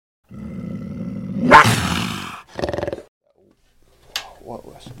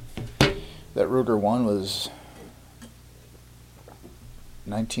guess. That Ruger 1 was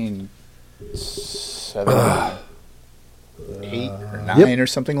 1978 or 9 or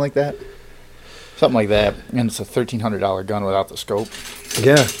something like that. Something like that. And it's a $1,300 gun without the scope.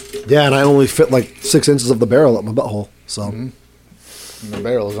 Yeah. Yeah, and I only fit like 6 inches of the barrel up my butthole. So And the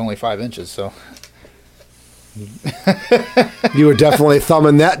barrel is only 5 inches, so. you were definitely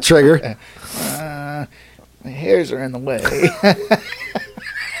thumbing that trigger. My hairs are in the way.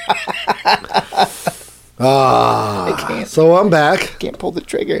 So I'm back. Can't pull the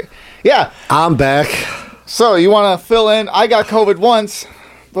trigger. Yeah. I'm back. So you want to fill in? I got COVID once,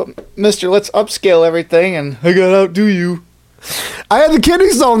 but Mister, let's upscale everything, and I got to outdo you. I had the kidney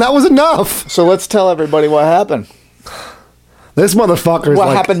stone. That was enough. So let's tell everybody what happened. This motherfucker's What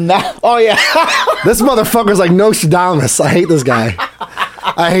like... happened now? Oh, yeah. This motherfucker's like Nostradamus. I hate this guy.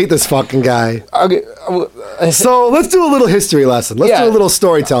 I hate this fucking guy. Okay. So let's do a little history lesson. Let's do a little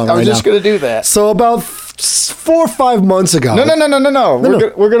storytelling I was right just now. going to do that. So about 4 or 5 months ago... No.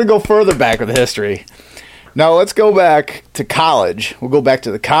 We're going to go further back with history. Now, let's go back to college. We'll go back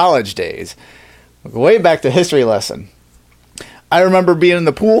to the college days. We'll go way back to history lesson. I remember being in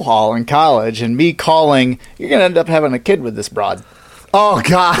the pool hall in college and me calling, you're going to end up having a kid with this broad. Oh,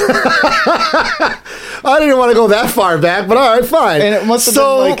 God. I didn't want to go that far back, but all right, fine. And it must have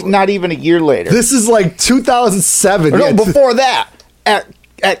been like not even a year later. This is like 2007. Or no, before that, at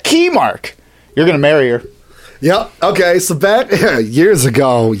Keymark, you're going to marry her. Yep. Okay, so back years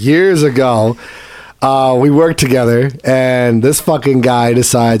ago, we worked together, and this fucking guy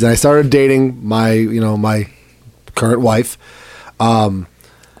decides, and I started dating my current wife.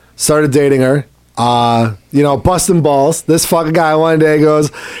 Started dating her. Busting balls. This fucking guy one day goes,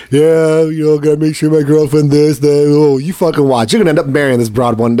 yeah, gotta make sure my girlfriend this, that. Oh, you fucking watch. You're gonna end up marrying this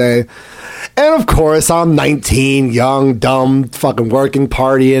broad one day. And of course, I'm 19, young, dumb, fucking working,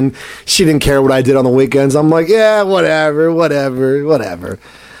 partying. She didn't care what I did on the weekends. I'm like, yeah, whatever.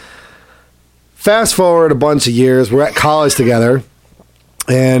 Fast forward a bunch of years. We're at college together.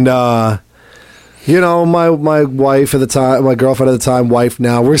 And, my wife at the time, my girlfriend at the time, wife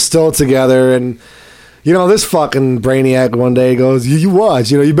now, we're still together. And, this fucking brainiac one day goes, you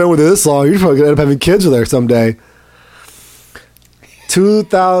watch, you've been with her this long, you're probably going to end up having kids with her someday.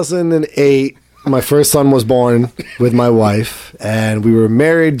 2008, my first son was born with my wife, and we were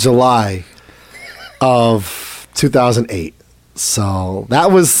married July of 2008. So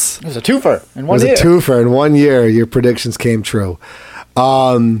that was... It was a twofer in 1 year. It was a twofer in 1 year. Your predictions came true.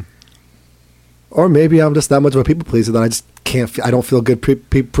 Or maybe I'm just that much of a people pleaser that I just can't... I don't feel good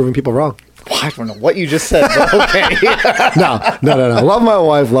proving people wrong. Well, I don't know what you just said, but okay. No. Love my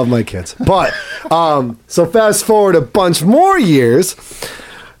wife, love my kids. But, so fast forward a bunch more years.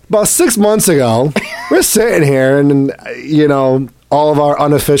 About 6 months ago, we're sitting here and, all of our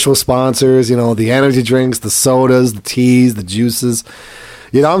unofficial sponsors, the energy drinks, the sodas, the teas, the juices.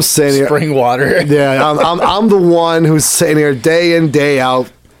 I'm sitting here. Spring water. Yeah, I'm the one who's sitting here day in, day out,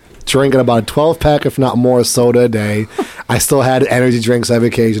 drinking about a 12-pack, if not more, soda a day. I still had energy drinks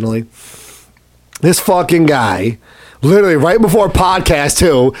occasionally. This fucking guy, literally right before podcast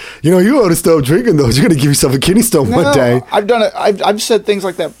too, you ought to stop drinking those. You're going to give yourself a kidney stone one day. I've done it. I've said things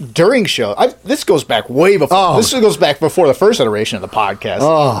like that during show. This goes back way before. Oh. This goes back before the first iteration of the podcast.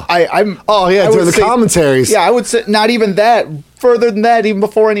 Oh. During the commentaries. Yeah, I would say not even that. Further than that, even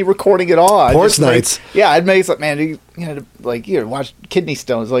before any recording at all. Porch nights. I'd make it like, man, you watch kidney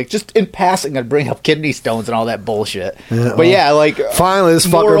stones. Like, just in passing, I'd bring up kidney stones and all that bullshit. Yeah, but finally, this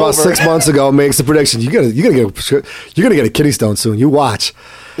fucker about 6 months ago makes the prediction. You're gonna get a kidney stone soon. You watch.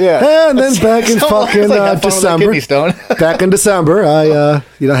 Yeah, and then back in fucking December, back in December, I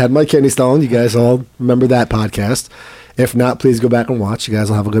had my kidney stone. You guys all remember that podcast? If not, please go back and watch. You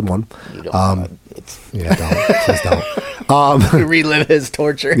guys will have a good one. You don't. Please don't. Relive his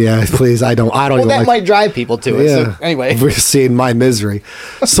torture. Yeah, please. I don't. Well, that might drive people to it. Yeah. So anyway, we're seeing my misery.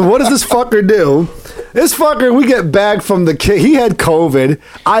 So what does this fucker do? This fucker, we get back from the kid. He had COVID.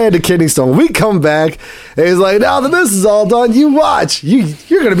 I had the kidney stone. We come back, and he's like, "Now that this is all done, you watch.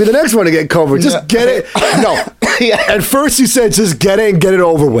 You're gonna be the next one to get COVID. Just get it." No. Yeah. At first, you said just get it and get it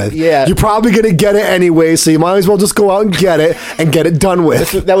over with. Yeah. You're probably gonna get it anyway, so you might as well just go out and get it done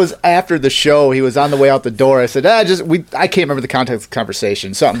with. That was after the show. He was on the way out the door. I said, I can't remember the context of the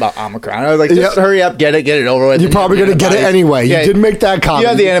conversation. Something about Omicron. I was like, just hurry up, get it over with. You're probably going to get it anyway. You did make that comment. You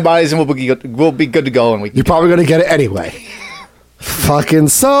have the antibodies, and we'll be good to go. And you're probably going to get it anyway. Fucking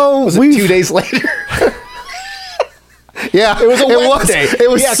so. Was it 2 days later? Yeah, It was a Wednesday. It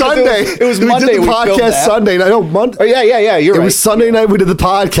was Yeah, 'cause Sunday. it was we Monday did the we filmed podcast that. Sunday night. No, Monday. Oh, yeah. You're It right. was Sunday night we did the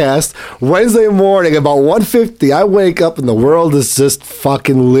podcast. Wednesday morning, about 1:50, I wake up and the world is just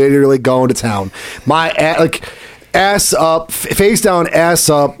fucking literally going to town. My ass up, face down, ass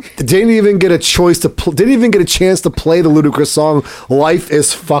up. Didn't even get a choice to. Didn't even get a chance to play the Ludacris song. Life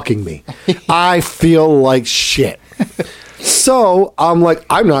is fucking me. I feel like shit. So I'm like,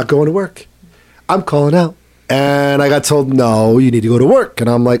 I'm not going to work. I'm calling out. And I got told, no, you need to go to work. And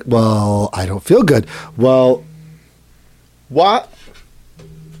I'm like, well, I don't feel good. Well, What?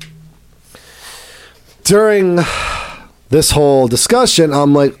 during this whole discussion,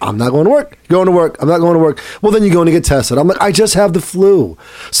 I'm like, I'm not going to work. Going to work. I'm not going to work. Well, then you're going to get tested. I'm like, I just have the flu.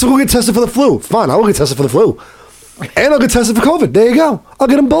 So go get tested for the flu. Fine, I'll get tested for the flu. And I'll get tested for COVID. There you go. I'll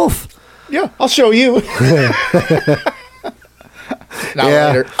get them both. Yeah, I'll show you. Now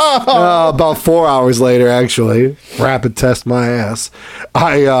later. About 4 hours later, actually. Rapid test my ass.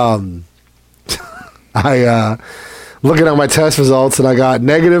 Looking at my test results, and I got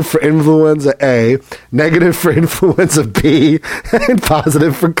negative for influenza A, negative for influenza B, and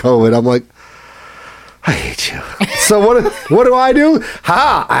positive for COVID. I'm like, I hate you. So what do I do?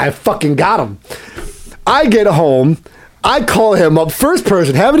 I fucking got him. I get home. I call him up, first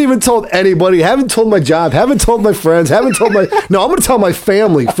person, haven't even told anybody, haven't told my job, haven't told my friends, haven't told my... No, I'm going to tell my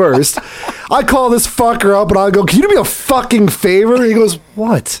family first. I call this fucker up and I go, can you do me a fucking favor? He goes,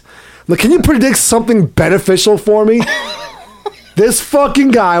 what? I'm like, can you predict something beneficial for me? This fucking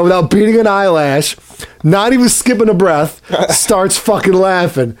guy, without beating an eyelash, not even skipping a breath, starts fucking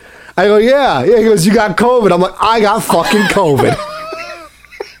laughing. I go, yeah. He goes, you got COVID. I'm like, I got fucking COVID.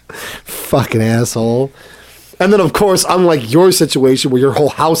 Fucking asshole. And then, of course, unlike your situation where your whole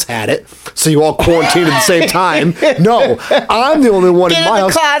house had it, so you all quarantined at the same time. No, I'm the only one in my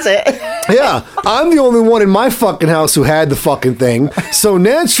house. Closet. Yeah, I'm the only one in my fucking house who had the fucking thing. So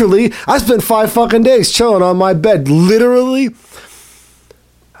naturally, I spent 5 fucking days chilling on my bed. Literally,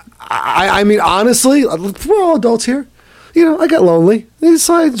 I mean, honestly, we're all adults here. You know, I got lonely,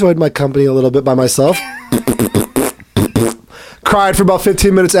 so I enjoyed my company a little bit by myself. Cried for about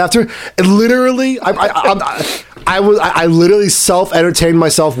 15 minutes after. And literally, I literally self-entertained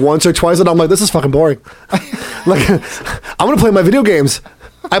myself once or twice, and I'm like, this is fucking boring. Like, I'm gonna play my video games.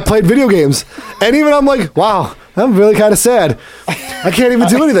 I played video games, and even I'm like, wow, I'm really kind of sad. I can't even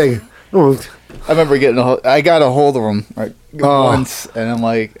do anything. I remember I got a hold of him once, and I'm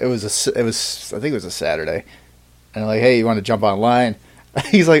like, I think it was a Saturday, and I'm like, hey, you want to jump online?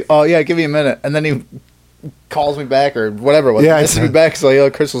 He's like, oh yeah, give me a minute, and then he calls me back or whatever it was. Yeah, Messaged me back.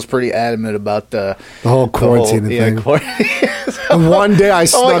 So Chris was pretty adamant about the whole quarantine thing. Quarantine. And one day I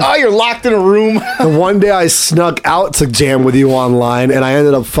snuck. Oh, you're locked in a room. And one day I snuck out to jam with you online, and I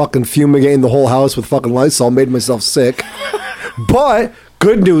ended up fucking fumigating the whole house with fucking Lysol. Made myself sick. But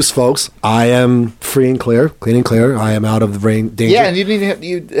good news, folks. I am free and clear, clean and clear. I am out of the rain danger. Yeah, and you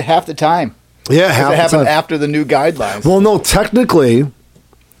didn't half the time. Yeah, half it the happened time. after the new guidelines. Well, no, technically,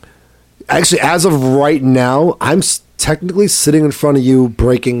 actually, as of right now, I'm technically sitting in front of you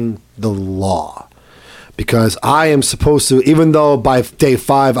breaking the law. Because I am supposed to, even though by day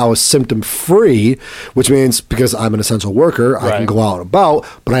 5 I was symptom free, which means because I'm an essential worker, I can go out and about,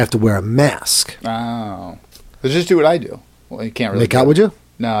 but I have to wear a mask. Oh. Let's just do what I do. Well, you can't really Make out with you?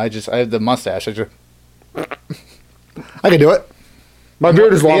 No, I have the mustache. I can do it. My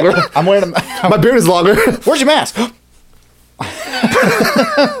beard is longer. I'm wearing My beard is longer. Where's your mask?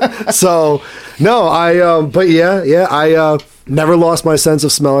 So, no, I never lost my sense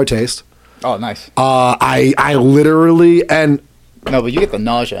of smell or taste. Oh, nice. I literally, and No, but you get the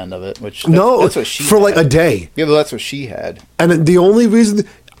nausea end of it, which that's what she for had. like a day. Yeah, but that's what she had. And then the only reason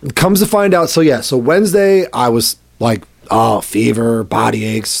comes to find out, so Wednesday I was like, fever, body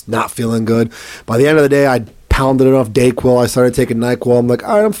aches, not feeling good. By the end of the day, I pounded enough Dayquil. I started taking NyQuil. I'm like,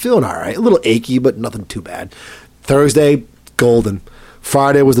 all right, I'm feeling all right. A little achy, but nothing too bad. Thursday, golden.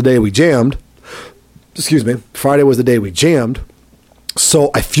 Friday was the day we jammed. Excuse me. Friday was the day we jammed. So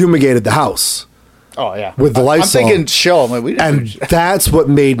I fumigated the house. Oh, yeah. With the Lysol. I'm thinking show. I'm like, we didn't. And that's what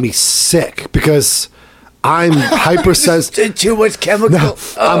made me sick because I'm hypersensitive. Too much chemical. No,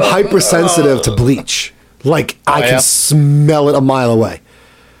 I'm hypersensitive to bleach. Like, I can smell it a mile away.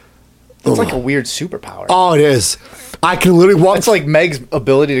 It's like a weird superpower. Oh, it is. I can literally walk. It's like Meg's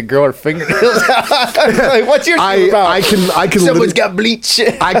ability to grow her fingernails out. Like, what's your superpower? I can Someone's got bleach.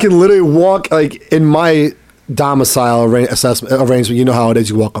 I can literally walk, like, in my domicile assessment arrangement. You know how it is.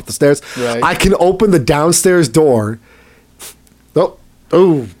 You walk up the stairs. Right. I can open the downstairs door.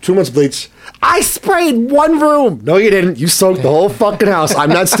 Oh, too much bleach. I sprayed one room. No, you didn't. You soaked the whole fucking house. I'm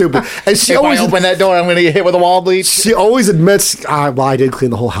not stupid. And she If I always open that door, I'm going to get hit with a wall bleach. She always admits, well, I did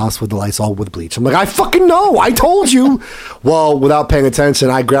clean the whole house with the Lysol with bleach. I'm like, I fucking know. I told you. Well, without paying attention,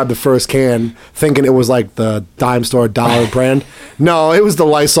 I grabbed the first can thinking it was like the dime store dollar brand. No, it was the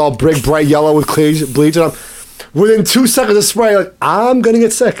Lysol big bright yellow with bleach. And within 2 seconds of spray, like, I'm going to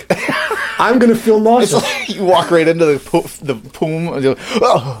get sick. I'm going to feel nauseous. It's like you walk right into the poom. And you're,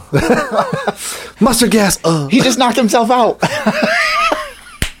 oh. Mustard gas. He just knocked himself out.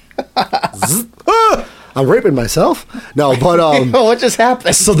 I'm raping myself. No, but what just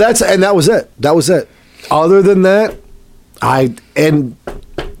happened? so that was it. That was it. Other than that, I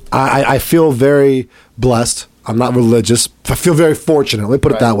feel very blessed. I'm not religious. I feel very fortunate. Let me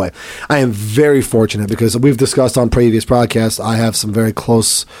put it that way. I am very fortunate because we've discussed on previous podcasts. I have some very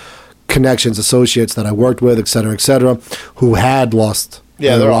close connections, associates that I worked with, et cetera, who had lost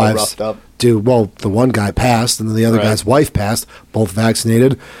their they're lives. all roughed up. Dude, well, the one guy passed, and then the other guy's wife passed, both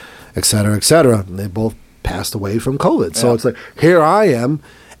vaccinated, et cetera, and they both passed away from COVID. So it's like, here I am,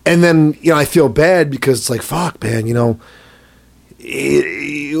 and then, I feel bad because it's like, fuck, man,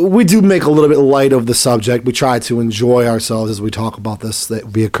 we do make a little bit light of the subject. We try to enjoy ourselves as we talk about this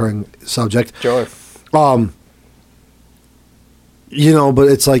reoccurring subject. Sure. But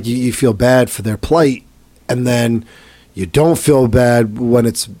it's like you feel bad for their plight, and then you don't feel bad when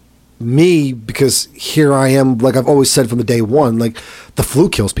it's me because here I am, like I've always said from the day one, like the flu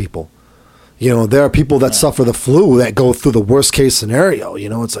kills people. There are people that suffer the flu that go through the worst case scenario.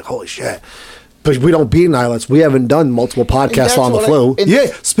 It's like, holy shit. But we don't beat nihilists. We haven't done multiple podcasts on the flu.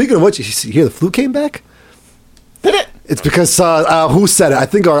 Speaking of which, you hear the flu came back? Did it? It's because, who said it? I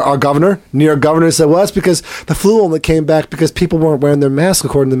think our governor, New York governor said, well, it's because the flu only came back because people weren't wearing their masks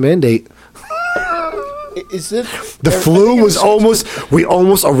according to the mandate. Is it? The flu was we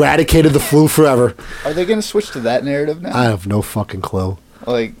almost eradicated the flu forever. Are they going to switch to that narrative now? I have no fucking clue.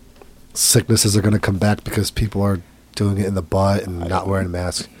 Like, sicknesses are going to come back because people are doing it in the butt and not wearing a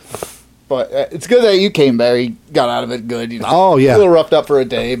mask. But it's good that you came back. You got out of it good. Oh, yeah. A little roughed up for a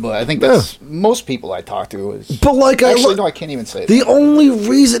day, but I think that's most people I talk to is. But like, actually, I can't even say the only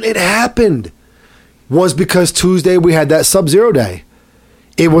reason it happened was because Tuesday we had that Sub-Zero day.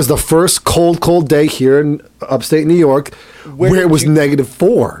 It was the first cold day here in upstate New York where it was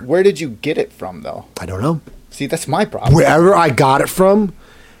 -4. Where did you get it from, though? I don't know. See, that's my problem. Wherever I got it from,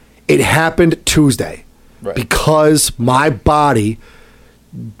 it happened Tuesday. Right. Because my body,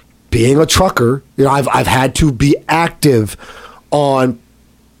 being a trucker, I've had to be active on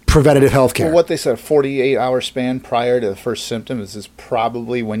preventative health care. Well, what they said, a 48-hour span prior to the first symptoms is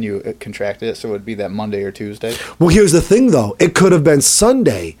probably when you contracted it, so it would be that Monday or Tuesday. Well, here's the thing, though. It could have been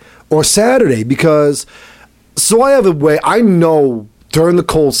Sunday or Saturday because, so I have a way, I know during the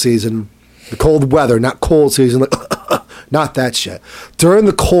cold season, the cold weather, not cold season, like, not that shit. During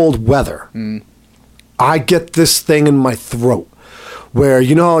the cold weather, I get this thing in my throat where,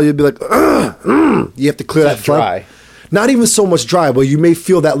 you'd be like, you have to clear that phlegm. Dry. Not even so much dry, but you may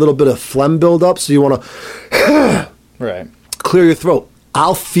feel that little bit of phlegm build up, so you want to clear your throat.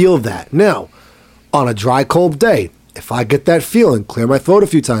 I'll feel that. Now, on a dry, cold day, if I get that feeling, clear my throat a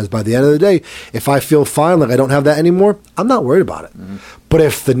few times, by the end of the day, if I feel fine, like I don't have that anymore, I'm not worried about it. But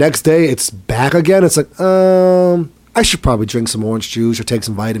if the next day it's back again, it's like, I should probably drink some orange juice or take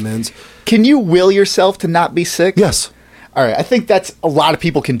some vitamins. Can you will yourself to not be sick? Yes. All right. I think that's a lot of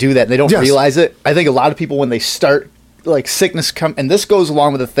people can do that. And they don't realize it. I think a lot of people, when they start, like sickness come, and this goes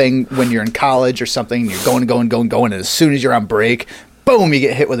along with the thing when you're in college or something, you're going, and as soon as you're on break, boom, you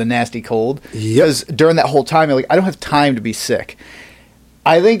get hit with a nasty cold. Because during that whole time, you're like, I don't have time to be sick.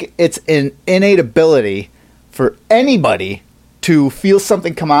 I think it's an innate ability for anybody to feel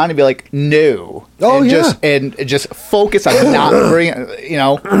something come on and be like, no. And just focus on not bringing,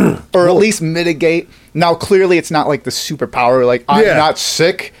 or at least mitigate. Now, clearly, it's not like the superpower, like, I'm not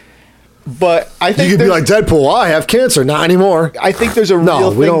sick. But I think you could be like Deadpool. I have cancer, not anymore. I think there's a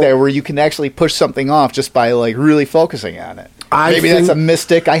real thing there where you can actually push something off just by like really focusing on it. Maybe that's a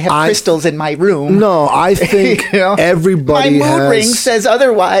mystic. I have crystals in my room. No, I think everybody my mood ring says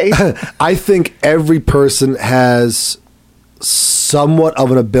otherwise. I think every person has somewhat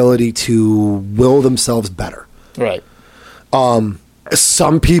of an ability to will themselves better. Right.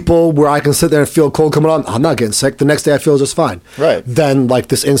 Some people where I can sit there and feel cold coming on, I'm not getting sick. The next day I feel just fine. Right. Then, like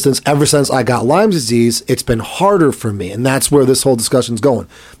this instance, ever since I got Lyme disease, it's been harder for me. And that's where this whole discussion's going.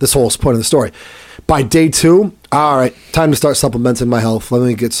 This whole point of the story. By day 2, all right, time to start supplementing my health. Let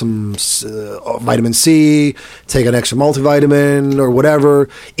me get some vitamin C, take an extra multivitamin or whatever,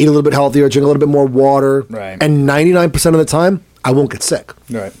 eat a little bit healthier, drink a little bit more water. Right. And 99% of the time, I won't get sick.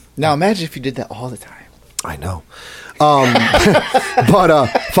 Right. Now imagine if you did that all the time. I know. But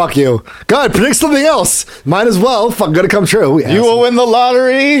fuck you. God, predict something else. Might as well. Fuck, gonna come true. You will win the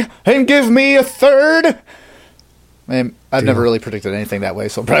lottery and give me a third. Man, I've never really predicted anything that way,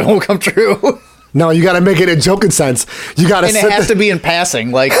 so it probably won't come true. No, you got to make it in joking sense. You got to, and it has to be in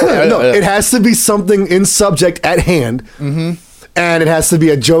passing. Like no, it has to be something in subject at hand, and it has to be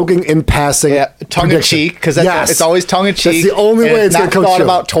a joking in passing, tongue in cheek, because it's always tongue in cheek. That's the only way it's going to come thought true.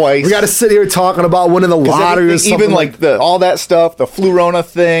 About twice. We got to sit here talking about winning the lottery, or something. Even like all that stuff, the Flurona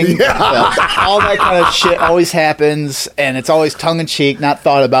thing, all that kind of shit always happens, and it's always tongue in cheek, not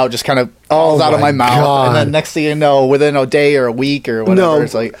thought about, just kind of falls out of my mouth. God. And then next thing you know, within a day or a week or whatever,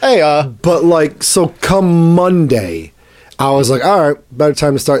 it's like, hey, But like, so come Monday, I was like, all right, better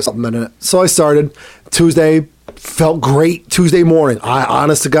time to start something. So I started. Tuesday felt great. Tuesday morning, I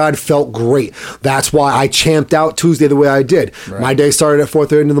honest to God felt great. That's why I champed out Tuesday the way I did. Right. My day started at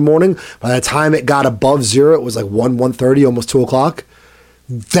 4:30 in the morning. By the time it got above zero, it was like 1:30, almost 2 o'clock.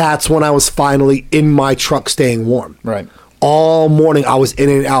 That's when I was finally in my truck staying warm. Right. All morning I was in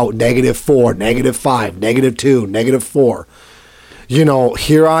and out, -4, -5, -2, -4. You know,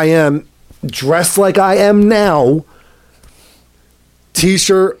 here I am, dressed like I am now,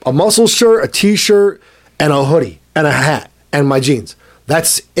 t-shirt, a muscle shirt, a t-shirt, and a hoodie, and a hat, and my jeans.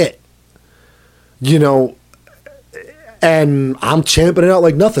 That's it. You know, and I'm champing it out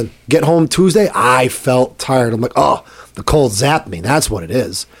like nothing. Get home Tuesday, I felt tired. I'm like, oh, the cold zapped me. That's what it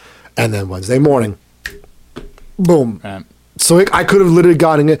is. And then Wednesday morning, boom. So I could have literally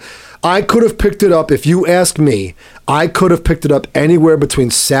gotten it. I could have picked it up, if you ask me, I could have picked it up anywhere between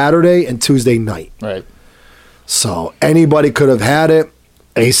Saturday and Tuesday night. Right. So anybody could have had it,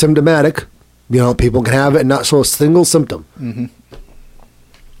 asymptomatic. You know, people can have it and not show a single symptom. Mm-hmm.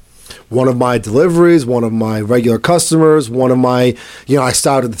 One of my deliveries, one of my regular customers, one of my, I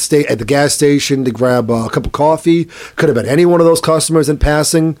stopped at the gas station to grab a cup of coffee. Could have been any one of those customers in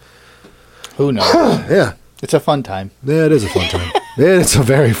passing. Who knows? Yeah. It's a fun time. Yeah, it is a fun time. It's a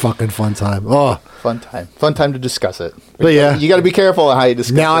very fucking fun time. Oh, fun time. Fun time to discuss it. But yeah, you got to be careful on how you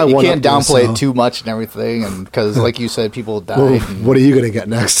discuss now it. You can't downplay it too much and everything, and because, like you said, people die. Well, what are you gonna get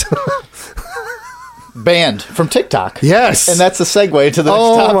next? Banned from TikTok. Yes, and that's the segue to the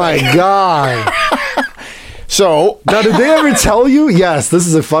next topic. Oh my god. So now, did they ever tell you? Yes, this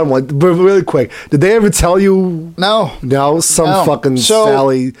is a fun one, but really quick. Did they ever tell you? No. Fucking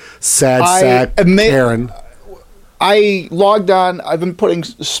Sally, sad sack, Karen. I logged on. I've been putting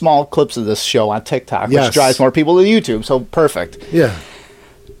small clips of this show on TikTok, which drives more people to YouTube. So perfect. Yeah.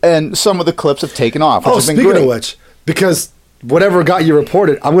 And some of the clips have taken off. Which speaking of which, because whatever got you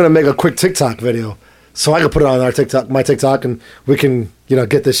reported, I'm going to make a quick TikTok video so I can put it on my TikTok, and we can,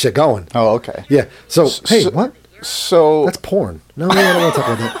 get this shit going. Oh, okay. Yeah. So hey, what? So that's porn. No, I don't want to talk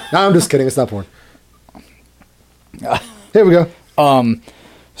about that. No, I'm just kidding. It's not porn. Here we go.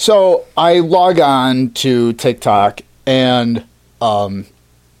 So I log on to TikTok and I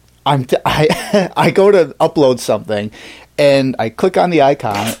go to upload something and I click on the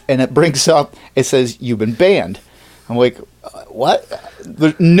icon and it brings up, it says you've been banned. I'm like, what?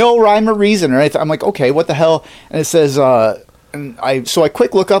 There's no rhyme or reason or anything. I'm like, okay, what the hell? And it says, so I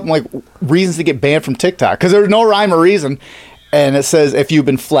quick look up, I'm like, reasons to get banned from TikTok, because there's no rhyme or reason. And it says if you've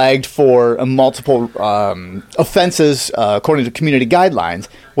been flagged for multiple offenses according to community guidelines.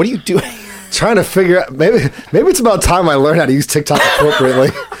 What are you doing? Trying to figure out. Maybe it's about time I learn how to use TikTok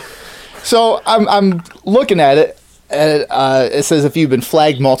appropriately. So I'm looking at it, and it says if you've been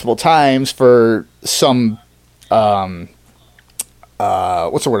flagged multiple times for some, what's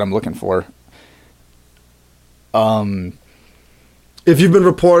the word I'm looking for? If you've been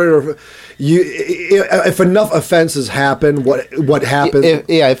reported, or if enough offenses happen, what happens?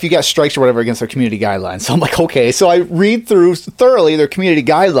 If you got strikes or whatever against their community guidelines. So I'm like, okay. So I read through thoroughly their community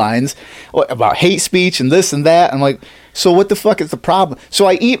guidelines about hate speech and this and that. I'm like, so what the fuck is the problem? So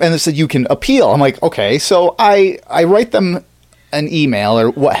and it said you can appeal. I'm like, okay. So I write them an email or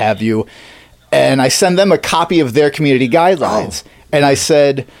what have you, and I send them a copy of their community guidelines. And I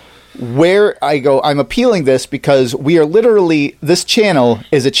said, I'm appealing this because this channel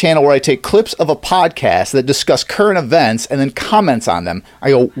is a channel where I take clips of a podcast that discuss current events and then comments on them.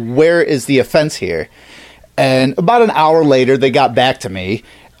 I go, where is the offense here? And about an hour later, they got back to me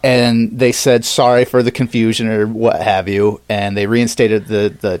and they said, sorry for the confusion or what have you. And they reinstated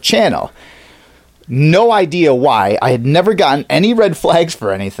the channel. No idea why. I had never gotten any red flags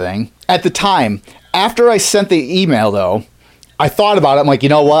for anything at the time. After I sent the email, though, I thought about it. I'm like, you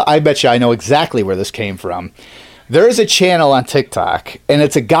know what? I bet you I know exactly where this came from. There is a channel on TikTok, and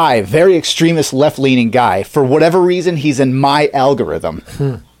it's a guy, very extremist, left-leaning guy. For whatever reason, he's in my algorithm.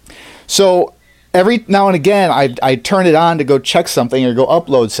 So every now and again, I turn it on to go check something or go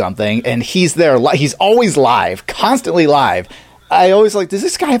upload something, and he's there. He's always live, constantly live. I always like, does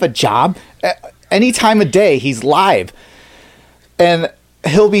this guy have a job? Any time of day, he's live. And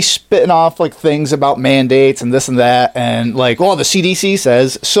he'll be spitting off like things about mandates and this and that, and like, well, the CDC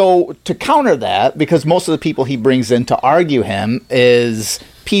says. So to counter that, because most of the people he brings in to argue him is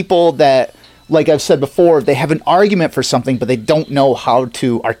people that, like I've said before, they have an argument for something, but they don't know how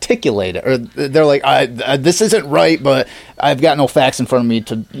to articulate it, or they're like, this isn't right, but I've got no facts in front of me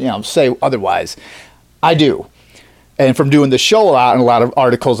to say otherwise. I do. And from doing the show a lot and a lot of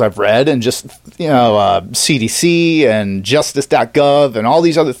articles I've read, and just, CDC and justice.gov and all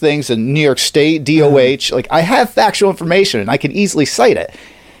these other things, and New York State, DOH, like, I have factual information and I can easily cite it.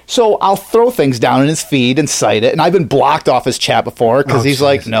 So I'll throw things down in his feed and cite it. And I've been blocked off his chat before because he's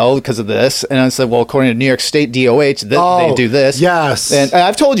like, no, because of this. And I said, well, according to New York State DOH, they do this. Yes. And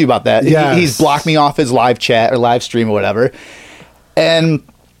I've told you about that. Yes. He's blocked me off his live chat or live stream or whatever. And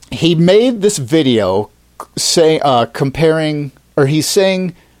he made this video comparing, or he's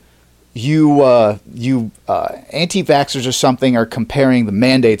saying you anti-vaxxers or something are comparing the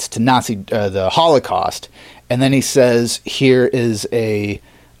mandates to the Holocaust. And then he says, here is he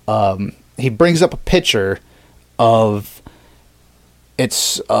brings up a picture of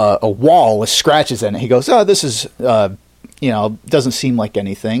it's a wall with scratches in it. He goes, oh, this is, doesn't seem like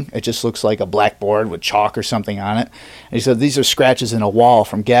anything. It just looks like a blackboard with chalk or something on it. And he said, these are scratches in a wall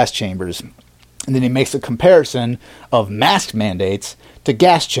from gas chambers. And then he makes a comparison of mask mandates to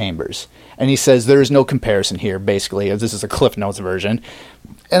gas chambers. And he says there is no comparison here, basically. This is a Cliff Notes version.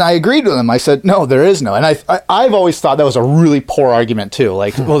 And I agreed with him. I said, no, there is no. And I've always thought that was a really poor argument, too.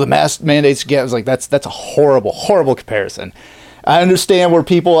 Like, well, the mask mandates, I was like, that's a horrible, horrible comparison. I understand where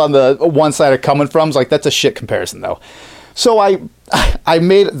people on the one side are coming from. It's like, that's a shit comparison, though. So I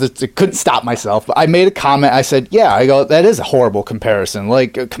couldn't stop myself, but I made a comment. I said, that is a horrible comparison.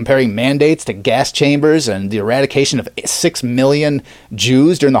 Like comparing mandates to gas chambers and the eradication of 6 million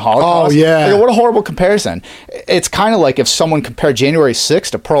Jews during the Holocaust. Oh, yeah. I go, what a horrible comparison. It's kind of like if someone compared January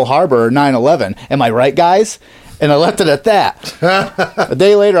 6th to Pearl Harbor or 9/11. Am I right, guys? And I left it at that. A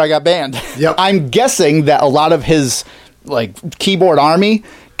day later, I got banned. Yep. I'm guessing that a lot of his keyboard army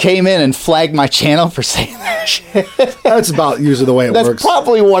came in and flagged my channel for saying that shit. That's about usually the way it works. That's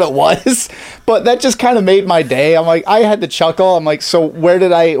probably what it was. But that just kind of made my day. I'm like, I had to chuckle. I'm like, so what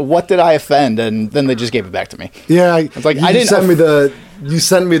did I offend? And then they just gave it back to me. Yeah. It's like, you sent me the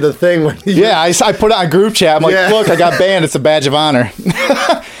thing. I put it on a group chat. I'm like, look, I got banned. It's a badge of honor.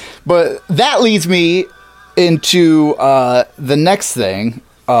 But that leads me into the next thing,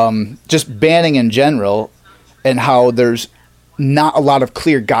 just banning in general, and how there's not a lot of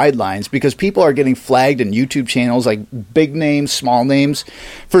clear guidelines, because people are getting flagged in YouTube channels, like big names, small names.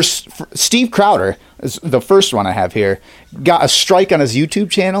 For Steve Crowder is the first one I have here, got a strike on his YouTube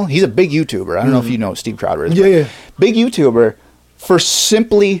channel. He's a big YouTuber. I don't know if you know who Steve Crowder is. Yeah. Big YouTuber, for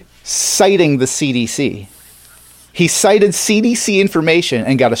simply citing the CDC. He cited CDC information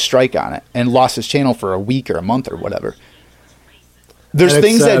and got a strike on it and lost his channel for a week or a month or whatever. There's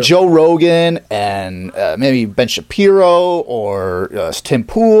things that Joe Rogan and maybe Ben Shapiro or Tim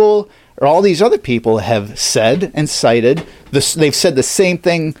Pool or all these other people have said and cited. They've said the same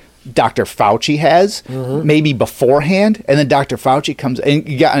thing Dr. Fauci has, maybe beforehand, and then Dr. Fauci comes and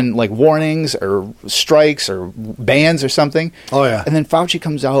you gotten like warnings or strikes or bans or something. Oh, yeah. And then Fauci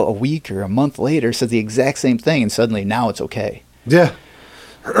comes out a week or a month later, says the exact same thing, and suddenly now it's okay. Yeah.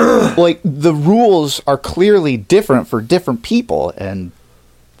 Like, the rules are clearly different for different people, and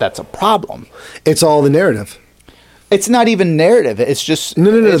that's a problem. It's all the narrative. It's not even narrative. It's just...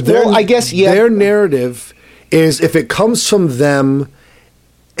 No. Well, I guess, yeah. Their narrative is, if it comes from them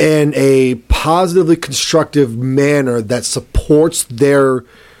in a positively constructive manner that supports their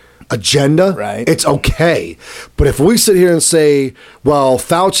agenda, right, it's okay. But if we sit here and say, well,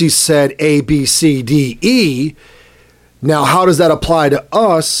 Fauci said A, B, C, D, E... Now, how does that apply to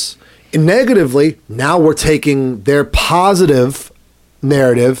us? And negatively, now we're taking their positive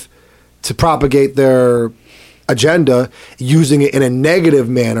narrative to propagate their agenda, using it in a negative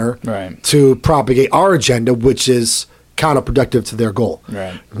manner to propagate our agenda, which is counterproductive to their goal.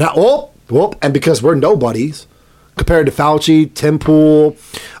 Right. Now, and because we're nobodies, compared to Fauci, Tim Pool,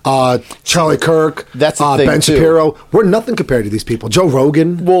 Charlie Kirk, that's the thing, Ben too. Shapiro, we're nothing compared to these people. Joe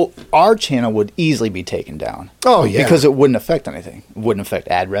Rogan. Well, our channel would easily be taken down. Oh, yeah. Because it wouldn't affect anything. It wouldn't affect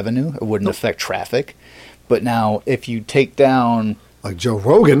ad revenue. It wouldn't affect traffic. But now, if you take down... Like Joe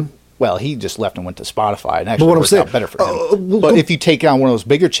Rogan. Well, he just left and went to Spotify, and actually what I'm worked saying- out better for him. But if you take down one of those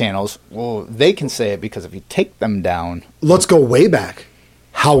bigger channels, well, they can say it because if you take them down, Let's go way back.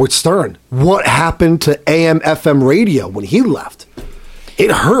 Howard Stern. What happened to AM/FM radio when he left?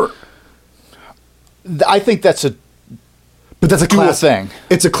 It hurt. I think that's a But that's a dual classic thing.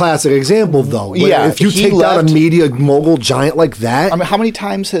 It's a classic example, though. Where Yeah, if you he take down left- a media mogul giant like that, I mean, how many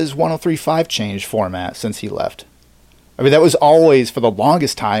times has 103.5 changed format since he left? I mean, that was always, for the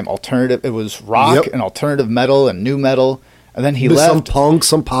longest time, alternative. It was rock Yep. and alternative metal and new metal. And then he there's some left. punk,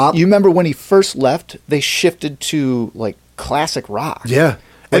 some pop. You remember when he first left, they shifted to, like, classic rock. Yeah.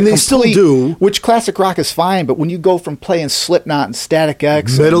 Like, And they still do. Which classic rock is fine, but when you go from playing Slipknot and Static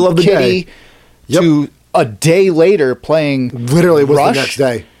X Middle and of the Kitty day. Yep. to a day later playing Literally, it was Rush. the next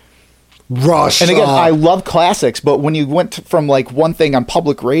day. Rush. And again, I love classics, but when you went from like one thing on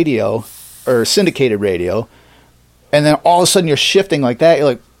public radio or syndicated radio, and then all of a sudden you're shifting like that, you're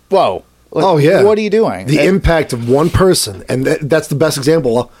like, whoa. Like, oh, yeah. What are you doing? The impact of one person. And that's the best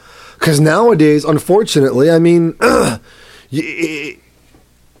example. Because nowadays, unfortunately, I mean,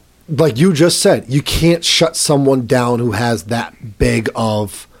 like you just said, you can't shut someone down who has that big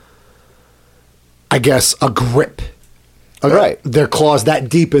of, I guess, a grip. Right. Their claws that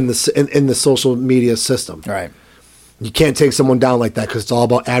deep in the social media system. Right. You can't take someone down like that because it's all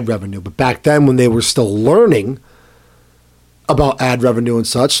about ad revenue. But back then, when they were still learning about ad revenue and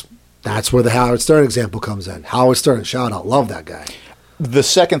such, that's where the Howard Stern example comes in. Howard Stern, shout out, love that guy. The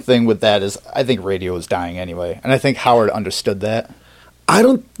second thing with that is I think radio is dying anyway. And I think Howard understood that. I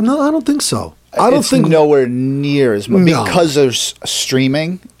don't think so. I don't It's think nowhere near as much No. because there's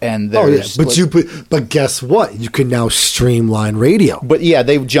streaming and Oh yeah, there's but guess what? You can now streamline radio. but yeah,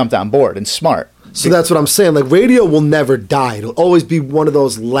 they've jumped on board and smart. So that's what I'm saying. Like radio will never die. It'll always be one of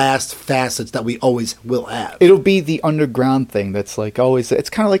those last facets that we always will have. It'll be the underground thing that's like always. It's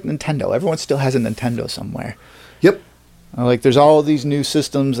kind of like Nintendo. Everyone still has a Nintendo somewhere. Yep. Like there's all these new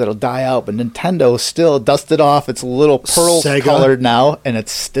systems that'll die out, but Nintendo still dusted off. It's a little pearl Sega. colored now, and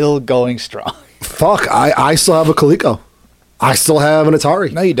it's still going strong. Fuck. I still have a Coleco. I still have an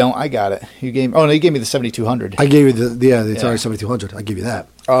Atari. No, you don't. I got it. You gave. Oh no, you gave me the 7200. I gave you the Atari Yeah. 7200. I give you that.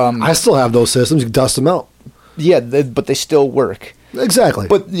 I still have those systems. You can dust them out. Yeah, but they still work. Exactly.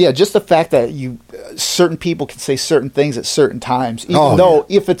 But yeah, just the fact that you certain people can say certain things at certain times, even Oh, though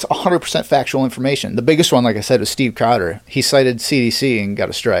if it's 100% factual information. The biggest one, like I said, was Steve Crowder. He cited CDC and got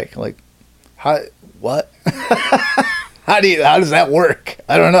a strike. Like, how? What? How does that work?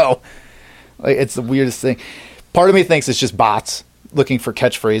 I don't know. Like, it's the weirdest thing. Part of me thinks it's just bots looking for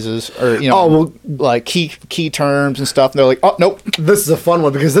catchphrases or like key terms and stuff. And they're like, oh nope. This is a fun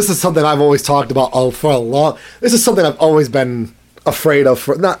one because this is something I've always talked about for a long. This is something I've always been afraid of.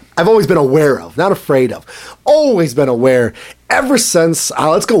 I've always been aware of, not afraid of. Always been aware ever since.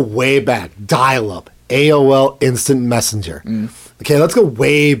 Let's go way back. Dial-up, AOL Instant Messenger. Okay, let's go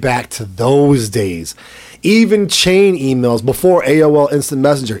way back to those days. Even chain emails before AOL Instant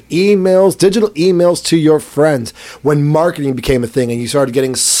Messenger, digital emails to your friends when marketing became a thing and you started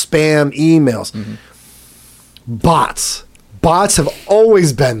getting spam emails. Bots have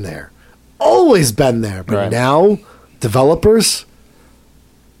always been there, but Right. now developers,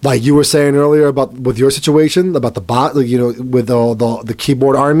 like you were saying earlier about with your situation about the bot, with the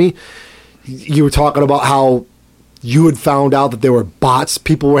keyboard army, you were talking about how you had found out that there were bots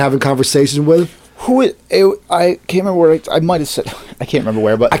people were having conversations with. I can't remember where I might have said. I can't remember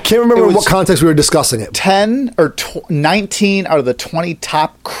where, but I can't remember it in was what context we were discussing it. 10 or 19 out of the 20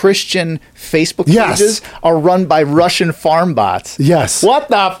 top Christian Facebook Yes. pages are run by Russian farm bots. Yes. What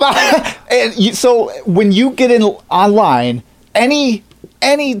the fuck? And so when you get in online, any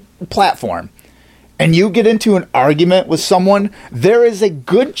platform, and you get into an argument with someone, there is a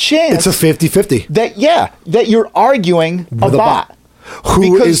good chance It's a 50-50. that you're arguing a With a bot. bot.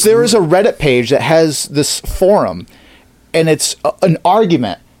 Who Because is- there is a Reddit page that has this forum, and it's an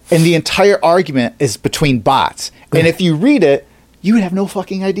argument, and the entire argument is between bots. And if you read it, you would have no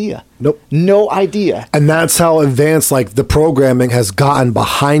fucking idea. Nope. No idea. And that's how advanced like the programming has gotten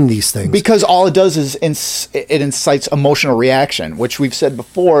behind these things. Because all it does is it incites emotional reaction, which we've said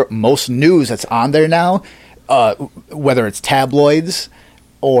before. Most news that's on there now, whether it's tabloids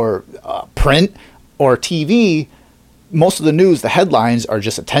or print or TV, most of the news, the headlines are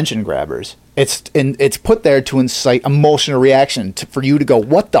just attention grabbers. It's put there to incite emotional reaction for you to go,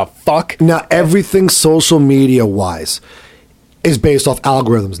 what the fuck? Now everything social media wise is based off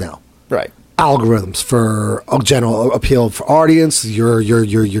algorithms now. Right. Algorithms for a general appeal for audience, your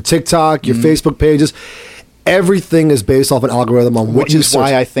TikTok, your Facebook pages. Everything is based off an algorithm on what Which you is search.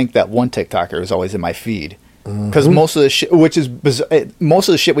 why I think that one TikToker is always in my feed. because most of the shit, most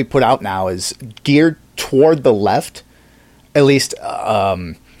of the shit we put out now is geared toward the left, at least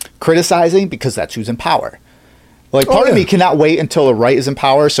criticizing, because that's who's in power. Like, part of me cannot wait until the right is in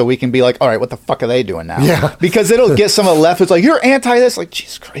power so we can be like, all right, what the fuck are they doing now? Yeah. Because it'll get some of the left who's like, you're anti this. Like,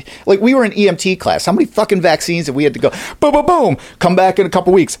 Jesus Christ. Like, we were in EMT class. How many fucking vaccines have we had to go? Boom, boom, boom. Come back in a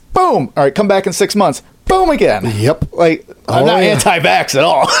couple weeks. Boom. All right, come back in 6 months. Boom again. Yep. Like, I'm not anti-vax at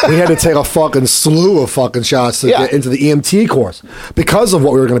all. We had to take a fucking slew of fucking shots to get into the EMT course because of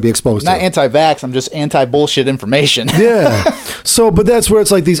what we were going to be exposed to. Not anti-vax. I'm just anti-bullshit information. Yeah. So, but that's where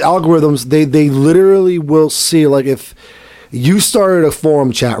it's like these algorithms, they literally will see, like, if you started a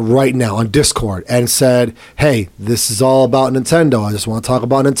forum chat right now on Discord and said, hey, this is all about Nintendo. I just want to talk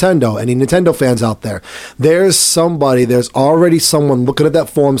about Nintendo. Any Nintendo fans out there? There's already someone looking at that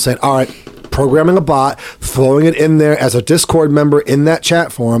forum saying, all right, programming a bot, throwing it in there as a Discord member in that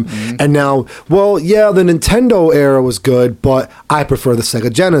chat forum. And now, well, yeah, the Nintendo era was good, but I prefer the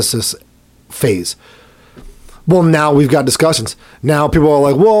Sega Genesis phase. Well, now we've got discussions. Now people are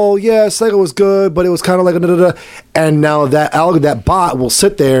like, well, yeah, Sega was good, but it was kind of like a da-da-da. And now that bot will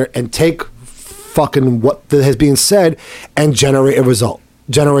sit there and take fucking what has been said and generate a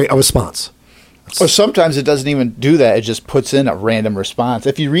response. Or sometimes it doesn't even do that. It just puts in a random response.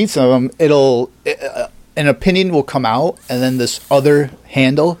 If you read some of them, an opinion will come out, and then this other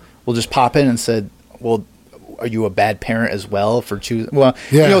handle will just pop in and said, well, are you a bad parent as well for choosing? Well,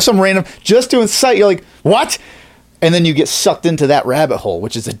 some random, just to incite, you're like, what? And then you get sucked into that rabbit hole,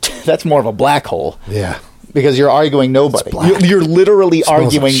 which is that's more of a black hole. Yeah. Because you're arguing nobody. You're literally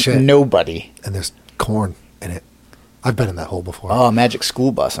arguing nobody. And there's corn in it. I've been in that hole before. Oh, Magic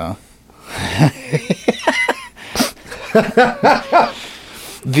School Bus, huh?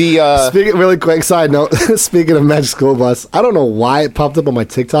 Speaking, really quick side note, speaking of Magic School Bus, I don't know why it popped up on my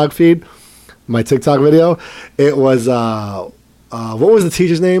TikTok feed, my TikTok video. It was what was the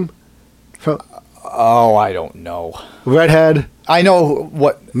teacher's name? I don't know. Redhead. I know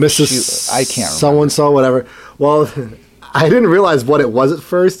what Mrs. I can't remember. So and so, whatever. Well, I didn't realize what it was at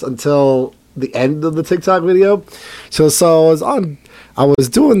first until the end of the TikTok video. So I was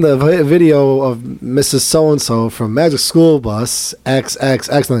doing the video of Mrs. So-and-so from Magic School Bus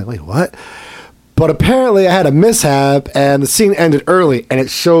XXX, and I'm like, wait, what? But apparently I had a mishap, and the scene ended early, and it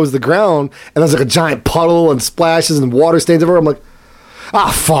shows the ground, and there's like a giant puddle and splashes and water stains everywhere. I'm like,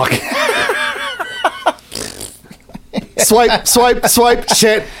 fuck. Swipe,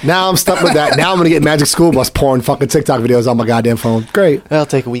 shit. Now I'm stuck with that. Now I'm going to get Magic School Bus pouring fucking TikTok videos on my goddamn phone. Great. That'll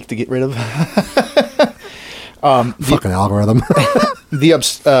take a week to get rid of. Fucking algorithm. The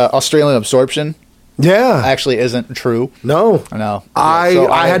Australian absorption actually isn't true. No.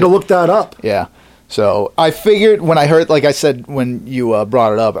 I had to look that up. Yeah. So I figured when I heard, like I said, when you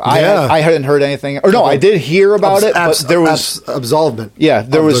brought it up, I hadn't heard anything. Or no, I did hear about it, but there was absolvement. Yeah,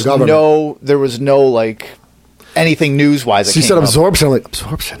 there was no like anything news-wise. She said absorption. I'm like,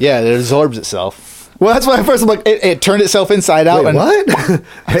 absorption? Yeah, it absorbs itself. Well, that's why at first I'm like... It turned itself inside out. Wait, what?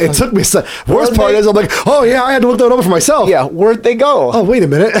 It took me... Worst part is I'm like, oh, yeah, I had to look that over for myself. Yeah, where'd they go? Oh, wait a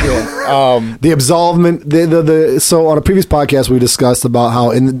minute. Yeah. The absolvement... So on a previous podcast, we discussed about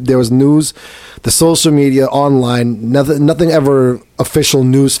how there was news, the social media, online, nothing ever official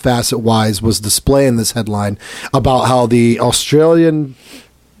news facet-wise was displaying this headline about how the Australian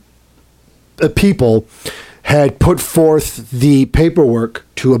people had put forth the paperwork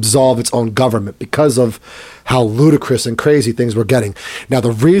to absolve its own government because of how ludicrous and crazy things were getting. Now,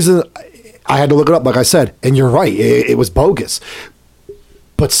 the reason I had to look it up, like I said, and you're right, it was bogus.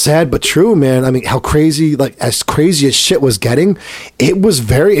 But sad but true, man. I mean, how crazy, like as crazy as shit was getting, it was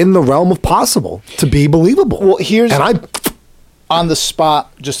very in the realm of possible to be believable. Well, on the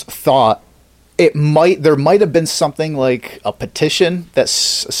spot, just thought, there might have been something like a petition that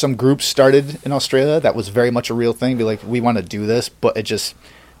some groups started in Australia that was very much a real thing. Be like, we want to do this, but it just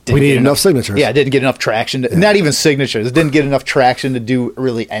didn't get enough signatures. Yeah, it didn't get enough traction. Not even signatures. It didn't get enough traction to do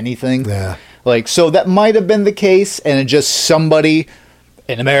really anything. Yeah, like so that might have been the case, and it just somebody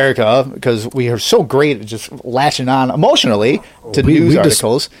in America, because we are so great at just latching on emotionally to news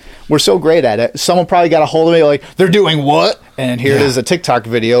articles. We're so great at it. Someone probably got a hold of me like, they're doing what? And here it is, a TikTok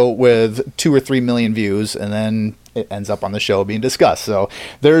video with 2 or 3 million views, and then it ends up on the show being discussed. So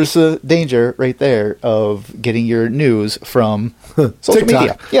there's a danger right there of getting your news from social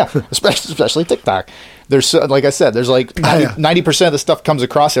media. Yeah, especially TikTok. There's, like I said, there's like 90% of the stuff comes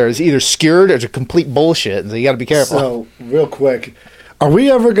across there is either skewed or it's a complete bullshit. So you got to be careful. So, real quick, are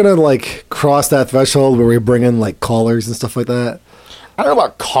we ever going to like cross that threshold where we bring in like callers and stuff like that? I don't know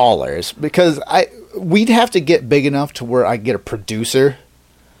about callers, because we'd have to get big enough to where I get a producer,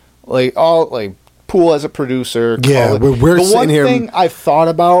 like Poole as a producer. Yeah, call it- we're the sitting one here- thing I've thought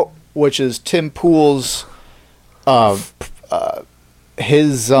about, which is Tim Poole's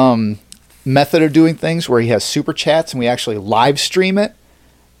his method of doing things, where he has super chats and we actually live stream it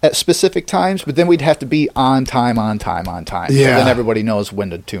at specific times, but then we'd have to be on time. Yeah. So then everybody knows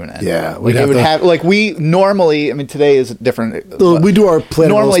when to tune in. Yeah, Like we'd it have would to- have, like we normally, I mean, today is different. We do our plan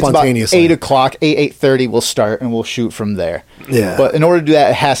Normally it's about spontaneously. 8 o'clock, 8:30 we'll start and we'll shoot from there. Yeah. But in order to do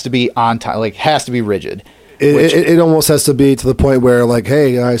that, it has to be on time, like has to be rigid. Which- It almost has to be to the point where, like,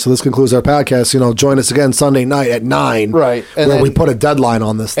 hey, all right, so this concludes our podcast. You know, join us again Sunday night at 9. Right. And where then- we put a deadline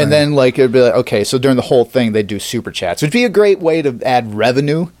on this thing. And then like it'd be like, okay, so during the whole thing they do super chats, which would be a great way to add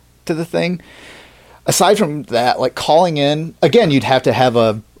revenue to the thing. Aside from that, like calling in again, you'd have to have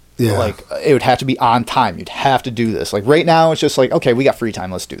Yeah. like it would have to be on time. You'd have to do this. Like right now, it's just like, okay, we got free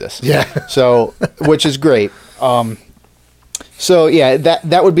time, let's do this. Yeah. So, which is great. So yeah,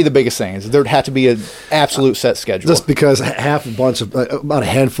 that would be the biggest thing. Is there'd have to be an absolute set schedule. just because half a bunch of about a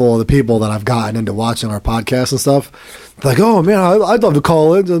handful of the people that I've gotten into watching our podcast and stuff, like, oh man, I'd love to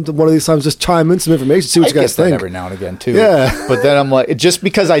call in one of these times, just chime in some information, see what I you guys get that think. every now and again too. Yeah. But then I'm like, just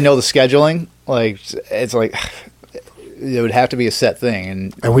because I know the scheduling, like it's like it would have to be a set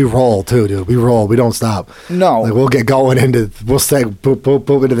thing. And we roll too, dude. We roll. We don't stop. No. like we'll get going we'll stay boop, boop,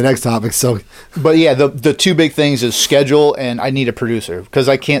 boop into the next topic. So But yeah, the two big things is schedule and I need a producer because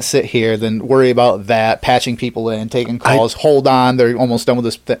I can't sit here then worry about that, patching people in, taking calls, hold on, they're almost done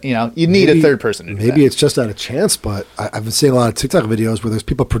with this. You need a third person to do maybe that. it's just out of chance, but I've been seeing a lot of TikTok videos where there's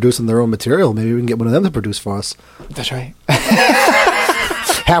people producing their own material. Maybe we can get one of them to produce for us. That's right.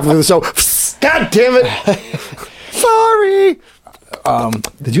 Halfway through the show, God damn it! Sorry.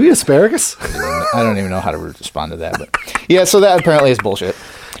 Did you eat asparagus? I don't even know how to respond to that, but yeah. So that apparently is bullshit.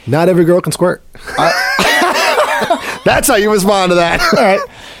 Not every girl can squirt. That's how you respond to that. All right,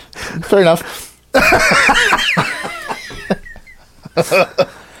 fair enough.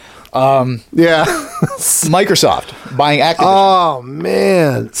 Yeah. Microsoft buying Activision. Oh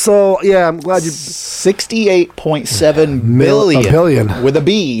man. So yeah, I'm glad you. 68.7 billion, a billion. with a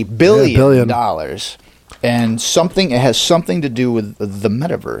B, billion, billion. dollars, and it has something to do with the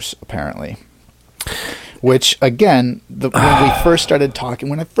metaverse apparently. Which again, when I first brought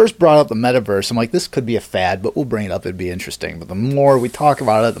up the metaverse, I'm like, this could be a fad, but we'll bring it up. It'd be interesting. But the more we talk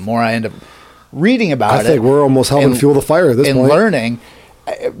about it, the more I end up reading about it. I think we're almost helping and- fuel the fire at this and point. learning.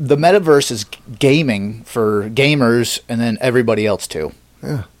 The metaverse is gaming for gamers, and then everybody else too.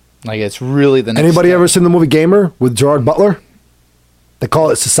 Yeah. Like it's really the next Anybody step. ever seen the movie Gamer with Gerard Butler? They call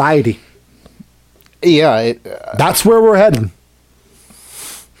it Society. Yeah, That's where we're heading.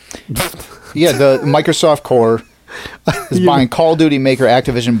 yeah. The Microsoft Core is buying Call of Duty maker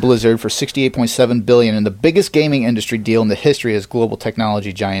Activision Blizzard for $68.7 billion in the biggest gaming industry deal in the history as global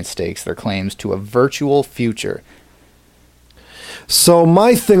technology giant stakes their claims to a virtual future. So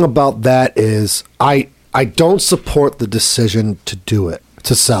my thing about that is I don't support the decision to do it,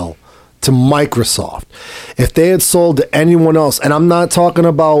 to sell to Microsoft. If they had sold to anyone else, and I'm not talking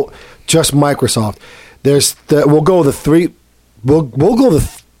about just Microsoft, we'll go the three, we'll go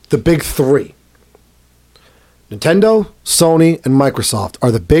the big three. Nintendo, Sony, and Microsoft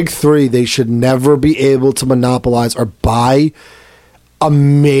are the big three. They should never be able to monopolize or buy a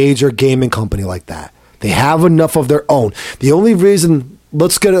major gaming company like that. They have enough of their own. The only reason,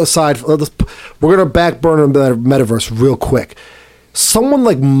 let's get it aside, we're going to back burner the metaverse real quick. Someone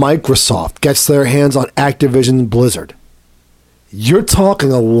like Microsoft gets their hands on Activision Blizzard. You're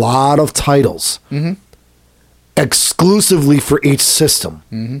talking a lot of titles exclusively for each system.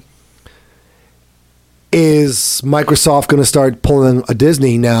 Is Microsoft going to start pulling a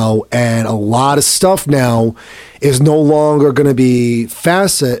Disney now, and a lot of stuff now is no longer going to be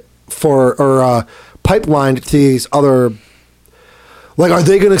facet or pipelined to these other? Like, are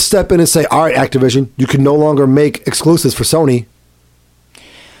they going to step in and say, "All right, Activision, you can no longer make exclusives for Sony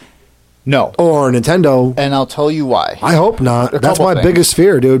No, or Nintendo"? and I'll tell you why. I hope not. A That's couple my things. biggest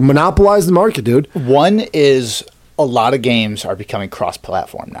fear, dude. Monopolize the market, dude. One is a lot of games are becoming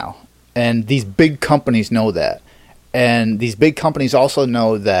cross-platform now, and these big companies know that. And these big companies also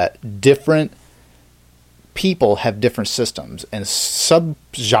know that different people have different systems, and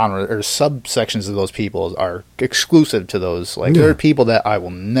sub-genre or subsections of those people are exclusive to those. Like, there Yeah. are people that I will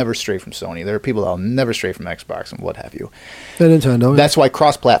never stray from Sony. There are people that I'll never stray from Xbox and what have you. And Nintendo. That's why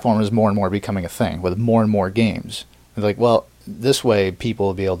cross-platform is more and more becoming a thing with more and more games. It's like, well, this way people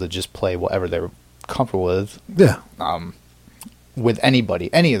will be able to just play whatever they're comfortable with yeah. anybody,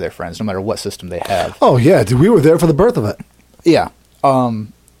 any of their friends, no matter what system they have. Oh yeah, dude. We were there for the birth of it. Yeah.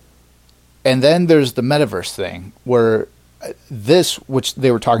 And then there's the metaverse thing where this, which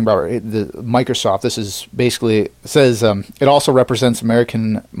they were talking about, the Microsoft, this is basically says it also represents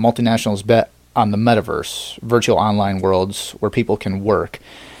American multinationals' bet on the metaverse, virtual online worlds where people can work,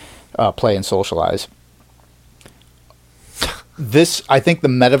 play, and socialize. This, I think, the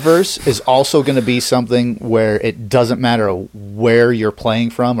metaverse is also going to be something where it doesn't matter where you're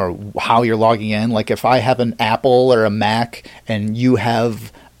playing from or how you're logging in. Like if I have an Apple or a Mac and you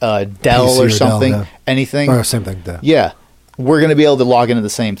have a Dell PC or something, Dell, yeah. anything, Or same thing. yeah, we're going to be able to log into the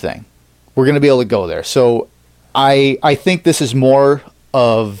same thing. We're going to be able to go there. So I think this is more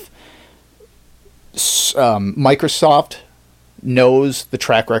of Microsoft knows the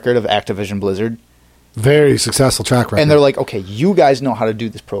track record of Activision Blizzard. Very successful track record. And they're like, okay, you guys know how to do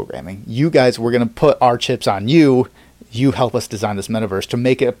this programming. You guys, we're going to put our chips on you. You help us design this metaverse to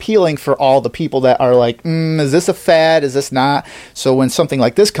make it appealing for all the people that are like, is this a fad? Is this not? So when something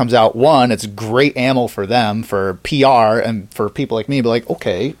like this comes out, one, it's great ammo for them, for PR, and for people like me to be like,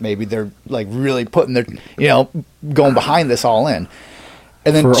 okay, maybe they're like really putting their, going behind this all in.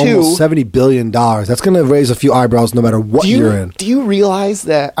 And then for two, almost $70 billion. That's going to raise a few eyebrows no matter what you're in. Do you realize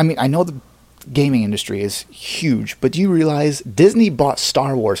that, I mean, I know the gaming industry is huge, but do you realize Disney bought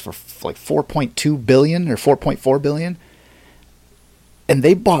Star Wars for like $4.2 billion or $4.4 billion, and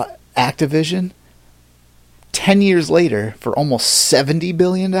they bought Activision 10 years later for almost $70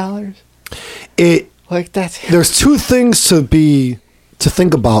 billion? There's two things to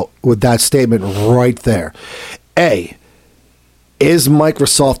think about with that statement right there. A, is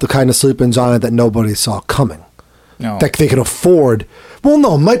Microsoft the kind of sleeping giant that nobody saw coming? No. That they can afford. Well,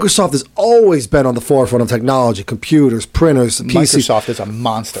 no, Microsoft has always been on the forefront of technology, computers, printers, PCs. Microsoft is a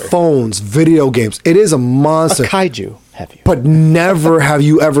monster. Phones, video games. It is a monster. A kaiju, have you? But never have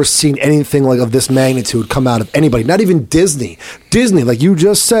you ever seen anything like of this magnitude come out of anybody. Not even Disney. Disney, like you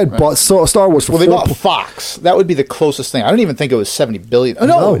just said, bought Star Wars for they bought Fox. That would be the closest thing. I don't even think it was $70 billion.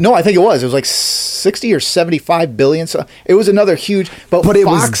 Oh, no, I think it was. It was like 60 or 75 billion. So it was another huge. But it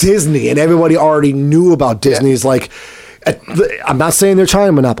was Disney, and everybody already knew about Disney's I'm not saying they're trying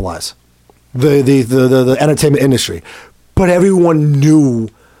to monopolize the entertainment industry, but everyone knew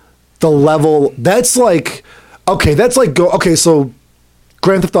the level. So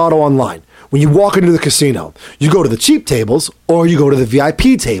Grand Theft Auto Online. When you walk into the casino, you go to the cheap tables or you go to the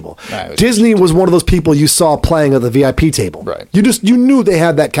VIP table. Right. Disney was one of those people you saw playing at the VIP table. Right. You knew they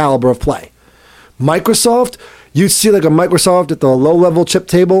had that caliber of play. Microsoft, you'd see like a Microsoft at the low-level chip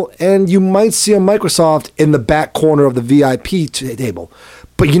table, and you might see a Microsoft in the back corner of the VIP table.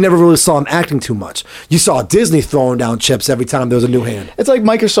 But you never really saw them acting too much. You saw Disney throwing down chips every time there was a new hand. It's like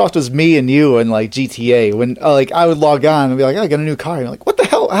Microsoft was me and you in like GTA. When I would log on and be like, I got a new car. And you're like, what the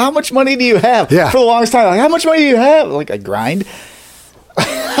hell? How much money do you have? Yeah. For the longest time, like, how much money do you have? Like, I grind.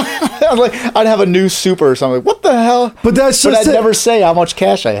 I'd have a new Super or something. What the hell? But I'd never say how much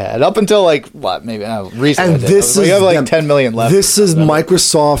cash I had up until maybe recently. And this is you have like 10 million left. This is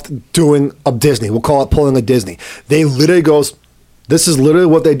Microsoft doing a Disney. We'll call it pulling a Disney. They literally goes, this is literally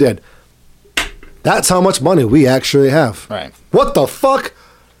what they did. That's how much money we actually have. Right. What the fuck?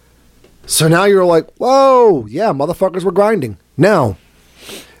 So now you're like, whoa, yeah, motherfuckers were grinding. Now,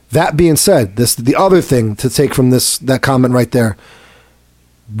 that being said, the other thing to take from that comment right there.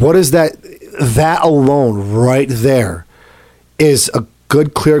 What is that? That alone right there is a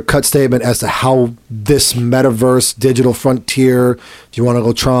good clear-cut statement as to how this metaverse, digital frontier, if you want to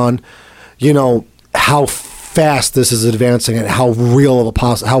go Tron, how fast this is advancing and how real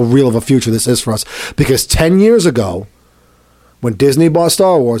of a future this is for us. Because 10 years ago, when Disney bought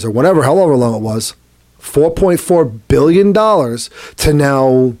Star Wars, or however long it was, $4.4 billion to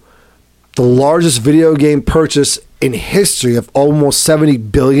now the largest video game purchase in history of almost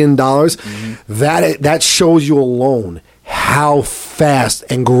 $70 billion, that shows you alone how fast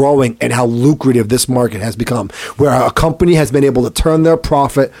and growing and how lucrative this market has become, where a company has been able to turn their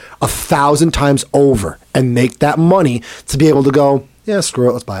profit 1,000 times over and make that money to be able to go, yeah, screw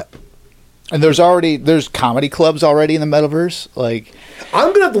it, let's buy it. And there's comedy clubs already in the metaverse. Like,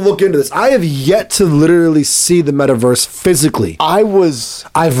 I'm gonna have to look into this. I have yet to literally see the metaverse physically. I've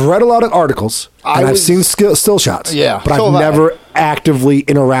read a lot of articles and I've seen still shots. Yeah, but I've never actively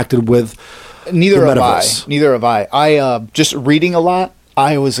interacted with. Neither have I. I just reading a lot.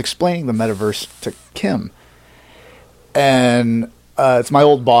 I was explaining the metaverse to Kim, and it's my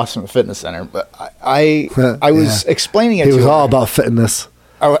old boss from the fitness center. But I was explaining it. He to was her. all about fitness.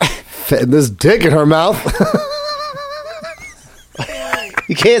 Fitting this dick in her mouth.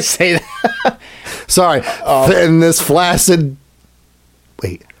 You can't say that. Sorry, fitting this flaccid.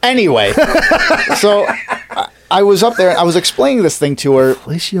 Wait. Anyway, so I was up there. I was explaining this thing to her,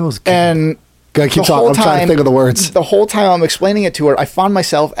 Fellatio's and Gotta keep the talking. whole I'm trying to think of the words. The whole time I'm explaining it to her, I found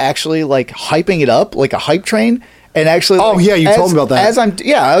myself actually like hyping it up like a hype train. And actually, Oh, like, yeah, you told me about that. As I'm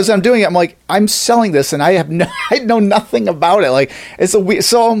doing it, I'm like, I'm selling this, and I know nothing about it. Like, it's a weird.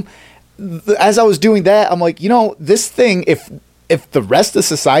 So, as I was doing that, I'm like, this thing, if the rest of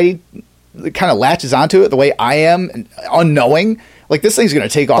society kind of latches onto it the way I am, unknowing, like this thing's gonna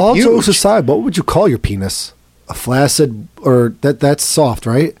take off. All huge. jokes aside, what would you call your penis? A flaccid, or that's soft,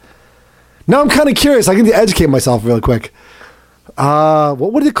 right? Now I'm kind of curious. I need to educate myself really quick.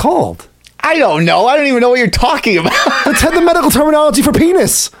 What would it called? I don't know. I don't even know what you're talking about. Let's have the medical terminology for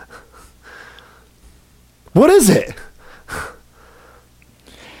penis. What is it?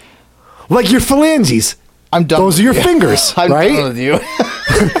 Like your phalanges. I'm done. Those are your fingers, I'm right? done with you.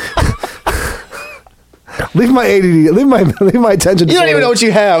 Leave my ADD. Leave my attention. You don't even know what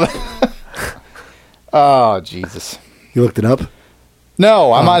you have. Oh, Jesus. You looked it up?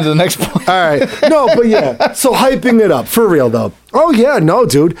 No, I'm on to the next point. All right. No, but yeah. So hyping it up for real though. Oh yeah, no,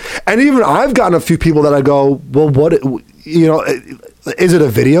 dude. And even I've gotten a few people that I go, well, what? Is it a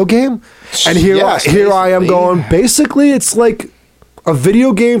video game? And Yes, here I am basically. going. Basically, it's like a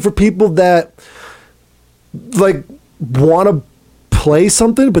video game for people that like want to play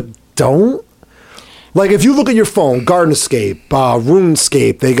something but don't. Like if you look at your phone, Garden Escape,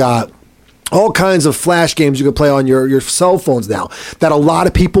 RuneScape, they got all kinds of flash games you can play on your cell phones now that a lot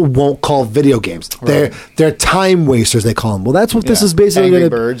of people won't call video games. Right. They're time wasters, they call them. Well, that's what this is basically. Angry gonna,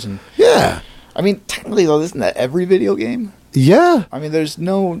 Birds. And, yeah. I mean, technically, though, isn't that every video game? Yeah. I mean, there's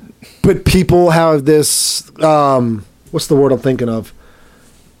no... But people have this, what's the word I'm thinking of?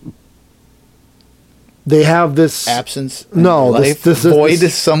 They have this... absence. No, life, this void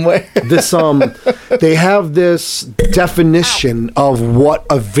somewhere. They have this definition of what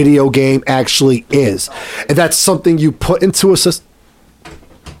a video game actually is. And that's something you put into a system.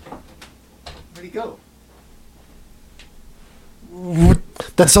 Where'd he go?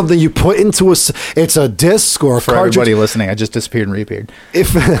 That's something you put into it's a disc or a For cartridge. everybody listening, I just disappeared and reappeared.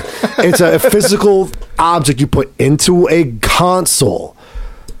 If it's a physical object you put into a console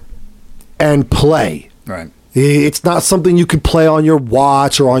and play. Right. It's not something you could play on your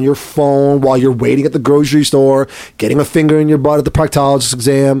watch or on your phone while you're waiting at the grocery store, getting a finger in your butt at the proctologist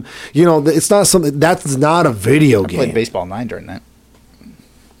exam. It's not something that's not a video I game. played Baseball 9 during that.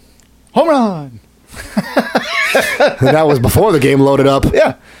 Home run! That was before the game loaded up.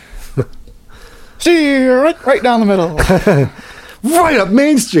 Yeah. See, right down the middle. Right up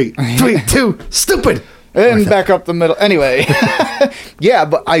Main Street. 3, 2, stupid. And back up the middle. Anyway. Yeah,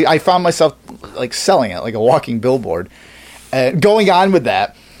 but I found myself like selling it like a walking billboard. Going on with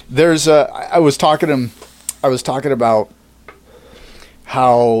that, there's I was talking about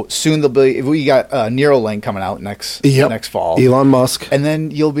how soon we got Neuralink coming out next fall. Elon Musk. And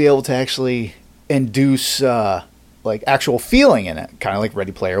then you'll be able to actually induce like actual feeling in it, kind of like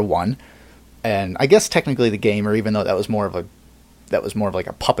Ready Player One. And I guess technically the gamer, even though that was more of like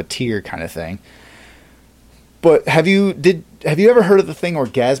a puppeteer kind of thing. But have you ever heard of the thing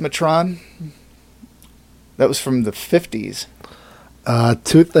Orgasmatron? That was from the 50s.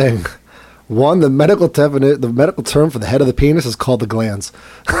 Two things. One, the medical term for the head of the penis is called the glans.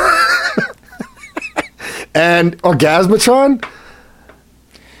 And Orgasmatron?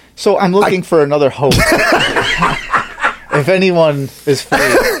 So I'm looking for another host. If anyone is free.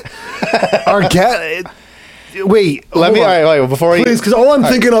 Wait, Let me, hold on. all right, before Please, because all I'm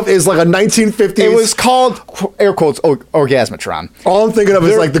thinking of is like a 1950s. it was called, air quotes, Orgasmatron. All I'm thinking of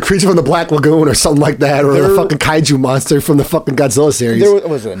is like the creature from the Black Lagoon or something like that, or the There- fucking kaiju monster from the fucking Godzilla series. There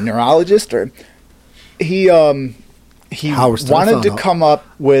was a neurologist, or he Howard Stern wanted found to out. come up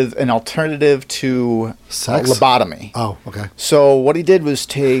with an alternative to Sex? lobotomy. Oh, okay. So what he did was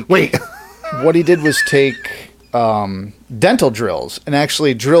take dental drills and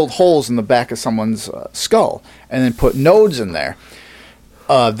actually drilled holes in the back of someone's skull and then put nodes in there.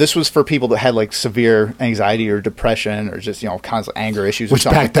 This was for people that had like severe anxiety or depression or just constant anger issues. Which or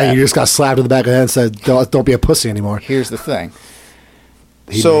something back like then that. you just got slapped in the back of the head and said, don't be a pussy anymore. Here's the thing.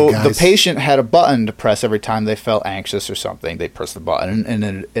 He-Man So guys. the patient had a button to press every time they felt anxious or something. They press the button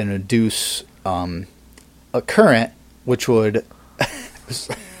and induce a current, which would.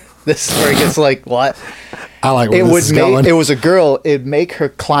 This is where it gets like what? I like where this is going. It was a girl. It'd make her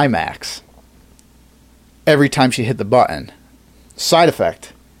climax every time she hit the button. Side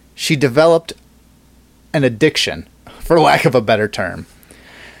effect: she developed an addiction, for lack of a better term.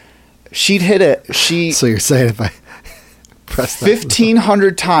 She'd hit it. So you're saying if I press that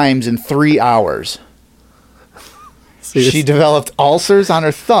 1,500 times in 3 hours. Seriously? She developed ulcers on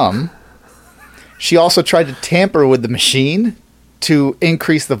her thumb. She also tried to tamper with the machine to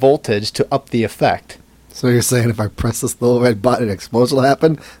increase the voltage to up the effect. So you're saying if I press this little red button, an explosion will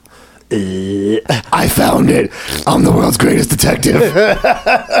happen? I found it. I'm the world's greatest detective.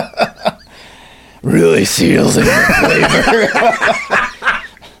 Really seals in the flavor.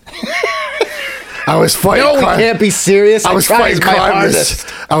 I was fighting. No, we can't be serious. I was fighting crime.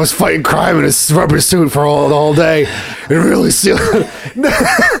 I was fighting crime in a rubber suit for the whole day. It really sealed.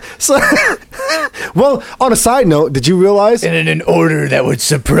 So, well, on a side note, did you realize? And in an order that would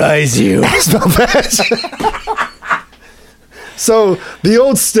surprise you. Smell bad. So the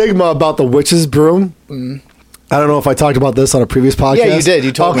old stigma about the witch's broom. I don't know if I talked about this on a previous podcast. Yeah, you did.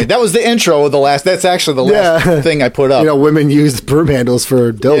 You told me. That was the intro of the last. That's actually the last thing I put up. You know, women use broom handles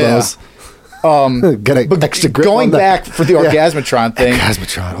for dildos. Yeah. Get an extra grip going on that. back for the Orgasmatron thing.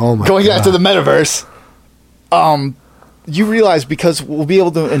 Orgasmatron. Oh my god. Going back to the metaverse. You realize because we'll be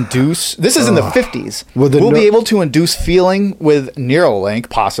able to induce. This is in the 50s. We'll be able to induce feeling with Neuralink,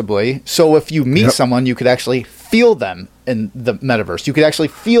 possibly. So if you meet someone, you could actually feel them in the metaverse. You could actually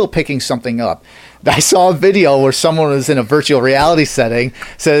feel picking something up. I saw a video where someone was in a virtual reality setting,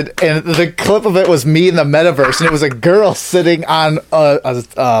 and the clip of it was me in the metaverse, and it was a girl sitting on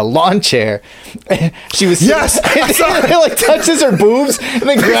a lawn chair. And she was yes, it like touches her boobs and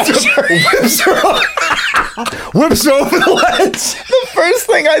then grabs her, whips her over the lens. The first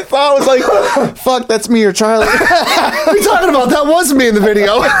thing I thought was like, "Fuck, that's me or Charlie." What are you talking about? That was me in the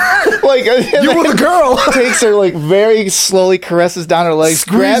video. Like you were the girl. Takes her like very slowly, caresses down her legs,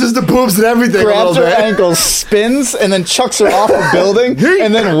 squeezes the boobs and everything. Grabs her ankles, spins, and then chucks her off a building,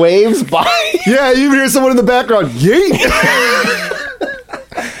 and then waves by. Yeah, you hear someone in the background. Yeet.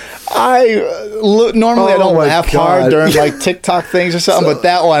 Normally I don't laugh hard during like TikTok things or something, but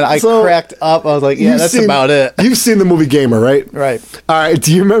that one I cracked up. I was like, yeah, that's about it. You've seen the movie Gamer, right? Right. All right.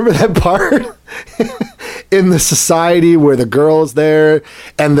 Do you remember that part in the society where the girl is there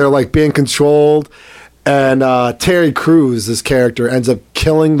and they're like being controlled? And Terry Crews, this character, ends up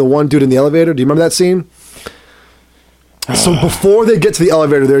killing the one dude in the elevator. Do you remember that scene? So before they get to the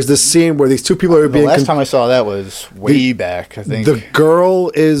elevator, there's this scene where these two people are being... The last time I saw that was way back, I think. The girl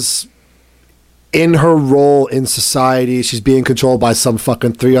is in her role in society. She's being controlled by some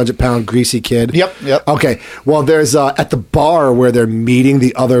fucking 300-pound greasy kid. Yep. Okay. Well, there's at the bar where they're meeting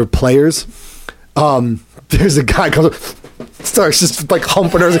the other players, there's a guy comes up, starts just like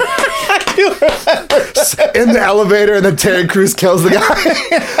humping her in the elevator, and then Terry Crews kills the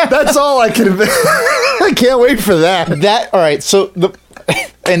guy. That's all I can. I can't wait for that. All right. So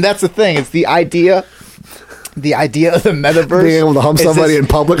and that's the thing. It's the idea. The idea of the metaverse, being able to hump somebody in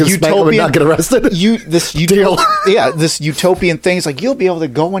public and spank them and not get arrested. This utopian thing is like you'll be able to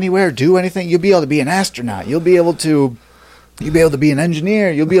go anywhere, do anything. You'll be able to be an astronaut. You'll be able to be an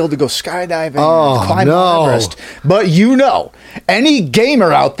engineer. You'll be able to go skydiving, climb Mount Everest. But any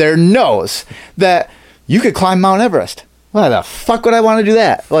gamer out there knows that you could climb Mount Everest. Why the fuck would I want to do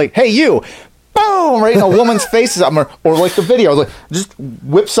that? Like, hey, you. Boom! Right in a woman's face or something, or like the video, like just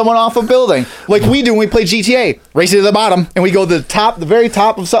whip someone off a building, like we do when we play GTA. Race it to the bottom, and we go to the very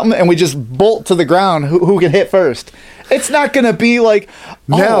top of something, and we just bolt to the ground. Who can hit first? It's not going to be like,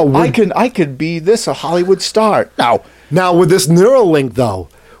 I could be a Hollywood star. Now with this Neuralink though,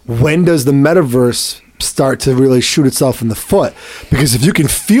 when does the metaverse start to really shoot itself in the foot? Because if you can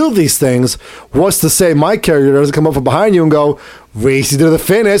feel these things, what's to say my character doesn't come up from behind you and go race you to the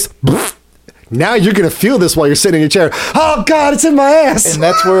finish? Now you're going to feel this while you're sitting in your chair. Oh, God, it's in my ass. And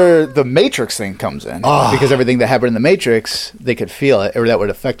that's where the Matrix thing comes in. Because everything that happened in the Matrix, they could feel it, or that would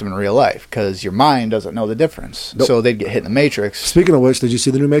affect them in real life, because your mind doesn't know the difference. Nope. So they'd get hit in the Matrix. Speaking of which, did you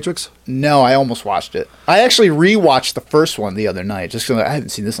see the new Matrix? No, I almost watched it. I actually rewatched the first one the other night, just because I haven't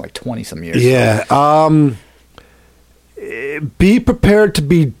seen this in like 20-some years. Yeah. Be prepared to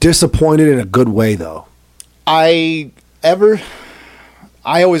be disappointed in a good way, though. I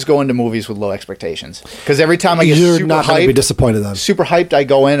always go into movies with low expectations, because every time I get You're not going to be disappointed then. Super hyped, I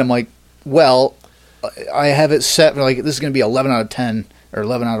go in, I'm like, well, I have it set for like this is going to be 11 out of 10 or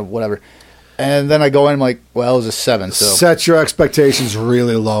 11 out of whatever. And then I go in, I'm like, well, it was a 7. So set your expectations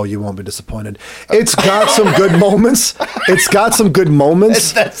really low. You won't be disappointed. It's got some good moments.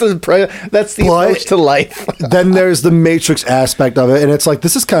 That's the approach to life. Then there's the Matrix aspect of it, and it's like,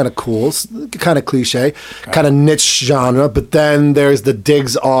 this is kind of cool. It's kind of cliche, kind of niche genre. But then there's the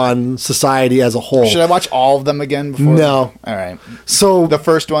digs on society as a whole. Should I watch all of them again before? No. All right. So the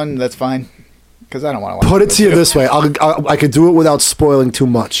first one, that's fine, because I don't want to watch Put it to you this way. I could do it without spoiling too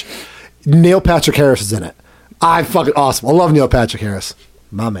much. Neil Patrick Harris is in it. Fucking awesome. I love Neil Patrick Harris.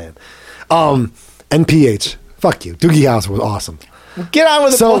 My man. NPH. Fuck you. Doogie Howser was awesome. Get on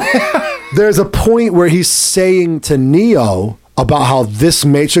with it. So there's a point where he's saying to Neo, about how this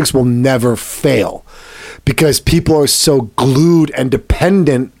Matrix will never fail because people are so glued and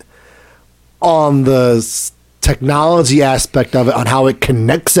dependent on the technology aspect of it, on how it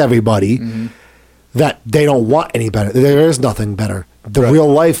connects everybody, that they don't want any better. There is nothing better. The real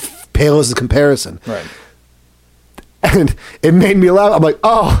life pales in comparison. Right. And it made me laugh. I'm like,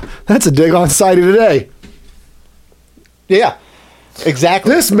 oh, that's a dig on Society today. Yeah,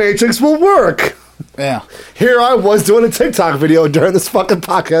 exactly. This Matrix will work. Yeah. Here I was doing a TikTok video during this fucking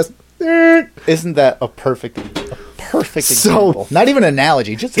podcast. Isn't that a perfect example? Not even an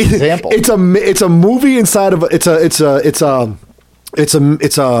analogy, just an example. It's a movie inside of it's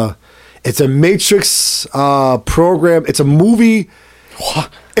a Matrix program. It's a movie.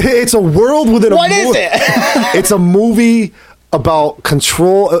 It's a world within a What is it? It's a movie about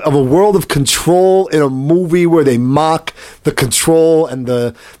control, of a world of control, in a movie where they mock the control and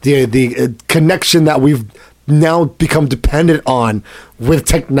the connection that we've now become dependent on with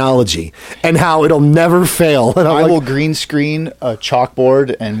technology, and how it'll never fail. And I will green screen a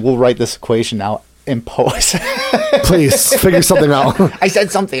chalkboard and we'll write this equation out in post. Please figure something out. I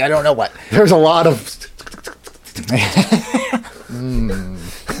said something, I don't know what. There's a lot of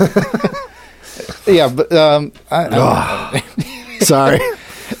Yeah, but I don't know. sorry.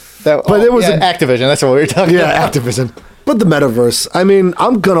 But it was Activision. That's what we were talking about. Yeah, Activision. But the metaverse. I mean,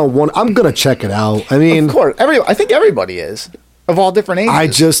 I'm gonna check it out. I mean, Of course, I think everybody is of all different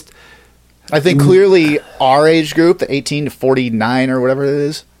ages. I think clearly our age group, the 18 to 49 or whatever it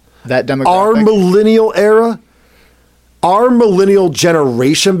is, that demographic. our millennial era, our millennial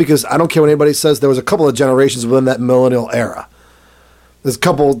generation, because I don't care what anybody says, there was a couple of generations within that millennial era. There's a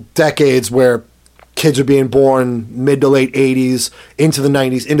couple decades where kids are being born mid to late 80s, into the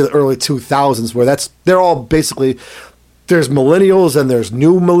 90s, into the early 2000s, where they're all basically, there's millennials and there's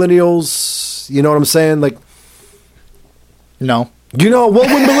new millennials. You know what I'm saying? Like, No. you know, well,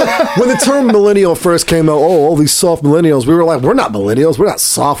 when the term millennial first came out, all these soft millennials, we were like, we're not millennials, we're not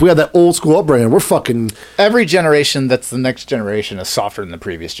soft. We had that old school upbringing. We're fucking. Every generation that's the next generation is softer than the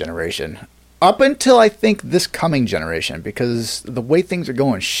previous generation. Up until I think this coming generation, because the way things are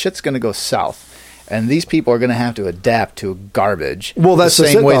going, shit's going to go south. And these people are going to have to adapt to garbage. Well, that's the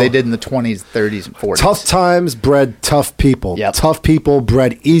just same it, way though. they did in the 20s, 30s, and 40s. Tough times bred tough people. Yep. Tough people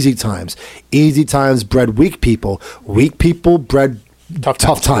bred easy times. Easy times bred weak people. Weak people bred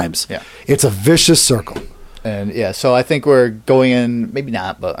tough times. Yeah. It's a vicious circle. And yeah, so I think we're going in, maybe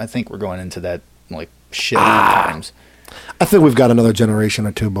not, but I think we're going into that like shit times. I think we've got another generation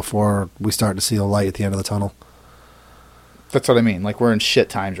or two before we start to see the light at the end of the tunnel. That's what I mean. Like we're in shit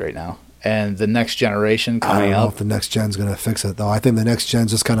times right now. And the next generation I coming don't know up, if the next gen's going to fix it, though. I think the next gen's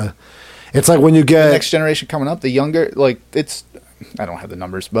just kind of... It's like when you get... the next generation coming up, the younger, like it's, I don't have the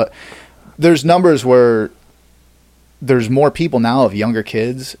numbers, but there's numbers where there's more people now of younger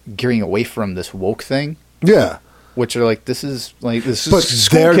kids gearing away from this woke thing. Yeah. Which are like, this is But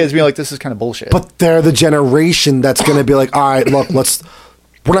school kids being like, this is kind of bullshit. But they're the generation that's going to be like, all right, look, we're not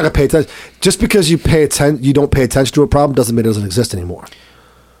going to pay attention. Just because you don't pay attention to a problem doesn't mean it doesn't exist anymore.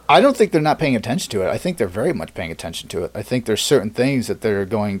 I don't think they're not paying attention to it. I think they're very much paying attention to it. I think there's certain things that they're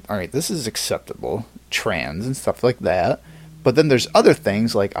going, all right, this is acceptable, trans and stuff like that. But then there's other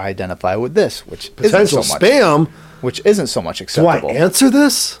things like I identify with this, which Potential isn't so much, spam. which isn't so much Do acceptable. I answer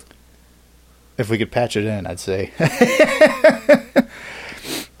this? If we could patch it in, I'd say.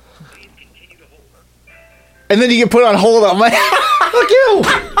 And then you can put it on hold. I'm like, Fuck you.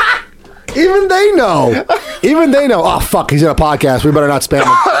 Even they know. Oh, fuck, he's in a podcast. We better not spam him.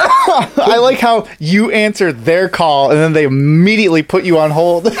 I like how you answer their call and then they immediately put you on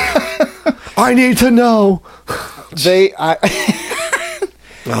hold. I need to know.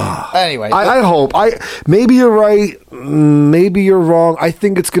 Anyway. I hope. Maybe you're right. Maybe you're wrong. I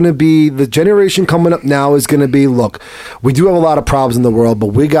think it's going to be the generation coming up now is going to be, look, we do have a lot of problems in the world, but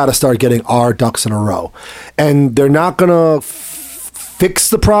we got to start getting our ducks in a row. And they're not going to fix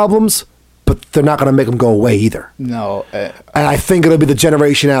the problems, but they're not going to make them go away either. No. And I think it'll be the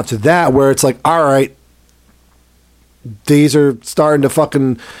generation after that where it's like, all right, these are starting to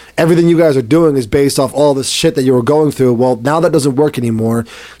fucking, everything you guys are doing is based off all this shit that you were going through. Well, now that doesn't work anymore.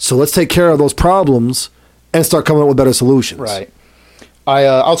 So let's take care of those problems and start coming up with better solutions. Right.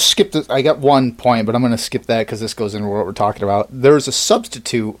 I'll skip this. I got one point, but I'm going to skip that because this goes into what we're talking about. There was a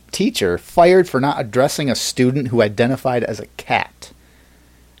substitute teacher fired for not addressing a student who identified as a cat.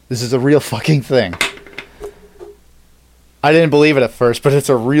 This is a real fucking thing. I didn't believe it at first, but it's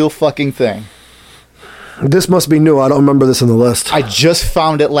a real fucking thing. This must be new. I don't remember this on the list. I just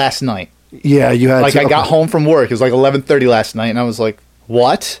found it last night. Yeah, you had I got home from work. It was like 11:30 last night, and I was like,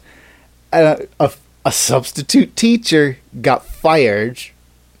 what? A A substitute teacher got fired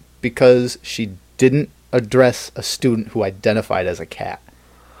because she didn't address a student who identified as a cat.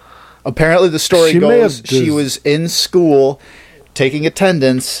 Apparently, the story goes she was in school taking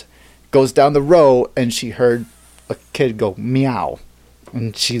attendance, goes down the row, and she heard a kid go meow.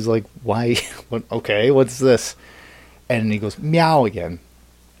 And she's like, why? Okay, what's this? And he goes meow again.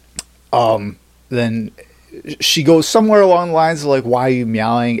 Then she goes somewhere along the lines of like, why are you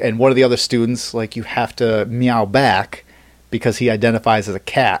meowing? And one of the other students, like, you have to meow back because he identifies as a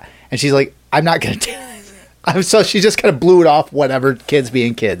cat. And she's like, I'm not going to do this. So she just kind of blew it off, whatever, kids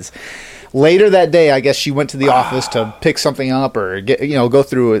being kids. Later that day, I guess she went to the office to pick something up or go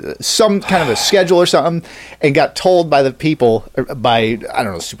through some kind of a schedule or something, and got told by the people, by, I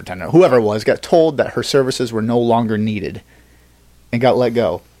don't know, superintendent, whoever it was, got told that her services were no longer needed and got let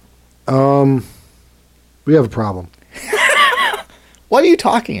go. We have a problem. What are you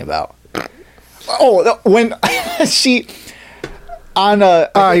talking about? Oh, when she I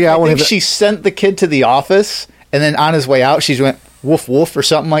think she sent the kid to the office, and then on his way out, she went woof woof or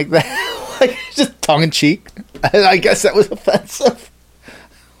something like that, like just tongue in cheek. I guess that was offensive.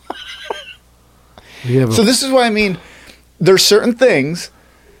 So this is what I mean. There's certain things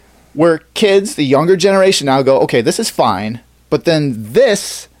where kids, the younger generation now go, okay, this is fine, but then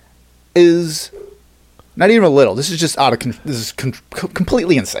this is not even a little. This is just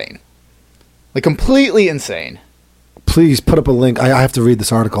completely insane. Like, completely insane. Please put up a link. I have to read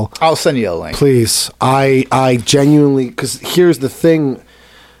this article. I'll send you a link. Please. I genuinely, because here's the thing,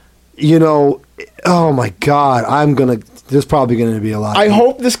 oh my God, there's probably going to be a lot. I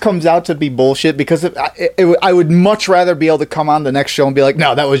hope this comes out to be bullshit, because I would much rather be able to come on the next show and be like,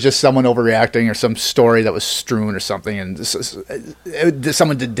 no, that was just someone overreacting, or some story that was strewn or something, and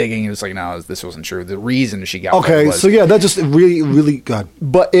someone did digging and it was like, no, this wasn't true. The reason she got so yeah, that just really, really good.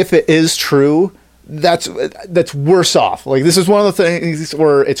 But if it is true, that's worse off. Like, this is one of the things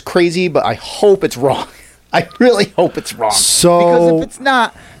where it's crazy, but I hope it's wrong. I really hope it's wrong. Because if it's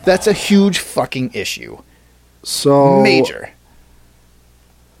not, that's a huge fucking issue. So major.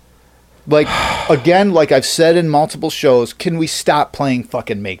 Like, again, like I've said in multiple shows, can we stop playing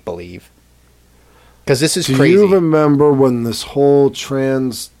fucking make-believe? Because this is crazy. Do you remember when this whole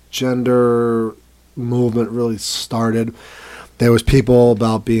transgender movement really started? There was people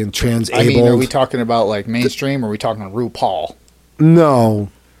about being transabled. I mean, are we talking about like mainstream, or are we talking RuPaul? No,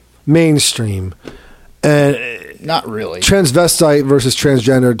 mainstream. And not really. Transvestite versus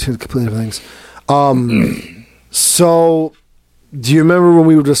transgender, two completely different things. So, do you remember when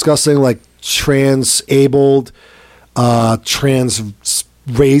we were discussing like transabled, trans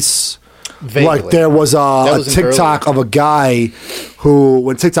race? Vaguely. Like, there was a TikTok of a guy who,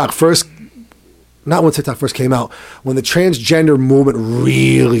 when TikTok first came out, when the transgender movement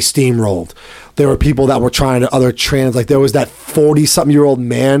really steamrolled, there were people that were trying to other trans, like there was that 40-something-year-old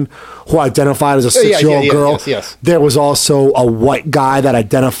man who identified as a 6-year-old girl. Yes. There was also a white guy that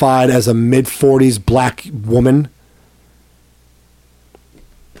identified as a mid-40s black woman.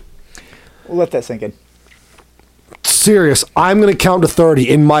 We'll let that sink in. Serious. I'm going to count to 30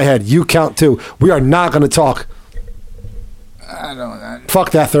 in my head. You count too. We are not going to talk. I don't know.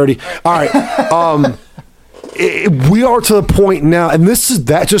 Fuck that 30. All right. We are to the point now, and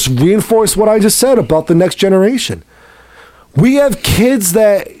that just reinforced what I just said about the next generation. We have kids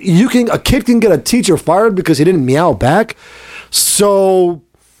that a kid can get a teacher fired because he didn't meow back. So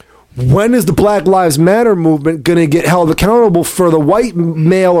when is the Black Lives Matter movement going to get held accountable for the white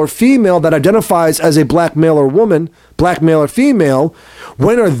male or female that identifies as a black male or woman, black male or female?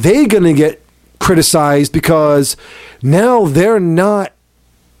 When are they going to get criticized because now they're not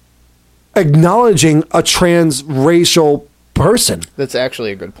acknowledging a transracial person? That's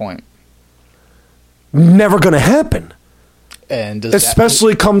actually a good point. Never going to happen. And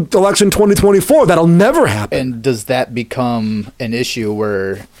especially come election 2024, that'll never happen. And does that become an issue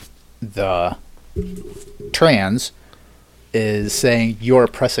where the trans is saying you're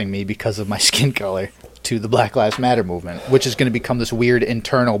oppressing me because of my skin color to the Black Lives Matter movement, which is going to become this weird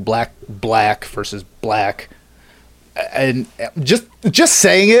internal black versus black? And just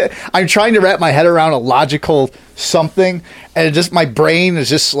saying it, I'm trying to wrap my head around a logical something, and my brain is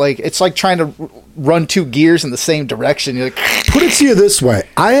just like, it's like trying to run two gears in the same direction. You're like, put it to you this way.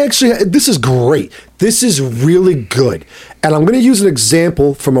 This is great. This is really good. And I'm going to use an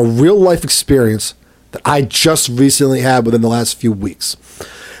example from a real life experience that I just recently had within the last few weeks.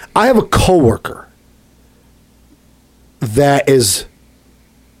 I have a coworker that is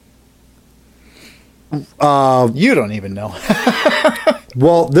you don't even know.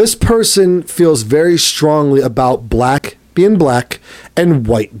 Well, this person feels very strongly about black being black and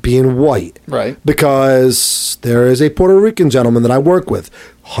white being white. Right. Because there is a Puerto Rican gentleman that I work with,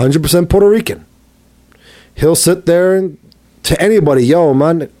 100% Puerto Rican. He'll sit there and to anybody, yo,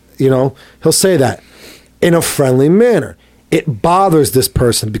 man, he'll say that in a friendly manner. It bothers this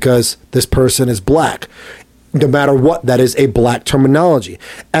person because this person is black. No matter what, that is a black terminology.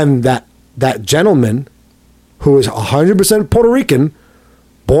 And that gentleman who is 100% Puerto Rican,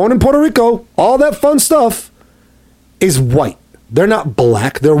 born in Puerto Rico, all that fun stuff, is white. They're not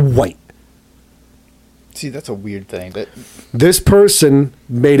black, they're white. See, that's a weird thing. This person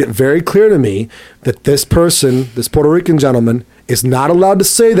made it very clear to me that this person, this Puerto Rican gentleman, is not allowed to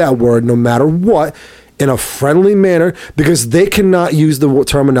say that word no matter what in a friendly manner because they cannot use the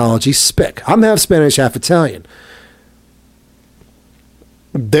terminology spick. I'm half Spanish, half Italian.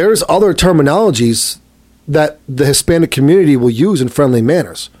 There's other terminologies that the Hispanic community will use in friendly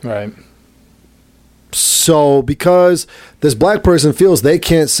manners. Right. So because this black person feels they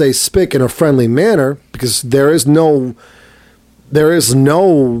can't say spick in a friendly manner because there is no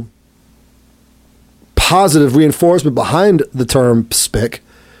positive reinforcement behind the term spick,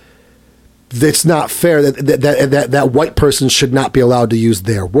 it's not fair that white person should not be allowed to use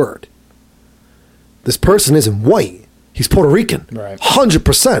their word. This person isn't white. He's Puerto Rican. Right.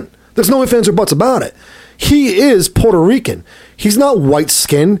 100%. There's no ifs, ands, or buts about it. He is Puerto Rican. He's not white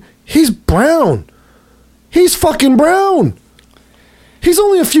skinned. He's brown. He's fucking brown. He's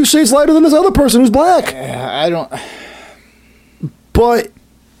only a few shades lighter than this other person who's black. I don't... But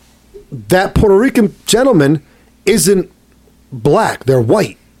that Puerto Rican gentleman isn't black. They're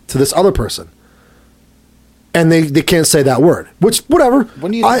white to this other person. And they can't say that word. Which, whatever.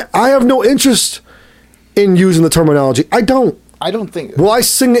 I have no interest in using the terminology. I don't think... Will I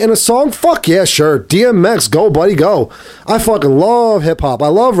sing it in a song? Fuck yeah, sure. DMX, go, buddy, go. I fucking love hip-hop. I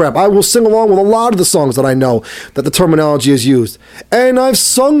love rap. I will sing along with a lot of the songs that I know that the terminology is used. And I've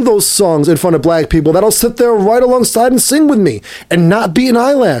sung those songs in front of black people that'll sit there right alongside and sing with me and not be an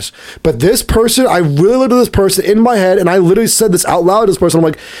eyelash. But this person, I really looked at this person in my head and I literally said this out loud to this person. I'm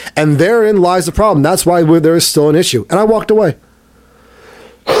like, and therein lies the problem. That's why there is still an issue. And I walked away.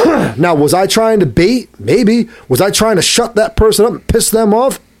 Now, was I trying to bait? Maybe. Was I trying to shut that person up and piss them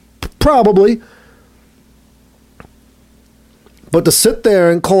off? Probably. But to sit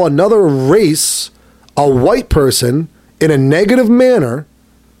there and call another race a white person in a negative manner,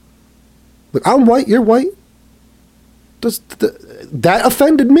 like, I'm white, you're white, that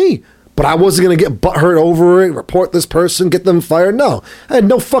offended me. But I wasn't going to get butthurt over it, report this person, get them fired. No, I had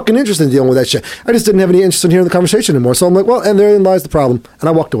no fucking interest in dealing with that shit. I just didn't have any interest in hearing the conversation anymore. So I'm like, well, and therein lies the problem. And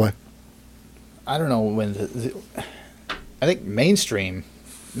I walked away. I don't know when I think mainstream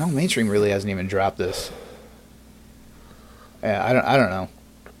really hasn't even dropped this. Yeah, I don't know.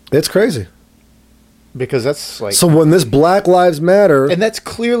 It's crazy. Because that's like... So when this Black Lives Matter... And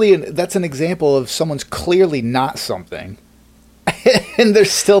that's an example of someone's clearly not something. And they're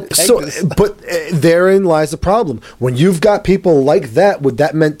still but therein lies the problem. When you've got people like that with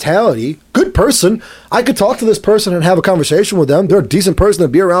that mentality, good person, I could talk to this person and have a conversation with them. They're a decent person to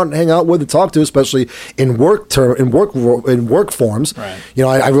be around and hang out with and talk to, especially in work forms. Right. We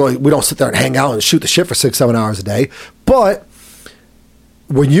don't sit there and hang out and shoot the shit for 6-7 hours a day. But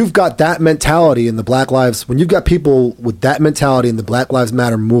when you've got that mentality in the when you've got people with that mentality in the Black Lives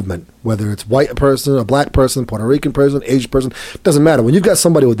Matter movement, whether it's white person, a black person, Puerto Rican person, Asian person, doesn't matter. When you've got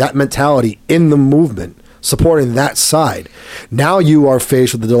somebody with that mentality in the movement, supporting that side, now you are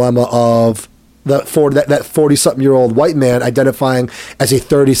faced with the dilemma of that 40-something-year-old white man identifying as a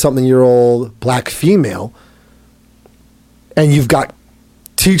 30-something-year-old black female, and you've got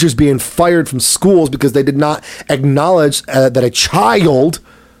teachers being fired from schools because they did not acknowledge that a child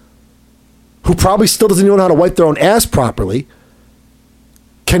who probably still doesn't even know how to wipe their own ass properly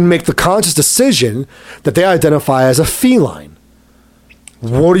can make the conscious decision that they identify as a feline.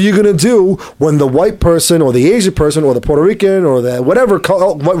 What are you going to do when the white person or the Asian person or the Puerto Rican or the whatever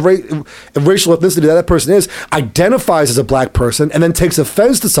racial ethnicity that person is identifies as a black person and then takes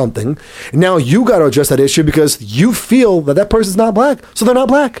offense to something? Now you got to address that issue because you feel that person's not black, so they're not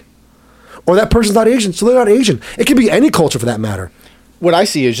black. Or that person's not Asian, so they're not Asian. It could be any culture for that matter. What I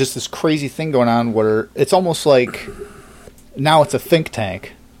see is just this crazy thing going on where it's almost like now it's a think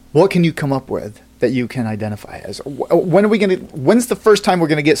tank. What can you come up with that you can identify as? When's the first time we're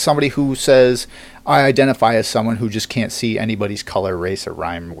going to get somebody who says, I identify as someone who just can't see anybody's color, race, or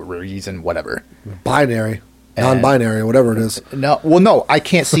rhyme, or reason, whatever? Binary, non-binary, whatever it is. No, I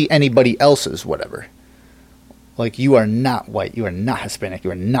can't see anybody else's whatever. Like, you are not white, you are not Hispanic,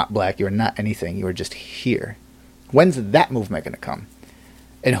 you are not black, you are not anything, you are just here. When's that movement going to come?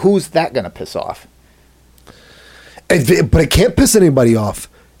 And who's that going to piss off? But it can't piss anybody off.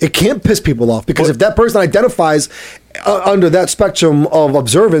 It can't piss people off because if that person identifies under that spectrum of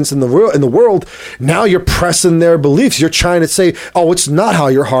observance in the world, now you're pressing their beliefs. You're trying to say, "Oh, it's not how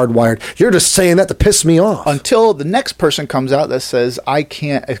you're hardwired." You're just saying that to piss me off. Until the next person comes out that says, "I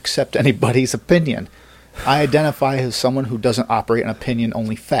can't accept anybody's opinion. I identify as someone who doesn't operate on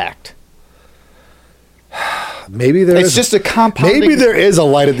opinion-only fact." Maybe there It's is just a compounding. Maybe there is a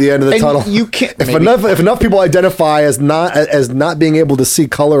light at the end of the And tunnel. you can't- If maybe. enough people identify as not being able to see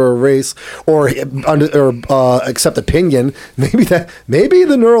color or race or accept opinion, maybe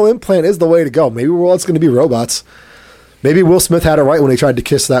the neural implant is the way to go. Maybe we're all going to be robots. Maybe Will Smith had it right when he tried to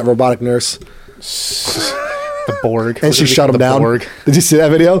kiss that robotic nurse, The Borg. and she shut him down. Borg. Did you see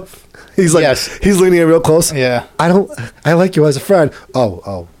that video? He's like, Yes. he's leaning in real close. Yeah. I like you as a friend.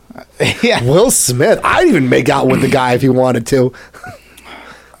 Oh. Yeah. Will Smith. I'd even make out with the guy if he wanted to.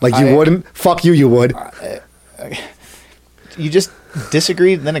 Like you wouldn't? Fuck you, you would. You just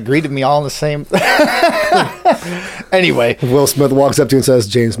disagreed and then agreed with me all in the same. Anyway, Will Smith walks up to you and says,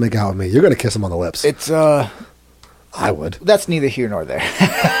 "James, make out with me." You're going to kiss him on the lips. it's I would. that's neither here nor there.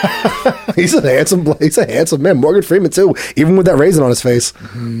 He's a handsome man. Morgan Freeman too, even with that raisin on his face.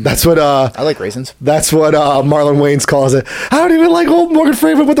 That's what I like raisins. that's what Marlon Wayans calls it. I don't even like old Morgan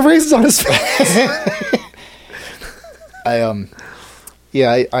Freeman with the raisins on his face. I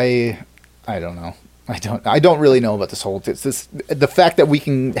don't know. I don't really know about this whole. It's this the fact that we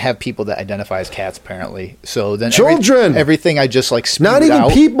can have people that identify as cats apparently. So then Children! everything I just like spewed Not even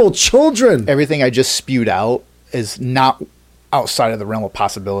out, people, children. everything I just spewed out is not outside of the realm of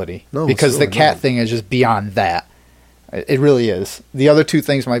possibility. No, because it's the really cat not. thing is just beyond that. It really is. The other two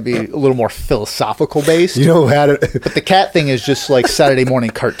things might be a little more philosophical based. You know who had it? But the cat thing is just like Saturday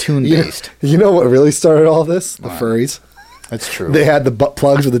morning cartoon based. You know what really started all this? The furries. That's true. They had the butt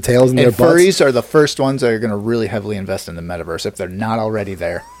plugs with the tails in their And butts. furries are the first ones that are going to really heavily invest in the metaverse if they're not already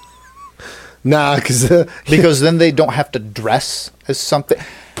there. Nah, because Because then they don't have to dress as something.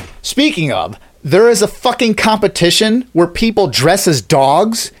 Speaking of, there is a fucking competition where people dress as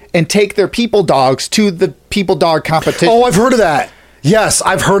dogs and take their people dogs to the people dog competition. oh, I've heard of that. Yes,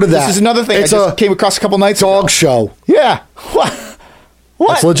 I've heard of that. This is another thing It's I just a came across a couple nights dog ago. show. Yeah. What?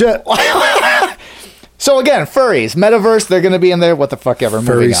 That's legit. So again, furries, metaverse, they're going to be in there. What the fuck ever.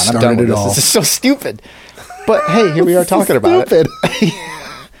 Moving Furries on. I'm done started with it this. all. This is so stupid. But hey, here we are talking about Stupid. it.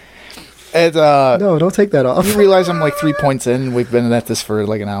 And, No, don't take that off. you realize I'm like 3 points in and we've been at this for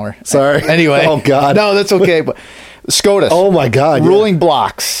like an hour. Sorry. Anyway. Oh, God. No, that's okay. But SCOTUS. Oh, my God. yeah. Ruling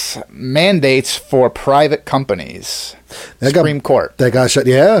blocks mandates for private companies. That got- Supreme Court. That got shut.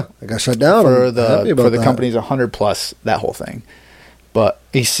 Yeah, that got shut down. For I'm happy about the that. companies 100 plus, that whole thing. But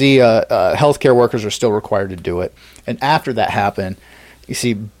you see, healthcare workers are still required to do it. And after that happened, you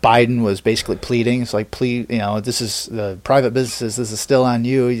see Biden was basically pleading. It's like, please, this is the private businesses. This is still on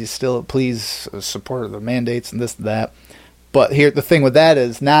you. You still please support the mandates and this and that. But here, the thing with that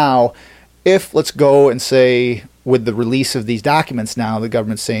is now, if let's go and say with the release of these documents now, the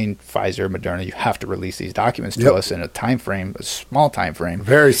government's saying Pfizer, Moderna, you have to release these documents to Yep. us in a time frame, a small time frame.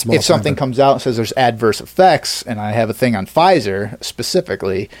 Very small If something timeframe. comes out and says there's adverse effects, and I have a thing on Pfizer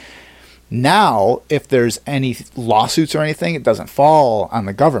specifically, now if there's any lawsuits or anything, it doesn't fall on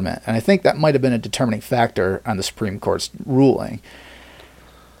the government. And I think that might have been a determining factor on the Supreme Court's ruling.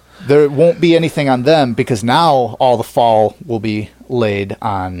 There won't be anything on them because now all the fall will be laid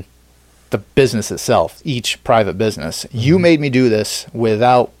on the business itself, each private business. You made me do this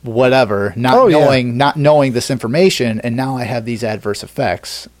without whatever, not knowing this information, and now I have these adverse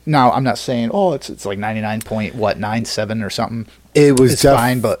effects. Now I'm not saying it's like 99.97 or something. It was It's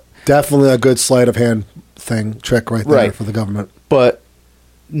fine, but definitely a good sleight of hand trick right there Right. for the government. but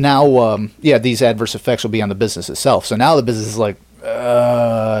now these adverse effects will be on the business itself. So now the business is like,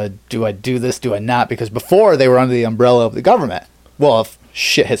 do I do this? Do I not? Because before they were under the umbrella of the government. Well, if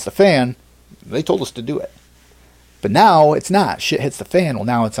shit hits the fan, they told us to do it. But now it's not. Shit hits the fan. Well,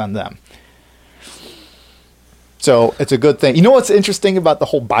 now it's on them. So it's a good thing. You know what's interesting about the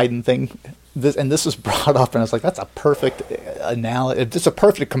whole Biden thing? This was brought up, and I was like, that's a perfect analogy. It's a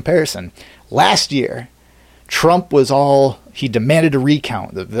perfect comparison. Last year, Trump he demanded a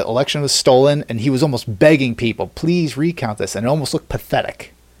recount. The election was stolen, and he was almost begging people, please recount this. And it almost looked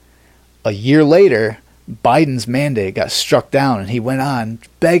pathetic. A year later, Biden's mandate got struck down, and he went on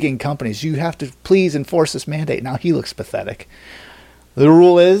begging companies, you have to please enforce this mandate. Now he looks pathetic. The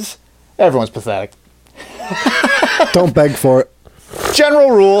rule is, everyone's pathetic. Don't beg for it.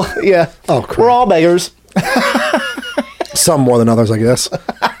 General rule, yeah. Oh, crap. We're all beggars. Some more than others, I guess.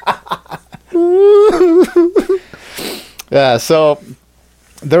 Yeah, so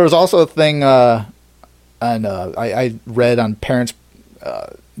there was also a thing and I read on parents.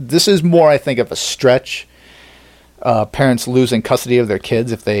 This is more, I think, of a stretch. Parents losing custody of their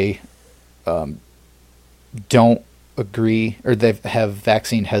kids if they don't agree or they have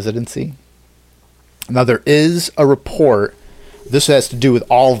vaccine hesitancy. Now, there is a report. This has to do with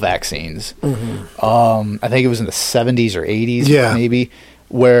all vaccines. Mm-hmm. I think it was in the 70s or 80s, maybe,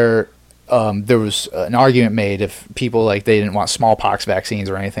 where there was an argument made if people like they didn't want smallpox vaccines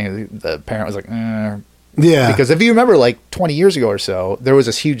or anything. The parent was like, yeah, because if you remember, like 20 years ago or so, there was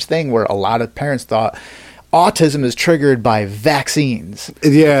this huge thing where a lot of parents thought autism is triggered by vaccines.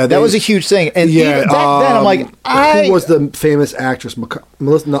 Yeah, that was a huge thing. And even back then, I'm like, who was the famous actress?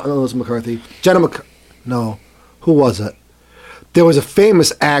 Melissa McCarthy, No, who was it? There was a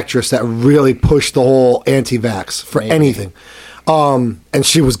famous actress that really pushed the whole anti-vax for anything. And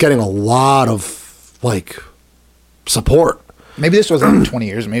she was getting a lot of, like, support. Maybe this wasn't 20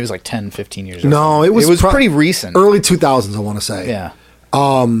 years. Maybe it was like 10, 15 years ago. No, it was pretty recent. Early 2000s, I want to say. Yeah.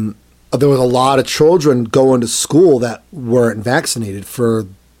 There was a lot of children going to school that weren't vaccinated for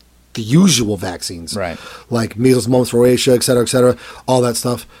the usual vaccines. Right. Like measles, mumps, rosacea, et cetera, all that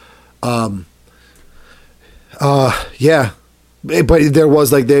stuff. Yeah. But there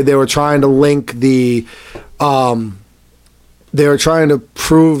was like they were trying to link the they were trying to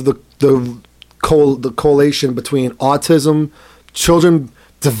prove the correlation between autism, children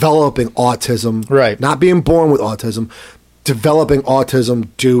developing autism, right? Not being born with autism, developing autism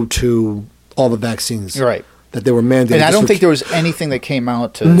due to all the vaccines, right? That they were mandated. And I don't think there was anything that came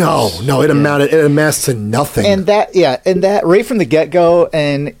out to it amounts to nothing. And that right from the get-go,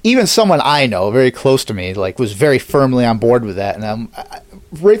 and even someone I know very close to me like was very firmly on board with that. And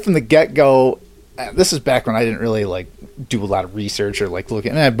right from the get-go, this is back when I didn't really like do a lot of research or like look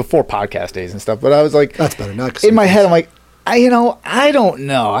at before podcast days and stuff. But I was like, that's better. Not in my head, I'm like, I don't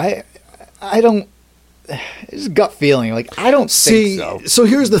know, I don't. It's gut feeling. Like I don't think so. So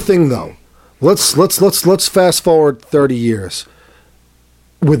here's the thing, though. Let's fast forward 30 years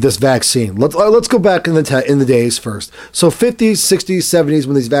with this vaccine. Let's go back in the days first. So 50s, 60s, 70s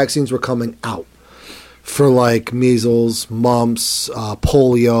when these vaccines were coming out for like measles, mumps,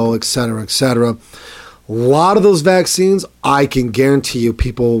 polio, et cetera. A lot of those vaccines, I can guarantee you,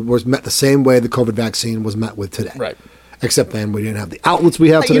 people were met the same way the COVID vaccine was met with today. Right. Except then we didn't have the outlets we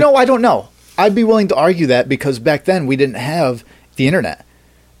have today. I don't know. I'd be willing to argue that because back then we didn't have the internet.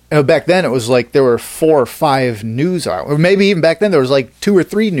 Back then, it was like there were 4 or 5 news, or maybe even back then there was like 2 or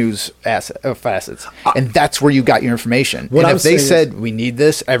 3 news facets, and that's where you got your information. And if they said we need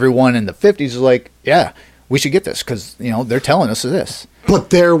this, everyone in the 50s was like, "Yeah, we should get this because they're telling us this." But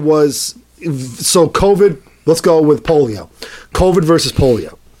there was COVID. Let's go with polio. COVID versus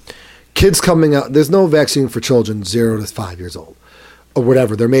polio. Kids coming out. There's no vaccine for children 0 to 5 years old, or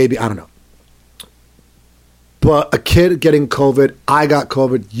whatever. There may be. I don't know. But a kid getting COVID, I got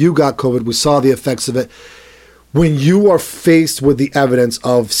COVID, you got COVID, we saw the effects of it. When you are faced with the evidence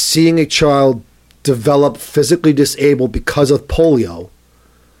of seeing a child develop physically disabled because of polio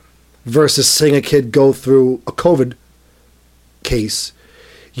versus seeing a kid go through a COVID case,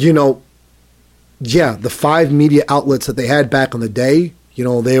 the 5 media outlets that they had back in the day,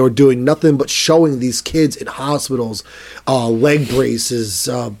 they were doing nothing but showing these kids in hospitals, leg braces,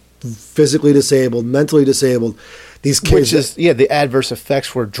 physically disabled, mentally disabled. These kids, which is the adverse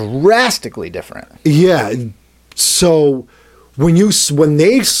effects were drastically different. Yeah. So when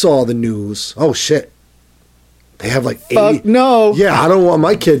they saw the news, oh shit, they have like 80. No. Yeah, I don't want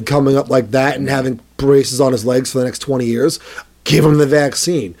my kid coming up like that and having braces on his legs for the next 20 years. Give him the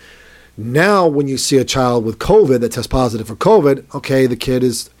vaccine. Now, when you see a child with COVID that tests positive for COVID, okay, the kid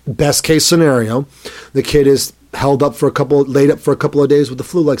is best case scenario. The kid is laid up for a couple of days with the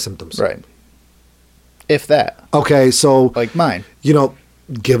flu-like symptoms. Right. If that. Okay, so like mine.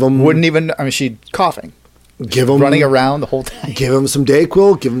 Give them. Wouldn't even. I mean, she's coughing. Give them running around the whole time. Give them some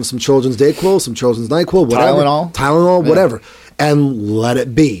Dayquil. Give them some children's Dayquil, some children's NyQuil, whatever. Tylenol, whatever, and let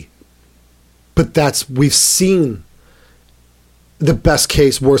it be. But we've seen the best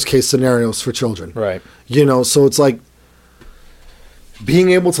case, worst case scenarios for children. Right. So it's like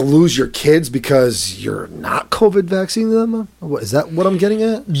being able to lose your kids because you're not COVID vaccinating them. Is that what I'm getting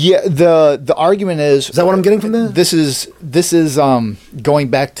at? Yeah. The argument is that what I'm getting from that? This is going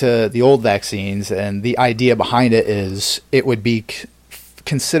back to the old vaccines, and the idea behind it is it would be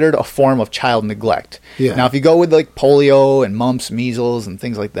considered a form of child neglect. Yeah. Now, if you go with like polio and mumps, measles, and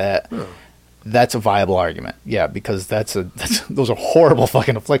things like that. That's a viable argument, because those are horrible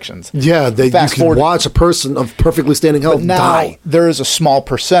fucking afflictions. Yeah, you can watch a person of perfectly standing health die. There is a small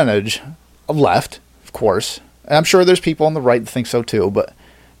percentage left, of course. And I'm sure there's people on the right that think so too, but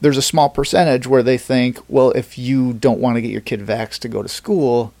there's a small percentage where they think, well, if you don't want to get your kid vaxxed to go to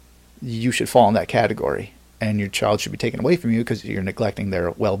school, you should fall in that category, and your child should be taken away from you because you're neglecting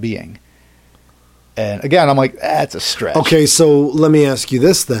their well-being. And again, I'm like, that's a stretch. Okay, so let me ask you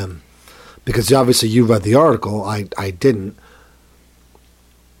this then, because obviously you read the article. I didn't.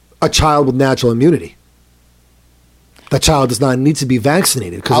 A child with natural immunity. That child does not need to be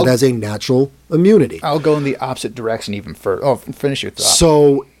vaccinated because it has a natural immunity. I'll go in the opposite direction even further. Oh, finish your thought.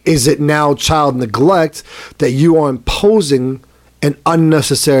 So is it now child neglect that you are imposing an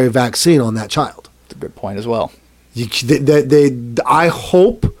unnecessary vaccine on that child? That's a good point as well. I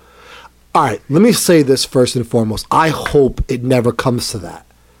hope. All right, let me say this first and foremost. I hope it never comes to that.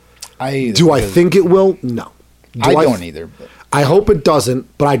 Do I think it will? No. I don't either. But. I hope it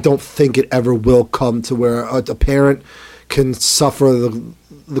doesn't, but I don't think it ever will come to where a parent can suffer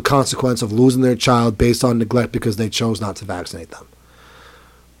the consequence of losing their child based on neglect because they chose not to vaccinate them.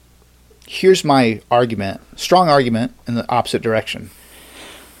 Here's my argument, strong argument in the opposite direction.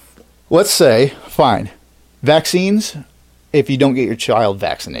 Let's say, fine, vaccines, if you don't get your child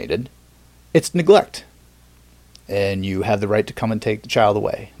vaccinated, it's neglect. And you have the right to come and take the child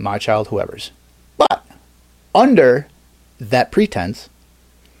away, my child, whoever's. But under that pretense,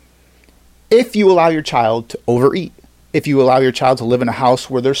 if you allow your child to overeat, if you allow your child to live in a house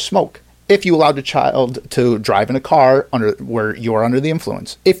where there's smoke, if you allow the child to drive in a car where you're under the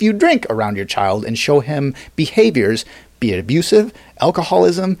influence, if you drink around your child and show him behaviors, be it abusive,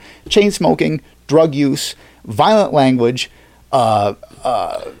 alcoholism, chain smoking, drug use, violent language, playing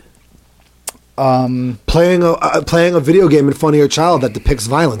a video game in front of your child that depicts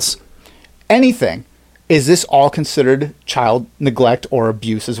violence, anything, is this all considered child neglect or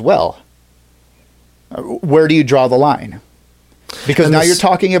abuse as well? Where do you draw the line? Because now you're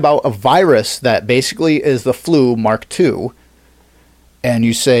talking about a virus that basically is the flu Mark II, and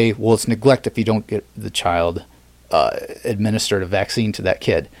you say, well, it's neglect if you don't get the child administered a vaccine to that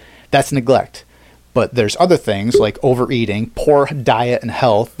kid. That's neglect. But there's other things like overeating, poor diet and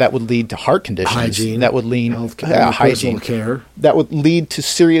health that would lead to heart conditions. Hygiene. That would lead hygiene care. That would lead to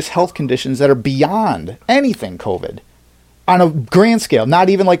serious health conditions that are beyond anything COVID. On a grand scale, not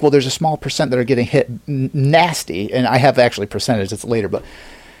even like, well, there's a small percent that are getting hit nasty, and I have actually percentage, it's later, but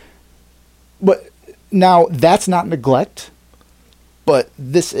now that's not neglect, but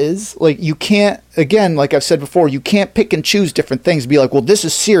this is, like, you can't, again, like I've said before, you can't pick and choose different things, be like, well, this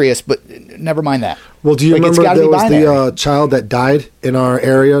is serious, but never mind that. Well, do you remember there was the child that died in our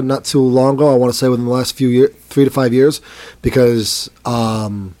area not too long ago, I want to say within the last few years, 3 to 5 years, because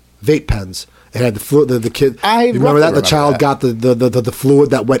vape pens. It had the fluid. The kid. You remember that the child got the fluid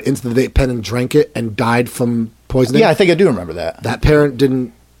that went into the vape pen and drank it and died from poisoning. Yeah, I think I do remember that. That parent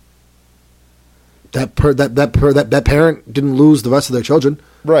didn't. That parent didn't lose the rest of their children.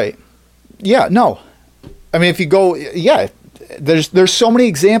 Right. Yeah. No. I mean, if you go, yeah, there's so many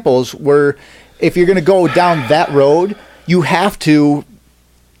examples where if you're going to go down that road, you have to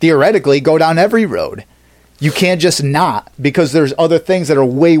theoretically go down every road. You can't just not, because there's other things that are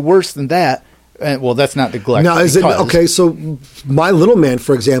way worse than that. And, well, that's not neglect. Now, is it okay? So, my little man,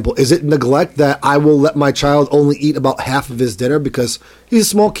 for example, is it neglect that I will let my child only eat about half of his dinner because he's a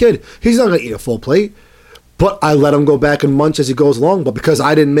small kid? He's not going to eat a full plate, but I let him go back and munch as he goes along. But because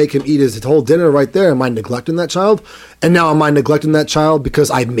I didn't make him eat his whole dinner right there, am I neglecting that child? And now, am I neglecting that child because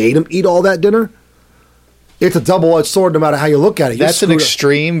I made him eat all that dinner? It's a double-edged sword, no matter how you look at it. That's an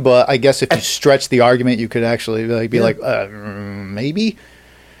extreme, but I guess if you stretch the argument, you could actually maybe.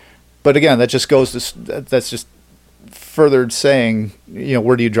 But again, that just goes to that's just further saying,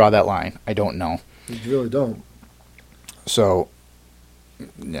 where do you draw that line? I don't know. You really don't. So,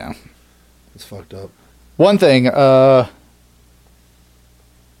 yeah, it's fucked up. One thing, the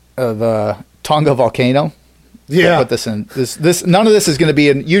Tonga volcano. Yeah. I put this in this. None of this is going to be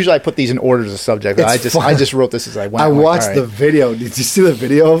in. Usually, I put these in orders of subject. But I just wrote this as I went. I watched the video. Did you see the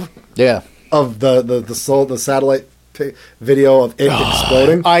video? Of the satellite video of it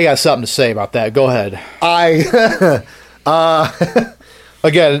exploding. I got something to say about that. Go ahead.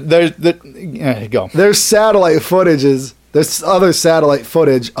 Again, go. There's satellite footages. There's other satellite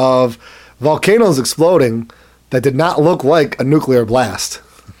footage of volcanoes exploding that did not look like a nuclear blast.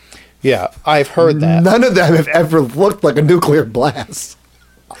 Yeah, I've heard that. None of them have ever looked like a nuclear blast.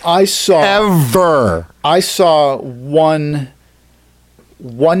 I saw one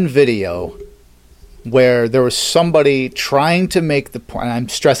video where there was somebody trying to make the point, and I'm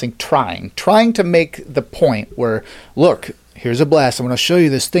stressing trying to make the point where, look, here's a blast. I'm going to show you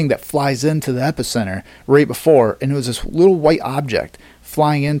this thing that flies into the epicenter right before, and it was this little white object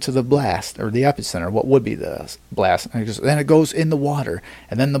flying into the blast or the epicenter, what would be the blast? And then it goes in the water,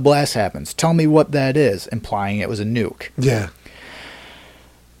 and then the blast happens. Tell me what that is, implying it was a nuke. Yeah.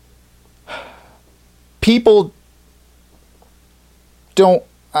 People don't,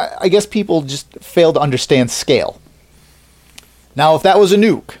 I guess people just fail to understand scale. Now, if that was a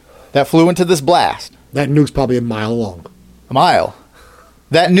nuke that flew into this blast, That nuke's probably a mile long. a mile,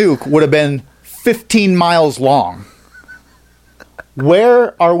 that nuke would have been 15 miles long.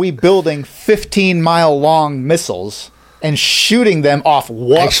 Where are we building 15-mile long missiles and shooting them off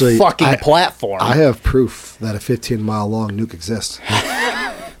what fucking platform? I have proof that a 15-mile long nuke exists.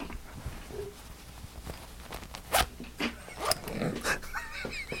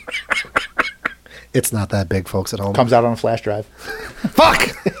 It's not that big, folks, at home. Comes out on a flash drive. Fuck!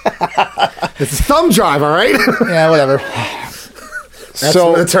 It's a thumb drive, all right? Yeah, whatever. That's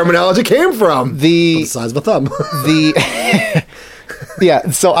where the terminology came from. The size of a thumb.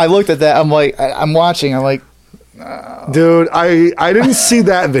 Yeah, so I looked at that. I'm like, I'm watching. I'm like, dude, I didn't see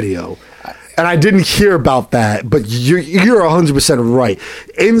that video. And I didn't hear about that, but you're 100% right.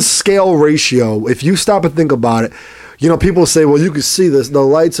 In scale ratio, if you stop and think about it, you know, people say, well, you can see the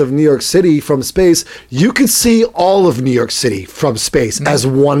lights of New York City from space. You can see all of New York City from space as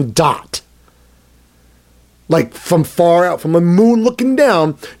one dot. Like from far out, from a moon looking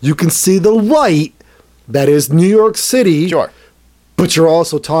down, you can see the light that is New York City. Sure. But you're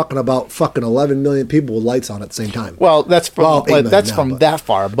also talking about fucking 11 million people with lights on at the same time. Well, that's from But that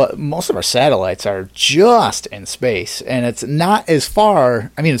far. But most of our satellites are just in space, and it's not as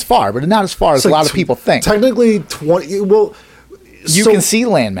far. I mean, it's far, but not as far as a lot of people think. Technically, 20. Well, you can see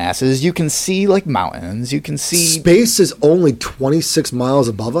land masses. You can see like mountains. You can see space is only 26 miles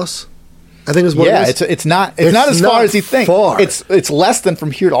above us. I think is what it is. It's not as far as you think. Far. It's less than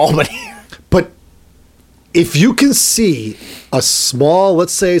from here to Albany. But if you can see a small,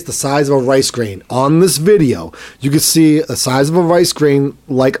 let's say it's the size of a rice grain on this video, you can see the size of a rice grain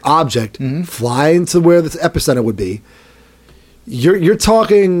like object flying to where the epicenter would be. You're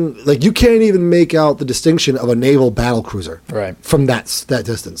talking like you can't even make out the distinction of a naval battle cruiser from that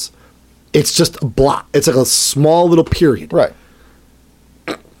distance. It's just a blot. It's like a small little period. Right.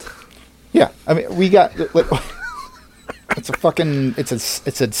 Yeah, I mean, we got. It's a fucking. It's a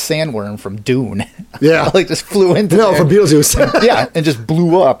sandworm from Dune. Yeah, like just flew into. No, from Beetlejuice. Yeah, and just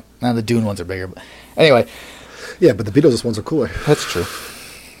blew up. Now the Dune ones are bigger, but anyway. Yeah, but the Beetlejuice ones are cooler. That's true.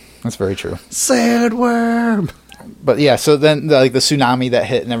 That's very true. Sandworm. But yeah, so then the tsunami that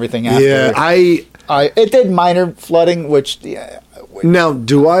hit and everything after. Yeah, it did minor flooding, which. Now,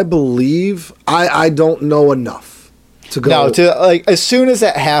 do I believe? I don't know enough. No, as soon as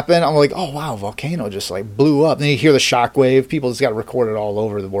that happened, I'm like, oh wow, volcano just like blew up. Then you hear the shockwave. People just got recorded all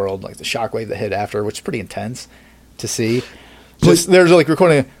over the world, like the shockwave that hit after, which is pretty intense to see. Just there's like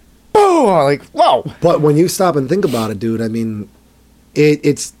recording, boom, like whoa. But when you stop and think about it, dude, I mean,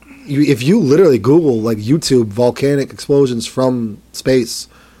 it's if you literally Google like YouTube volcanic explosions from space,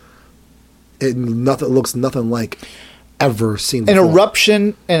 it looks nothing like ever seen before. An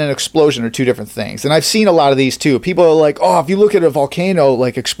eruption and an explosion are two different things, and I've seen a lot of these too. People are like, oh, if you look at a volcano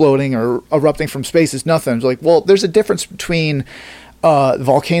like exploding or erupting from space, it's nothing. It's like, well, there's a difference between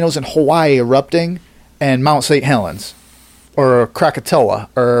volcanoes in Hawaii erupting and Mount St. Helens or Krakatoa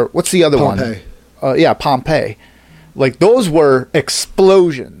or what's the other Pompeii. one? Pompeii. Like those were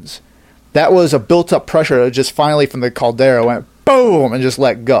explosions. That was a built-up pressure that just finally from the caldera went boom and just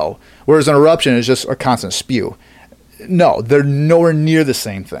let go. Whereas an eruption is just a constant spew. No, they're nowhere near the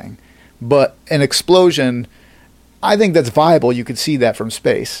same thing. But an explosion, I think that's viable. You could see that from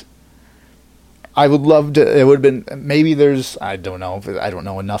space. I would love to. It would have been maybe there's. I don't know. I don't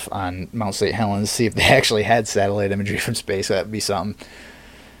know enough on Mount St. Helens to see if they actually had satellite imagery from space. That'd be something.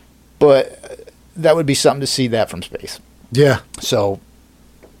 But that would be something to see that from space. Yeah. So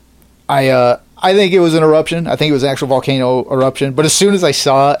I think it was an eruption. I think it was an actual volcano eruption. But as soon as I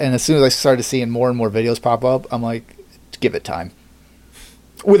saw it, and as soon as I started seeing more and more videos pop up, I'm like, give it time.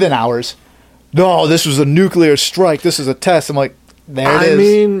 Within hours. No, this was a nuclear strike. This is a test. I'm like, there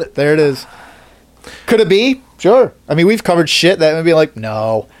it is. Could it be? Sure. I mean, we've covered shit that would be like,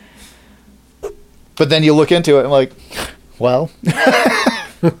 no. But then you look into it and like, well,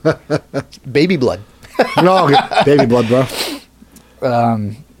 baby blood. No, baby blood,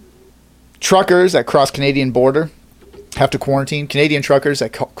 bro. Truckers that cross Canadian border have to quarantine. Canadian truckers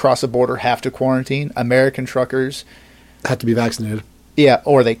that cross the border have to quarantine. American truckers have to be vaccinated. Yeah,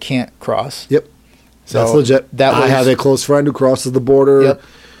 or they can't cross. Yep. So that's legit. I have a close friend who crosses the border. Yep.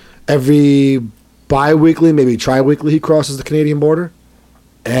 Every bi-weekly, maybe tri-weekly, he crosses the Canadian border.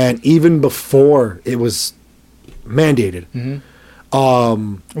 And even before it was mandated,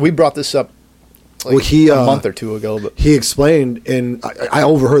 We brought this up a month or two ago. But he explained, and I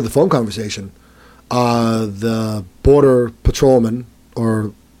overheard the phone conversation. The border patrolman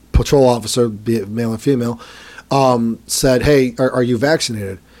or patrol officer, be it male or female, said, "Hey, are you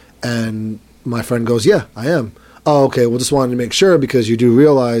vaccinated?" And my friend goes, "Yeah, I am." "Oh, okay. Well, just wanted to make sure because you do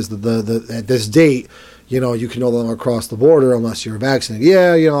realize that the at this date, you can no longer cross the border unless you're vaccinated."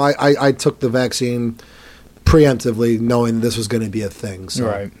 "Yeah, I took the vaccine preemptively, knowing this was going to be a thing." So.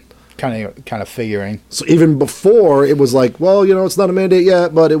 Right. Kind of figuring. So even before, it was like, well, it's not a mandate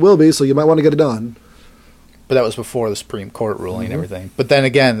yet, but it will be, so you might want to get it done. But that was before the Supreme Court ruling and everything. But then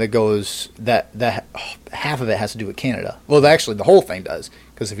again, that half of it has to do with Canada. Well, actually, the whole thing does.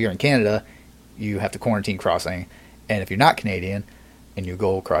 Because if you're in Canada, you have to quarantine crossing. And if you're not Canadian and you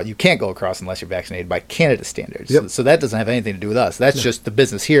go across, you can't go across unless you're vaccinated by Canada standards. Yep. So that doesn't have anything to do with us. That's just the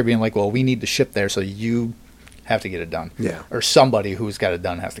business here being like, well, we need to ship there, so you have to get it done. Yeah. Or somebody who's got it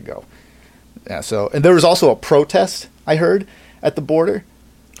done has to go. Yeah. So, and there was also a protest, I heard, at the border.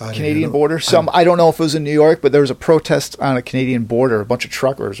 Canadian border. I don't know if it was in New York, but there was a protest on a Canadian border. A bunch of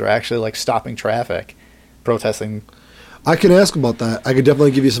truckers are actually stopping traffic, protesting. I can ask about that. I could definitely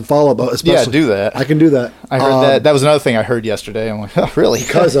give you some follow up. Yeah, do that. I can do that. I heard that. That was another thing I heard yesterday. I'm like, oh, really?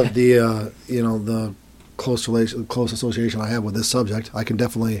 Because of the the close association I have with this subject, I can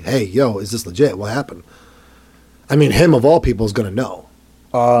definitely. Hey, is this legit? What happened? I mean, him of all people is going to know.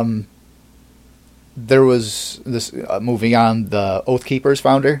 There was this, moving on, the Oath Keepers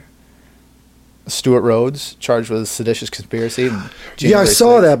founder, Stuart Rhodes, charged with seditious conspiracy. Yeah, I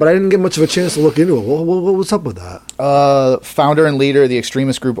saw that, but I didn't get much of a chance to look into it. What's up with that? Founder and leader of the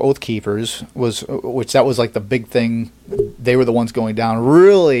extremist group Oath Keepers, was like the big thing. They were the ones going down,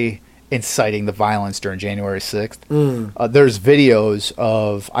 really inciting the violence during January 6th. There's videos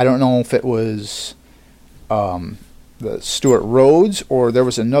of, I don't know if it was the Stuart Rhodes or there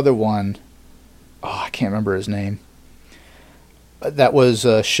was another one. I can't remember his name. That was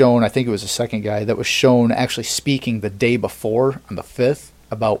shown, I think it was the second guy, that was shown actually speaking the day before, on the 5th,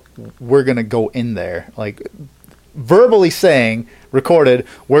 about we're going to go in there. Verbally saying, recorded,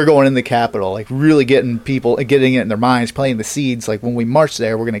 we're going in the Capitol. Really getting people, getting it in their minds, playing the seeds. When we march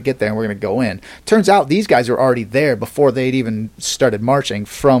there, we're going to get there and we're going to go in. Turns out these guys were already there before they'd even started marching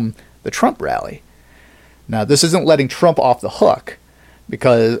from the Trump rally. Now, this isn't letting Trump off the hook,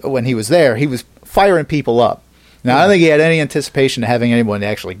 because when he was there, he was firing people up. Now, I don't think he had any anticipation of having anyone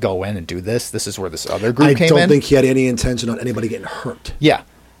actually go in and do this. This is where this other group came in. I don't think he had any intention on anybody getting hurt. Yeah.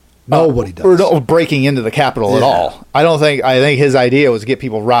 Nobody does. Or no, breaking into the Capitol at all. I think his idea was to get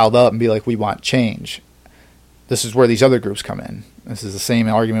people riled up and be like, we want change. This is where these other groups come in. This is the same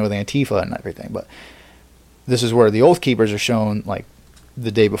argument with Antifa and everything. But this is where the Oath Keepers are shown, the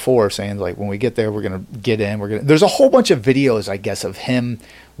day before, saying, when we get there, we're going to get in. There's a whole bunch of videos, I guess, of him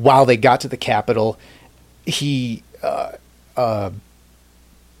while they got to the Capitol. He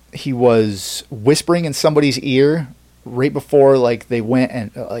was whispering in somebody's ear right before they went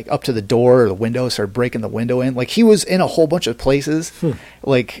and up to the door or the window, started breaking the window in. He was in a whole bunch of places,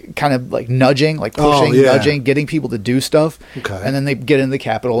 kind of nudging, pushing, nudging, getting people to do stuff. Okay. And then they get in the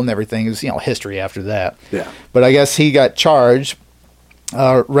Capitol and everything. It was history after that. Yeah. But I guess he got charged.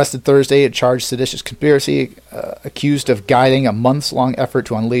 Arrested Thursday at charged seditious conspiracy, accused of guiding a months-long effort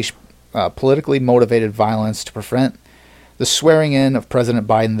to unleash politically motivated violence to prevent the swearing in of President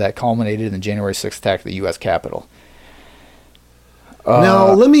Biden that culminated in the January 6th attack of the U.S. Capitol.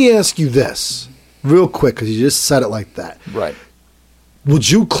 Now, let me ask you this real quick, because you just said it like that. Right. Would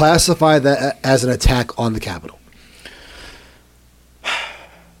you classify that as an attack on the Capitol?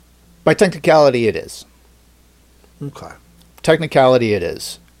 By technicality, it is. Okay. Technicality, it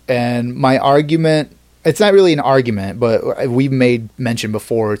is. And my argument, it's not really an argument, but we've made mention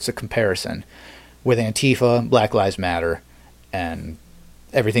before, it's a comparison with Antifa, Black Lives Matter, and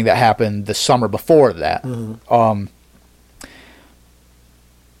everything that happened the summer before that. Mm-hmm.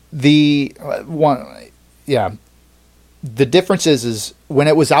 The difference is when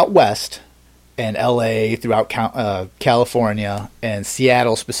it was out west and LA, throughout California and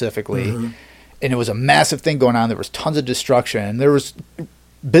Seattle specifically, mm-hmm. and it was a massive thing going on. There was tons of destruction, and there was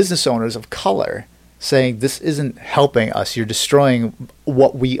business owners of color saying, this isn't helping us. You're destroying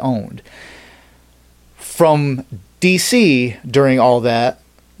what we owned. From DC during all that,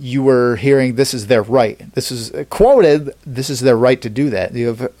 you were hearing this is their right. This is quoted, this is their right to do that.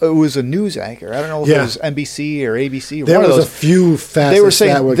 It was a news anchor. I don't know if it was NBC or ABC. Or there one was of those. A few facets they were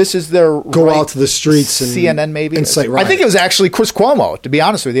saying that would this is their go right. out to the streets and CNN maybe. Incite riots. I think it was actually Chris Cuomo, to be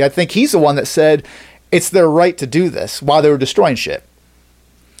honest with you. I think he's the one that said it's their right to do this while they were destroying shit.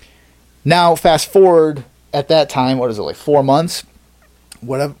 Now, fast forward at that time, what is it, 4 months?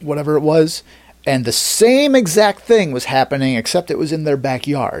 whatever it was, and the same exact thing was happening, except it was in their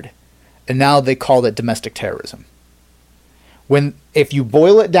backyard, and now they called it domestic terrorism. When, if you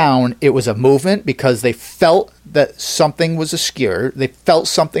boil it down, it was a movement because they felt that something was askew, they felt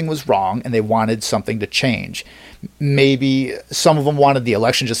something was wrong, and they wanted something to change. Maybe some of them wanted the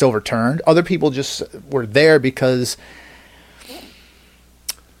election just overturned. Other people just were there because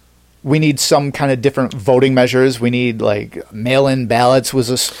we need some kind of different voting measures. We need, like, mail-in ballots was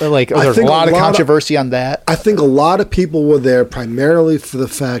there's a lot of controversy on that. I think a lot of people were there primarily for the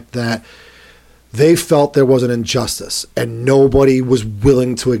fact that they felt there was an injustice and nobody was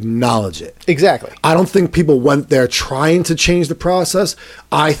willing to acknowledge it. Exactly. I don't think people went there trying to change the process.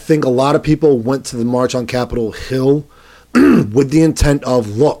 I think a lot of people went to the March on Capitol Hill with the intent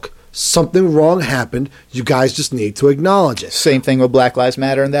of, look, something wrong happened. You guys just need to acknowledge it. Same thing with Black Lives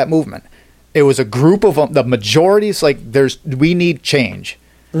Matter and that movement. It was a group of them. The majority is like, we need change.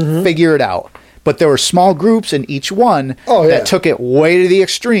 Figure it out. But there were small groups in each one that took it way to the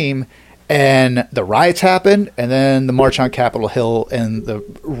extreme. And the riots happened, and then the March on Capitol Hill and the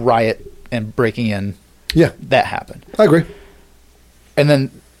riot and breaking in, that happened. I agree. And then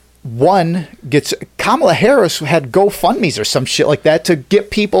Kamala Harris had GoFundMes or some shit like that to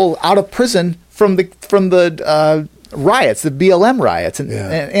get people out of prison from the riots, the BLM riots and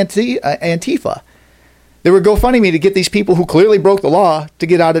Antifa. They were GoFundMing me to get these people who clearly broke the law to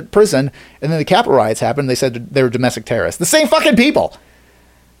get out of prison, and then the Capitol riots happened. And they said they were domestic terrorists. The same fucking people.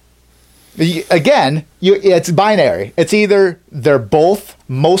 Again, it's binary. It's either they're both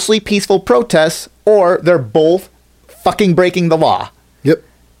mostly peaceful protests or they're both fucking breaking the law. Yep.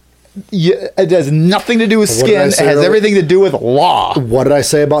 It has nothing to do with skin. It has everything to do with law. What did I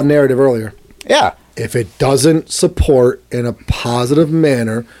say about narrative earlier? Yeah. If it doesn't support in a positive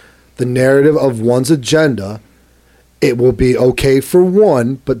manner the narrative of one's agenda, it will be okay for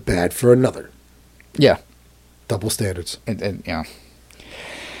one but bad for another. Yeah. Double standards. And yeah.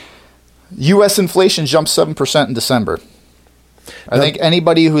 U.S. inflation jumped 7% in December. I think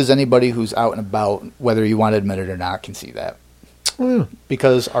anybody who's out and about, whether you want to admit it or not, can see that.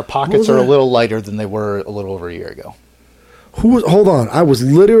 Because our pockets are a little lighter than they were a little over a year ago. Hold on. I was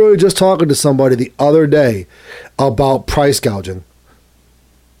literally just talking to somebody the other day about price gouging.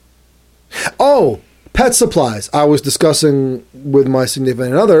 Oh, pet supplies. I was discussing with my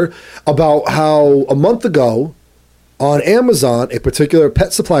significant other about how a month ago on Amazon, a particular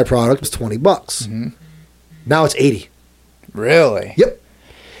pet supply product was $20. Now it's $80. Really? Yep.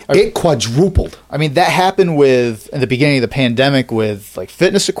 It quadrupled. I mean, that happened in the beginning of the pandemic with like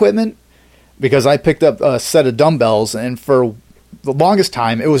fitness equipment, because I picked up a set of dumbbells, and for the longest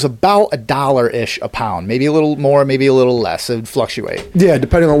time, it was about $1-ish a pound, maybe a little more, maybe a little less. It would fluctuate. Yeah,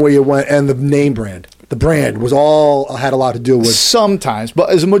 depending on where you went, and the name brand. The brand had a lot to do with. Sometimes, but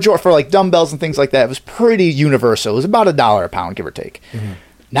as a majority for like dumbbells and things like that, it was pretty universal. It was about $1 a pound, give or take.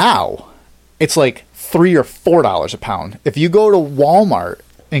 Now, it's like $3 or $4 a pound. If you go to Walmart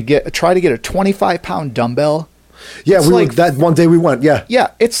and try to get a 25-pound dumbbell, yeah, that one day we went. Yeah,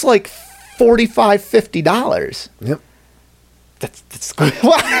 it's like $45-50. Yep. That's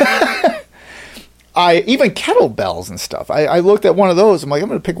even kettlebells and stuff. I looked at one of those. I'm like, I'm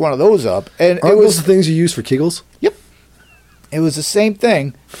going to pick one of those up. And Aren't those the things you use for Kegels? Yep. It was the same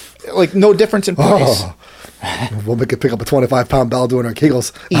thing. Like, no difference in price. We'll make it pick up a 25-pound bell doing our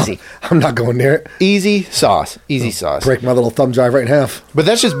Kegels. Easy. I'm not going near it. Easy sauce. Break my little thumb drive right in half. But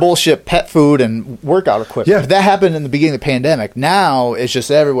that's just bullshit pet food and workout equipment. Yeah. That happened in the beginning of the pandemic. Now it's just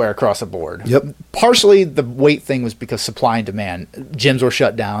everywhere across the board. Yep. Partially the weight thing was because supply and demand. Gyms were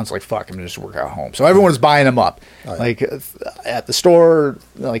shut down. It's like, fuck, I'm going to just work out at home. So everyone was buying them up. Oh, yeah. Like at the store,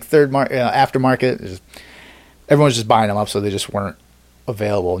 like aftermarket, everyone's just buying them up, so they just weren't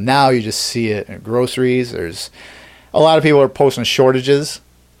available. Now you just see it in groceries. There's a lot of people are posting shortages,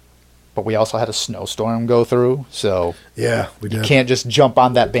 but we also had a snowstorm go through, so yeah, we did. You can't just jump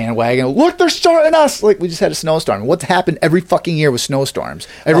on that bandwagon. Look, they're starting us. Like, we just had a snowstorm. What's happened every fucking year with snowstorms?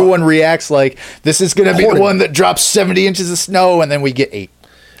 Everyone reacts like this is going to be the one that drops 70 inches of snow, and then we get 8.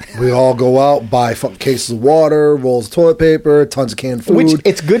 We all go out, buy fucking cases of water, rolls of toilet paper, tons of canned food. Which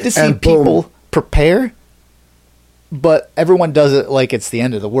it's good to see people prepare. But everyone does it like it's the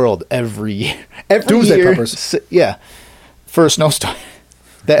end of the world every year. Doomsday peppers. Yeah. For a snowstorm.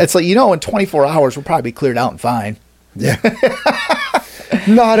 It's like, in 24 hours, we'll probably be cleared out and fine. Yeah.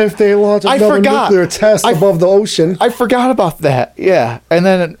 Not if they launch another nuclear test above the ocean. I forgot about that. Yeah. And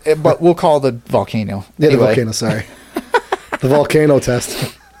then, but we'll call the volcano. Yeah, anyway. The volcano, sorry. The volcano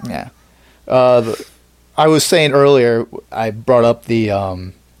test. Yeah. I was saying earlier, I brought up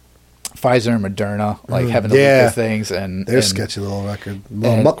the Pfizer and Moderna, like having to leak their things, and they're sketchy little record.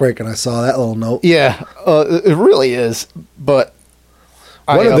 Little muckraking. I saw that little note. Yeah, it really is. But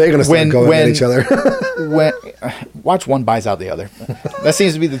when are they going to start going at each other? Watch one buys out the other. That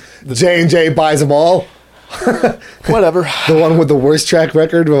seems to be the J&J buys them all. Whatever. The one with the worst track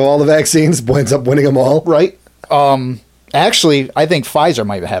record of all the vaccines ends up winning them all. Right. Actually, I think Pfizer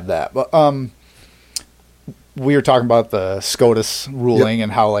might have that. But we were talking about the SCOTUS ruling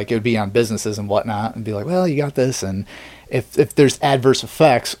and how like it would be on businesses and whatnot, and be like, well, you got this, and if there's adverse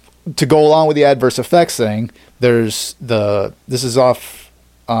effects to go along with the adverse effects thing, this is off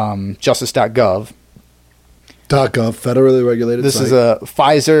justice.gov. .gov, federally regulated This site. is a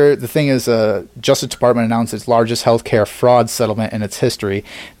Pfizer. The thing is, Justice Department announced its largest healthcare fraud settlement in its history.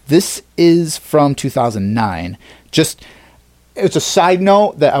 This is from 2009. Just, it's a side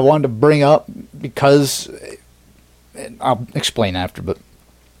note that I wanted to bring up because I'll explain after. But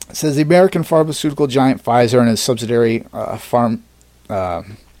it says the American pharmaceutical giant Pfizer and its subsidiary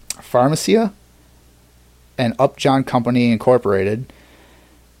Pharmacia and Upjohn Company Incorporated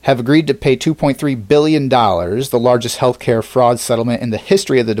have agreed to pay $2.3 billion, the largest healthcare fraud settlement in the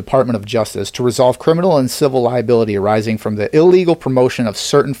history of the Department of Justice, to resolve criminal and civil liability arising from the illegal promotion of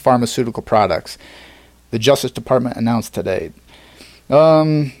certain pharmaceutical products. The Justice Department announced today.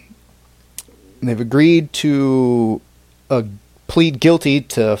 They've agreed to plead guilty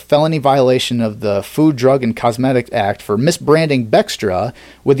to felony violation of the Food, Drug, and Cosmetic Act for misbranding Bextra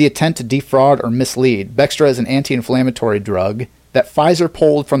with the intent to defraud or mislead. Bextra is an anti-inflammatory drug that Pfizer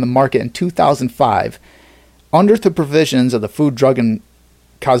pulled from the market in 2005. Under the provisions of the Food, Drug, and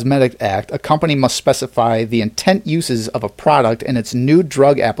Cosmetic Act, a company must specify the intent uses of a product in its new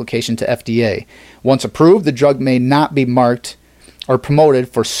drug application to FDA. Once approved, the drug may not be marked or promoted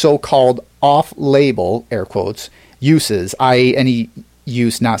for so-called off-label, air quotes, uses, i.e. any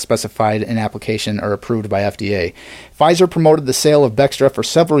use not specified in application or approved by FDA. Pfizer promoted the sale of Bextra for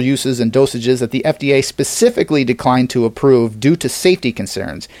several uses and dosages that the FDA specifically declined to approve due to safety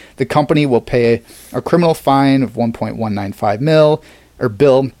concerns. The company will pay a criminal fine of $1.195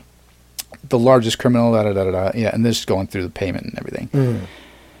 bill, the largest criminal, yeah, and this is going through the payment and everything.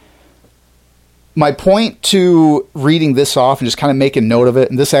 My point to reading this off and just kind of making note of it,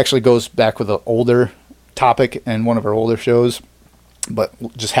 and this actually goes back with an older topic in one of our older shows, but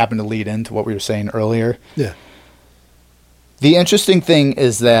just happened to lead into what we were saying earlier. Yeah. The interesting thing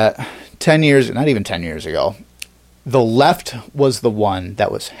is that not even 10 years ago, the left was the one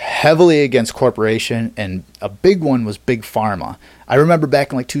that was heavily against corporation, and a big one was Big Pharma. I remember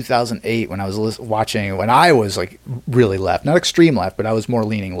back in like 2008 when I was when I was like really left, not extreme left, but I was more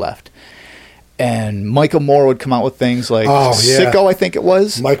leaning left. And Michael Moore would come out with things like Sicko, I think it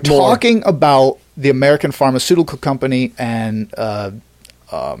was, Mike talking about the American pharmaceutical company and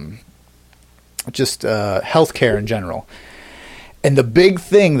just healthcare in general. And the big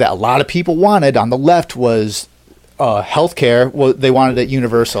thing that a lot of people wanted on the left was healthcare. Well, they wanted it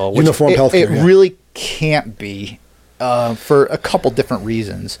universal. Uniform healthcare. It really can't be for a couple different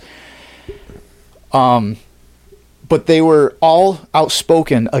reasons. But they were all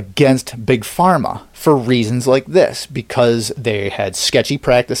outspoken against Big Pharma for reasons like this, because they had sketchy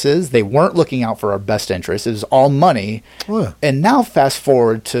practices. They weren't looking out for our best interests. It was all money. Oh, yeah. And now fast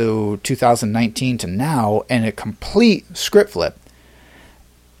forward to 2019 to now, and a complete script flip.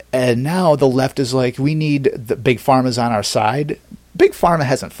 And now the left is like, we need the Big Pharma's on our side. Big Pharma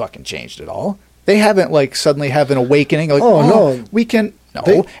hasn't fucking changed at all. They haven't like suddenly have an awakening. Like, no, we can...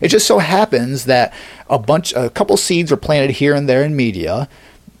 No, it just so happens that a couple seeds were planted here and there in media.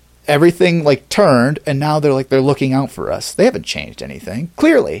 Everything like turned, and now they're looking out for us. They haven't changed anything,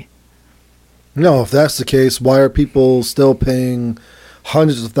 clearly. No, if that's the case, why are people still paying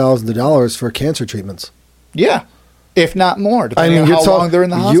hundreds of thousands of dollars for cancer treatments? Yeah, if not more, depending on how long they're in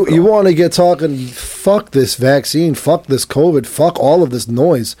the hospital. You want to get talking, fuck this vaccine, fuck this COVID, fuck all of this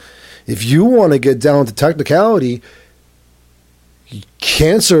noise. If you want to get down to technicality,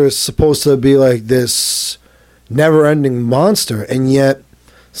 cancer is supposed to be like this never-ending monster, and yet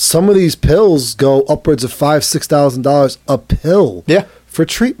some of these pills go upwards of $5,000-$6,000 a pill for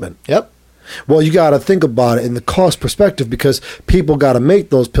treatment. Yep. Well, you got to think about it in the cost perspective, because people got to make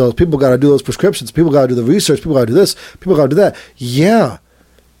those pills, people got to do those prescriptions, people got to do the research, people got to do this, people got to do that. Yeah.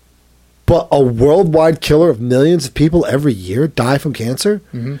 But a worldwide killer of millions of people every year die from cancer?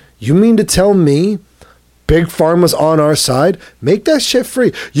 Mm-hmm. You mean to tell me Big Pharma's on our side? Make that shit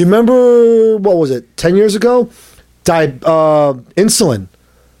free. You remember, what was it, 10 years ago? Insulin.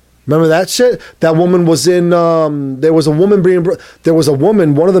 Remember that shit? That woman was in, there was a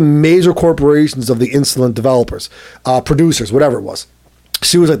woman, one of the major corporations of the insulin developers, producers, whatever it was.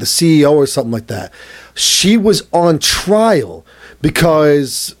 She was like the CEO or something like that. She was on trial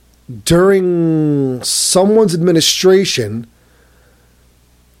because during someone's administration,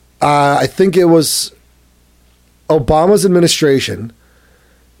 I think it was Obama's administration,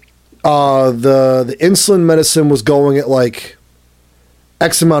 the insulin medicine was going at like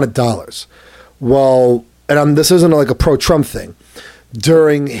X amount of dollars. Well, and this isn't like a pro-Trump thing.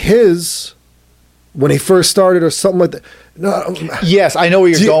 During when he first started or something like that. No, yes, I know where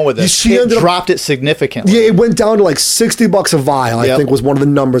you're going with this. She it dropped it significantly. Yeah, it went down to like $60 a vial, I think was one of the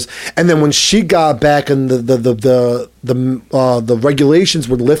numbers. And then when she got back and the regulations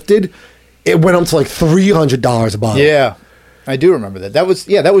were lifted, it went up to like $300 a bottle. Yeah. I do remember that. That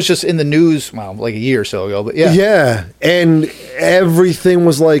was just in the news, well, like a year or so ago, but yeah. Yeah, and everything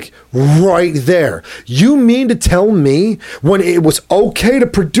was like right there. You mean to tell me when it was okay to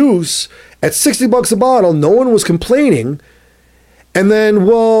produce at $60 a bottle, no one was complaining, and then,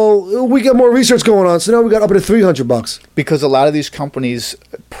 well, we got more research going on, so now we got up to $300. Because a lot of these companies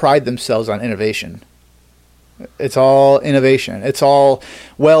pride themselves on innovation. It's all innovation. It's all,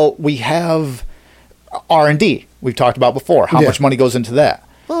 well, we have R&D. We've talked about before how much money goes into that.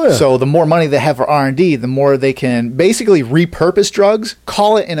 Oh, yeah. So the more money they have for R&D, the more they can basically repurpose drugs,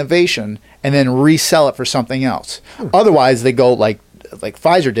 call it innovation, and then resell it for something else. Otherwise, they go like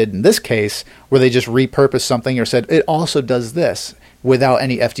Pfizer did in this case, where they just repurposed something or said it also does this without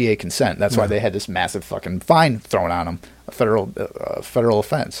any FDA consent. That's why they had this massive fucking fine thrown on them, a federal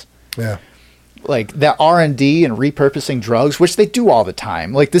offense. Yeah. Like that R&D and repurposing drugs, which they do all the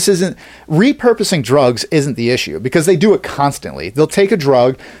time. Like repurposing drugs isn't the issue because they do it constantly. They'll take a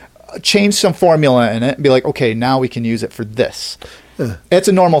drug, change some formula in it, and be like, okay, now we can use it for this. Yeah. It's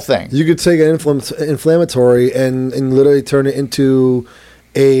a normal thing. You could take an inflammatory and literally turn it into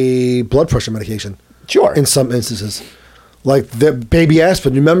a blood pressure medication. Sure. In some instances. Like the baby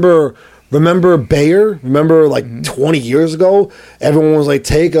aspirin. Remember Bayer? Remember 20 years ago? Everyone was like,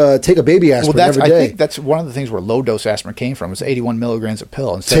 take a baby aspirin every day. I think that's one of the things where low-dose aspirin came from. It's 81 milligrams a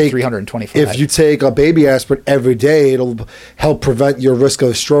pill instead of 325. If you take a baby aspirin every day, it'll help prevent your risk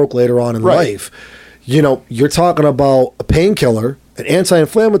of stroke later on in life. You know, you're talking about a painkiller, an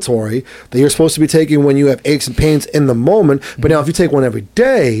anti-inflammatory that you're supposed to be taking when you have aches and pains in the moment. But now if you take one every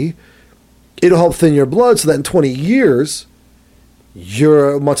day, it'll help thin your blood so that in 20 years...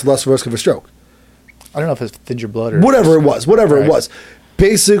 you're much less risk of a stroke. I don't know if it thins your blood or... Whatever it was.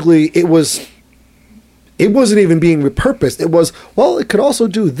 Basically, it wasn't even being repurposed. It was, well, it could also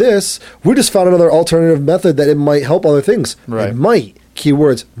do this. We just found another alternative method that it might help other things. Right. It might.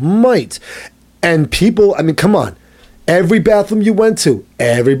 Keywords, might. And people, I mean, come on. Every bathroom you went to,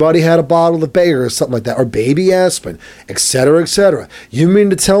 everybody had a bottle of Bayer or something like that, or baby aspirin, et cetera, et cetera. You mean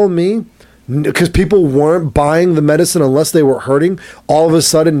to tell me... because people weren't buying the medicine unless they were hurting, all of a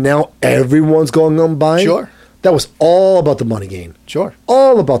sudden now everyone's going on buying? Sure. That was all about the money gain. Sure.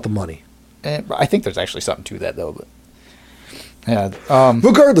 All about the money. And I think there's actually something to that, though. But yeah.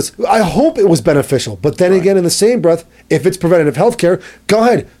 Regardless, I hope it was beneficial. But then again, in the same breath, if it's preventative health care, go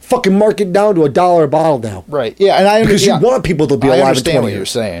ahead. Fucking mark it down to $1 a bottle now. Right. Yeah. And I because you want people to be alive in 20 years. I understand what you're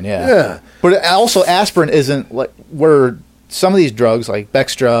saying, yeah. Yeah. But also, aspirin isn't like where... some of these drugs like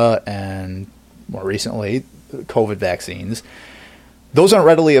Bextra and more recently COVID vaccines, those aren't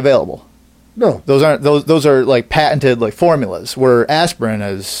readily available. No. Those are like patented like formulas where aspirin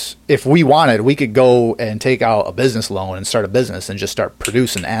is, if we wanted, we could go and take out a business loan and start a business and just start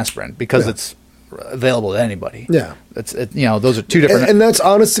producing aspirin because it's available to anybody. Yeah. Those are two different. And that's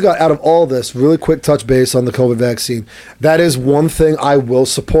honest to God, out of all this, really quick touch base on the COVID vaccine. That is one thing I will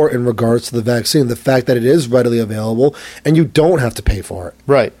support in regards to the vaccine. The fact that it is readily available and you don't have to pay for it.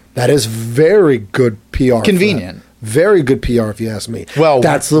 Right. That is very good PR. Convenient. Very good PR if you ask me. Well,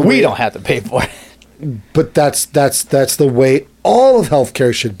 we don't have to pay for it. But that's the way all of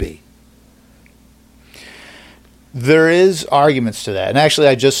healthcare should be. There is arguments to that. And actually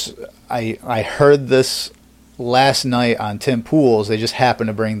I heard this last night on Tim Pool's. They just happened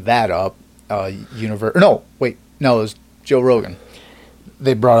to bring that up. It was Joe Rogan.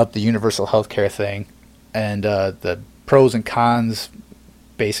 They brought up the universal healthcare thing and the pros and cons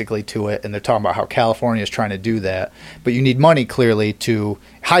basically to it, and they're talking about how California is trying to do that, but you need money clearly to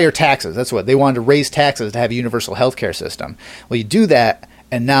higher taxes. That's what they wanted to raise taxes to have a universal healthcare system. Well, you do that,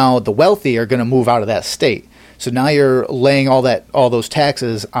 and now the wealthy are going to move out of that state. So now you're laying all those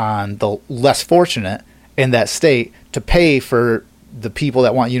taxes on the less fortunate in that state to pay for the people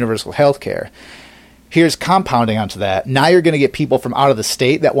that want universal health care. Here's compounding onto that. Now you're going to get people from out of the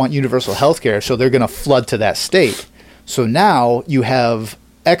state that want universal health care, so they're going to flood to that state. So now you have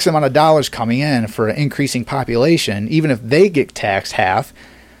X amount of dollars coming in for an increasing population, even if they get taxed half,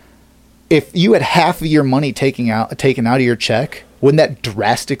 if you had half of your money taken out of your check, wouldn't that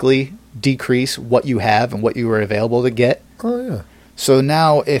drastically decrease what you have and what you were available to get? Oh, yeah. So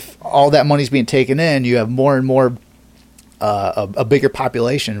now if all that money's being taken in, you have more and more a bigger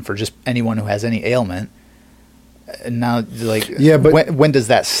population for just anyone who has any ailment. And now, like, yeah, but when does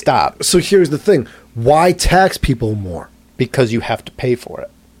that stop? So here's the thing. Why tax people more? Because you have to pay for it.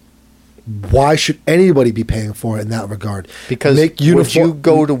 Why should anybody be paying for it in that regard? Because would you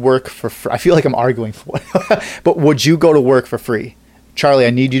go to work for free? I feel like I'm arguing for it. But would you go to work for free? Charlie, I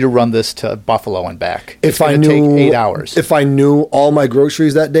need you to run this to Buffalo and back. If I knew, take 8 hours. If I knew all my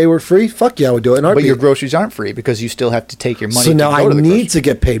groceries that day were free, fuck yeah, I would do it. But your groceries aren't free because you still have to take your money. So now I need to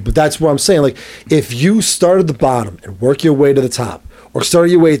get paid. But that's what I'm saying. Like, if you start at the bottom and work your way to the top, or start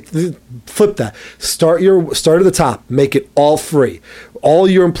your way, flip that. Start at the top. Make it all free. All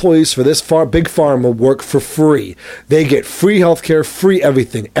your employees for this big pharma work for free. They get free healthcare, free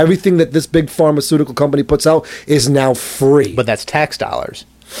everything. Everything that this big pharmaceutical company puts out is now free. But that's tax dollars.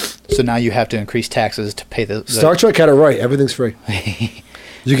 So now you have to increase taxes to pay the Star Trek had it right. Everything's free.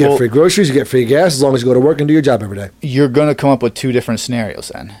 You get free groceries, you get free gas as long as you go to work and do your job every day. You're going to come up with two different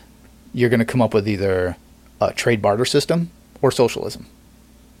scenarios then. You're going to come up with either a trade barter system or socialism.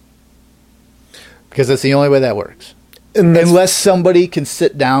 Because that's the only way that works. Unless somebody can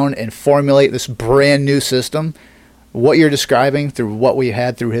sit down and formulate this brand new system, what you're describing through what we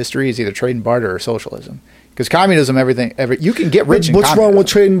had through history is either trade and barter or socialism. Because communism, you can get rich in communism. What's wrong with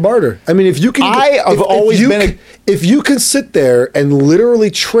trade and barter? I mean, if you can, if you can sit there and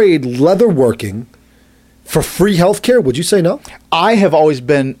literally trade leatherworking for free healthcare, would you say no? I have always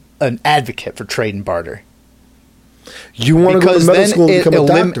been an advocate for trade and barter. You want to go to medical school and become a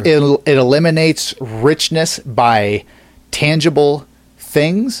doctor. It eliminates richness by tangible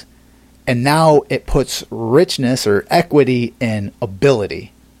things, and now it puts richness or equity in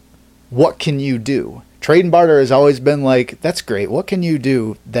ability. What can you do? Trade and barter has always been like, that's great. What can you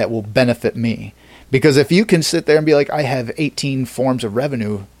do that will benefit me? Because if you can sit there and be like, I have 18 forms of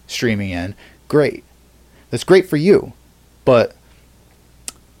revenue streaming in, great. That's great for you. But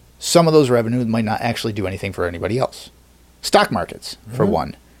some of those revenues might not actually do anything for anybody else. Stock markets, for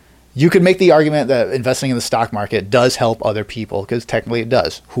one. You could make the argument that investing in the stock market does help other people, because technically it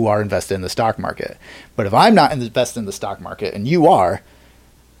does, who are invested in the stock market. But if I'm not invested in the stock market and you are,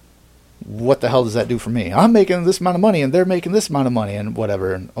 what the hell does that do for me? I'm making this amount of money and they're making this amount of money and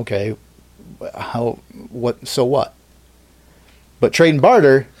whatever. And okay, so what? But trade and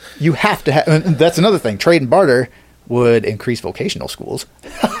barter, you have to have, and that's another thing. Trade and barter would increase vocational schools.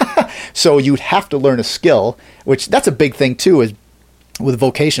 So you'd have to learn a skill, which that's a big thing too, is with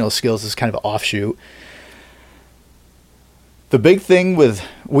vocational skills is kind of an offshoot. The big thing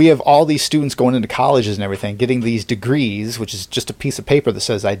we have all these students going into colleges and everything, getting these degrees, which is just a piece of paper that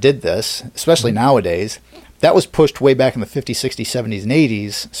says I did this, especially nowadays. That was pushed way back in the 50s, 60s, 70s, and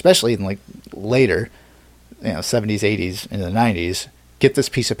 80s, especially in like later, 70s, 80s, and the 90s. Get this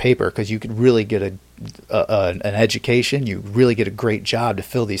piece of paper because you could really get an education. You really get a great job to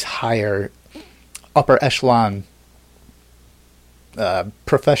fill these higher, upper echelon,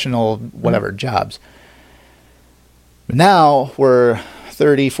 professional, whatever jobs. Now we're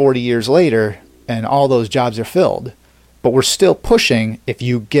 30, 40 years later, and all those jobs are filled. But we're still pushing, if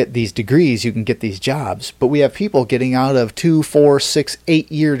you get these degrees, you can get these jobs. But we have people getting out of 2, 4, 6,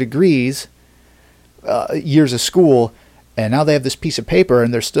 8-year degrees, years of school, and now they have this piece of paper,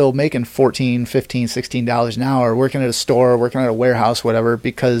 and they're still making $14, $15, $16 an hour, working at a store, working at a warehouse, whatever,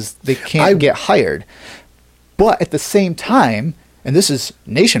 because they can't get hired. But at the same time, and this is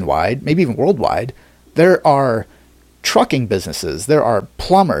nationwide, maybe even worldwide, there are trucking businesses, there are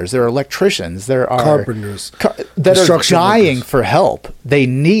plumbers, there are electricians, there are carpenters that are dying for help. They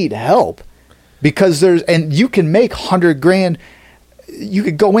need help because and you can make $100,000. You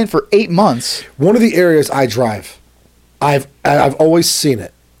could go in for 8 months. One of the areas I drive, I've always seen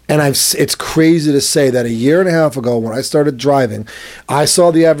it, and it's crazy to say that a year and a half ago when I started driving, I saw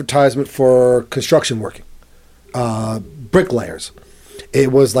the advertisement for construction working, bricklayers.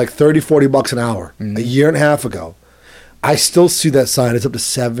 It was like $30-$40 an hour a year and a half ago. I still see that sign. It's up to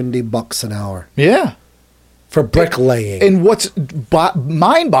 $70 an hour. Yeah. For bricklaying. And what's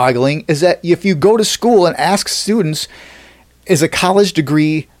mind-boggling is that if you go to school and ask students, is a college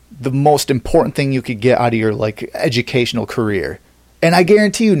degree the most important thing you could get out of your educational career? And I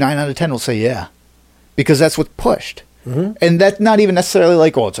guarantee you 9 out of 10 will say yeah. Because that's what's pushed. Mm-hmm. And that's not even necessarily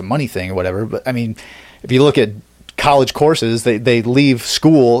it's a money thing or whatever. But I mean, if you look at college courses. They leave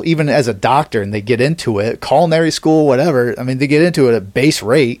school, even as a doctor, and they get into it, culinary school, whatever. I mean, they get into it at base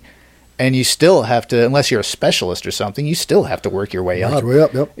rate, and you still have to, unless you're a specialist or something, you still have to work your way up.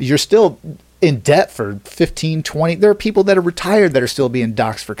 Yep. You're still in debt for 15, 20. There are people that are retired that are still being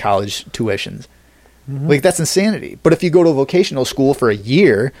doxed for college tuitions. Like, that's insanity. But if you go to a vocational school for a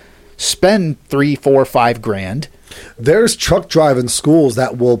year, spend $3, $4, $5 grand. There's truck driving schools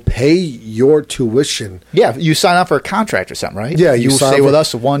that will pay your tuition. Yeah, you sign up for a contract or something, right? Yeah, you sign stay up with for-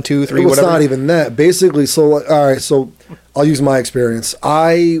 us 1, 2, 3, It's whatever. not even that. Basically, so like, all right, so I'll use my experience.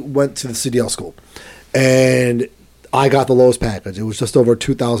 I went to the CDL school, and I got the lowest package. It was just over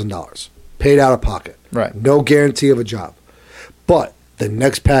 $2,000, paid out of pocket. Right. No guarantee of a job. But the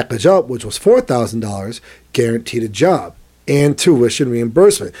next package up, which was $4,000, guaranteed a job and tuition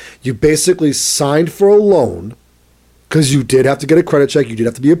reimbursement. You basically signed for a loan because you did have to get a credit check. You did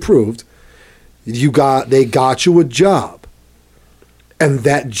have to be approved. They got you a job. And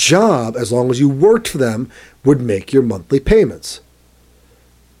that job, as long as you worked for them, would make your monthly payments.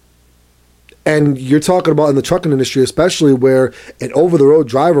 And you're talking about in the trucking industry, especially where an over-the-road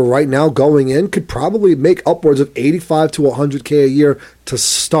driver right now going in could probably make upwards of $85 to $100K a year to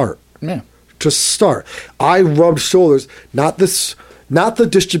start. Yeah. To start. I rubbed shoulders, not the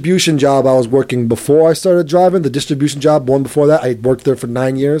distribution job I was working before I started driving, the distribution job, one before that. I worked there for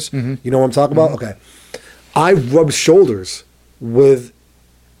 9 years. You know what I'm talking about? Okay. I rubbed shoulders with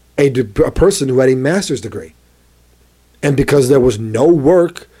a person who had a master's degree. And because there was no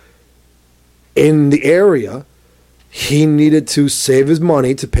work in the area, he needed to save his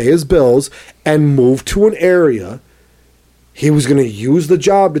money to pay his bills and move to an area. He was going to use the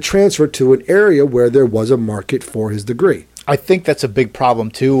job to transfer to an area where there was a market for his degree. I think that's a big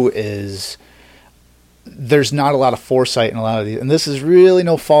problem too, is there's not a lot of foresight in a lot of these. And this is really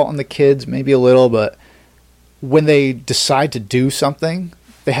no fault on the kids, maybe a little, but when they decide to do something,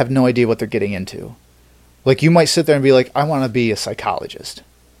 they have no idea what they're getting into. Like, you might sit there and be like, I want to be a psychologist.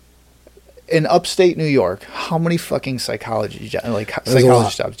 In upstate New York, how many fucking psychologist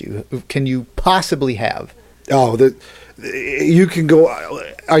jobs can you possibly have? Oh, you can go.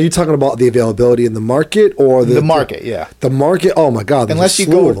 Are you talking about the availability in the market or The market, yeah. The market. Oh my God! Unless you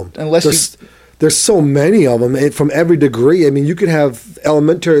slew go- of them. unless there's so many of them from every degree. I mean, you could have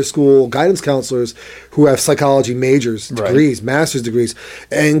elementary school guidance counselors who have psychology majors, degrees, master's degrees,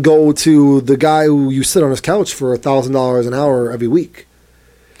 and go to the guy who you sit on his couch for $1,000 an hour every week.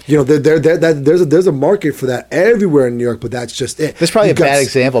 You know, there's a market for that everywhere in New York, but that's just it. That's probably a bad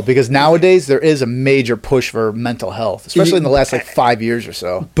example, because nowadays there is a major push for mental health, especially in the last 5 years or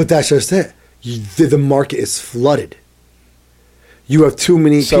so. But that's just it. The market is flooded. You have too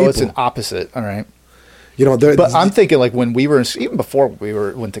many So people. it's an opposite, all right. You know, But I'm thinking, like, when we were, even before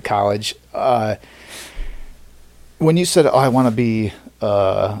went to college, when you said, "Oh, I want to be,"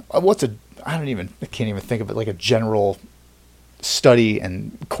 I can't even think of it, like a general study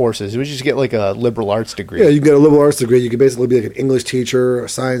and courses. It was just get like a liberal arts degree. Yeah, you can get a liberal arts degree. You can basically be like an English teacher, a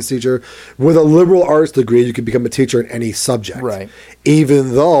science teacher. With a liberal arts degree, you can become a teacher in any subject. Right.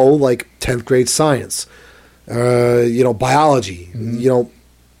 Even though, like 10th grade science, biology,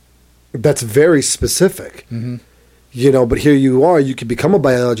 that's very specific. But here you are, you can become a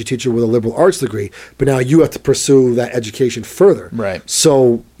biology teacher with a liberal arts degree, but now you have to pursue that education further. Right.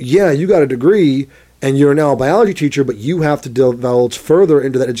 So, yeah, you got a degree, and you're now a biology teacher, but you have to divulge further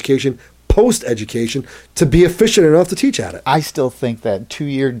into that education, post-education, to be efficient enough to teach at it. I still think that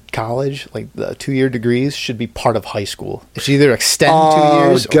 2-year college, like the 2-year degrees, should be part of high school. It should either extend 2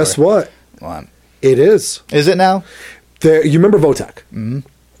 years. Guess what? Well, It is. is it now? You remember VOTEC,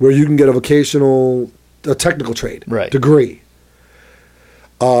 where you can get a technical trade degree.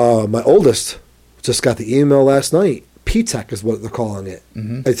 My oldest just got the email last night. P-Tech is what they're calling it.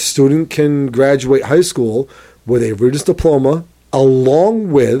 A student can graduate high school with a Regents diploma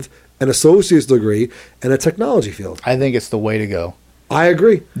along with an associate's degree in a technology field. I think it's the way to go. I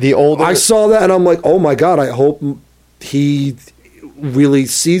agree. I saw that and I'm like, oh my God, I hope he really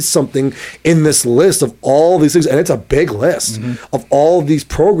sees something in this list of all these things. And it's a big list of all these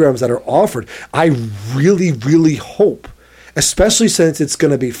programs that are offered. I really, really hope, especially since it's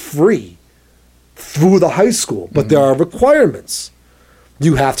going to be free through the high school, but there are requirements.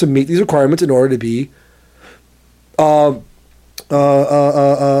 You have to meet these requirements in order to be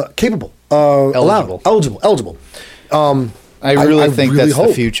capable, eligible. I really think really that's hope.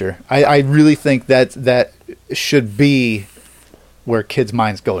 the future. I really think that should be where kids'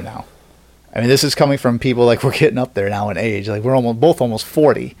 minds go now. I mean, this is coming from people like we're getting up there now in age. Like, we're both almost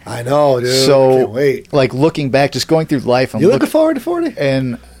 40. I know, dude. So, I can't wait. like, looking back, just going through life. And You looking forward to 40?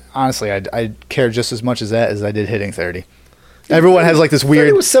 And honestly, I care just as much as that as I did hitting 30. Everyone has like this 30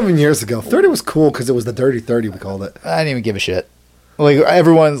 weird. was 7 years ago. 30 was cool because it was the dirty 30, we called it. I didn't even give a shit. Like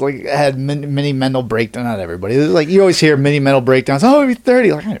everyone's like had mini mental breakdown. Not everybody. Like you always hear mini mental breakdowns. Oh, you're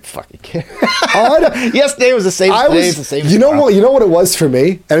 30. Like I didn't fucking care. Yesterday was the same. Today is the same. You know what? You know what it was for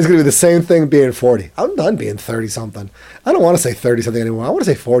me, and it's gonna be the same thing being 40. I'm done being 30 something. I don't want to say 30 something anymore. I want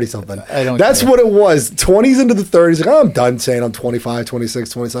to say 40 something. I don't. That's care. what it was. 20s into the 30s. Like I'm done saying I'm 25, 26,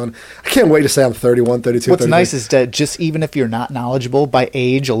 27. I can't wait to say I'm 31, 32. What's 33. nice is that just even if you're not knowledgeable by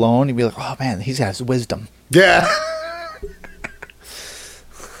age alone, you'd be like, oh man, he has wisdom. Yeah.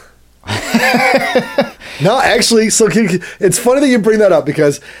 No, actually, so it's funny that you bring that up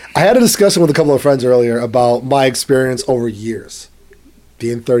because I had a discussion with a couple of friends earlier about my experience over years,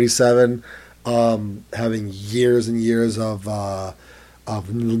 being 37, having years and years of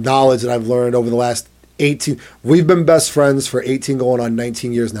knowledge that I've learned over the last 18. We've been best friends for 18 going on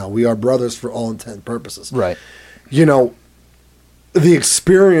 19 years now. We are brothers for all intent and purposes. Right. You know, the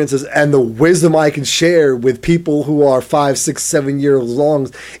experiences and the wisdom I can share with people who are 5, 6, 7 years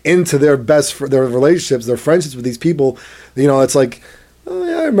long into their their relationships, their friendships with these people. You know, it's like, oh,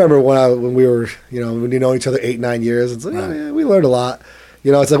 yeah, I remember when we were, when you know each other 8, 9 years. It's like, oh, yeah, we learned a lot.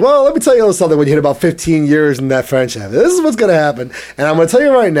 You know, it's like, well, let me tell you a little something when you hit about 15 years in that friendship. This is what's going to happen. And I'm going to tell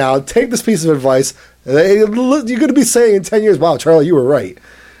you right now, take this piece of advice. You're going to be saying in 10 years, wow, Charlie, you were right.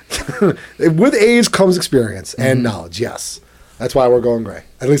 With age comes experience and knowledge, yes. That's why we're going gray.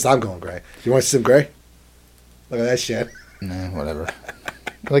 At least I'm going gray. You want to see some gray? Look at that shit. Nah, whatever.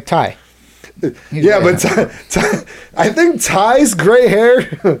 Like Ty. Yeah, but I think Ty's gray hair,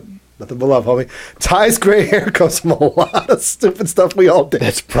 nothing but love, homie. Ty's gray hair comes from a lot of stupid stuff we all did.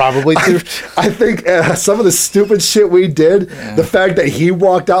 That's probably true. I think some of the stupid shit we did, the fact that he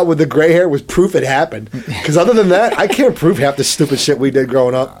walked out with the gray hair was proof it happened. Because other than that, I can't prove half the stupid shit we did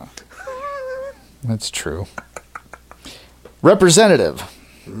growing up. That's true. Representative,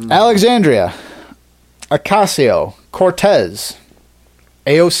 Alexandria, Ocasio-Cortez,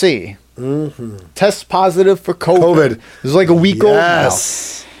 AOC, tests positive for COVID. This is like a week old now.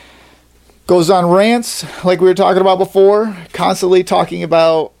 Goes on rants like we were talking about before, constantly talking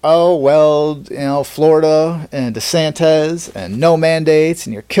about, oh, well, Florida and DeSantis and no mandates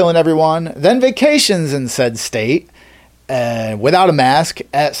and you're killing everyone. Then vacations in said state. Without a mask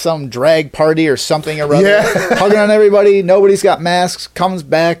at some drag party or something or other, hugging on everybody. Nobody's got masks. Comes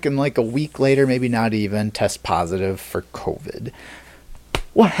back and like a week later, maybe not even, tests positive for COVID.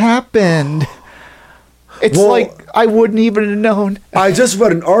 What happened? It's like I wouldn't even have known. I just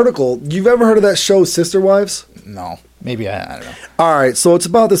read an article. You've ever heard of that show, Sister Wives? No, maybe I don't know. All right, so it's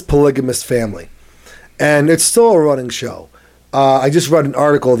about this polygamous family, and it's still a running show. I just read an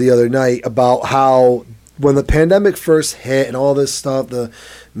article the other night about how when the pandemic first hit and all this stuff, the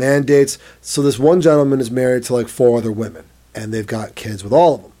mandates, so this one gentleman is married to like 4 other women, and they've got kids with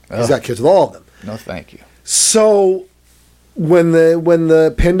all of them. He's got kids with all of them. No, thank you. So when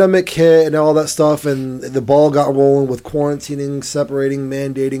the pandemic hit and all that stuff, and the ball got rolling with quarantining, separating,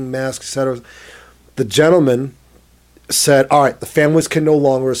 mandating, masks, etc., the gentleman said, "All right, the families can no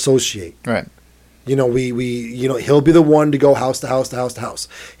longer associate." Right. He'll be the one to go house to house to house to house.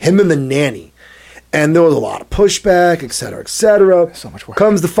 Him and the nanny. And there was a lot of pushback, et cetera, et cetera. So much work.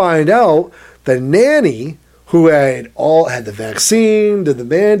 Comes to find out, the nanny, who had the vaccine, did the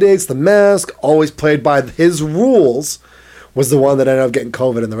mandates, the mask, always played by his rules, was the one that ended up getting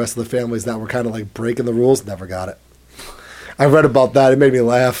COVID, and the rest of the families that were kind of like breaking the rules never got it. I read about that. It made me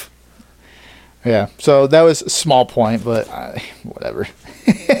laugh. Yeah, so that was a small point, but whatever.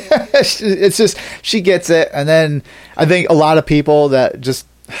 It's just, she gets it. And then I think a lot of people that just...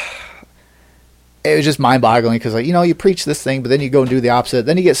 It was just mind-boggling because, you preach this thing, but then you go and do the opposite.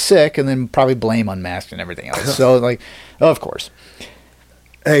 Then you get sick, and then probably blame unmasked and everything else. So, of course.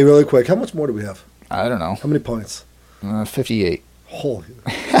 Hey, really quick, how much more do we have? I don't know. How many points? 58. Holy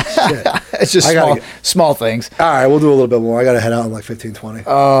shit. It's just small things. All right, we'll do a little bit more. I got to head out in like 15,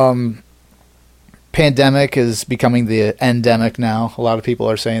 20. Pandemic is becoming the endemic now. A lot of people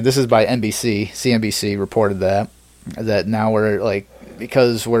are saying, this is by NBC. CNBC reported that now we're,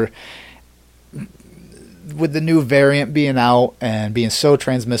 because we're... with the new variant being out and being so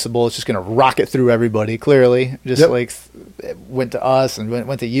transmissible, it's just going to rocket through everybody. Clearly, just it went to us and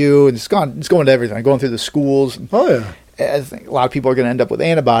went to you, and it's going to everything. Going through the schools. Oh yeah, I think a lot of people are going to end up with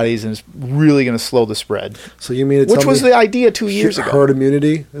antibodies, and it's really going to slow the spread. So you mean which was the idea 2 years ago? Herd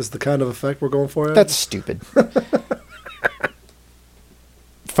immunity is the kind of effect we're going for. That's stupid.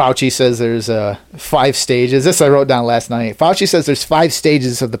 Fauci says there's 5 stages. This I wrote down last night. Fauci says there's 5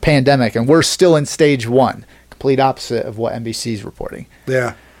 stages of the pandemic, and we're still in stage 1. Complete opposite of what NBC's reporting.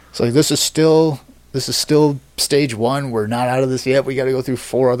 Yeah. So like, this is still stage 1. We're not out of this yet. We got to go through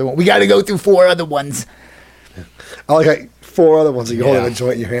 4 other ones. We got to go through 4 other ones. I like how 4 other ones that you hold a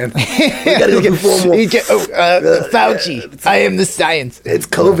joint in your hand. We got to go through 4 more. Fauci, I am the science. It's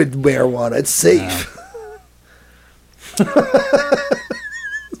COVID marijuana. It's safe.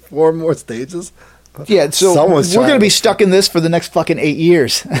 4 more stages. Yeah, so Someone's we're going to trying. be stuck in this for the next fucking 8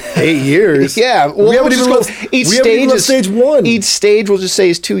 years. 8 years. Yeah, well, we haven't even just left, go, each we haven't even stage left is stage 1. Each stage we'll just say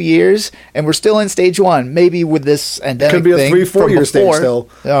is 2 years, and we're still in stage 1. Maybe with this endemic Could be a thing 3-4 year stage before. still.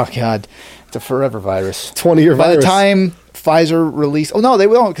 Oh god, it's a forever virus. 20-year By virus. the time Pfizer release, oh no, they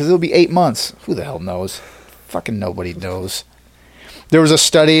won't because it'll be 8 months. Who the hell knows? Fucking nobody knows. There was a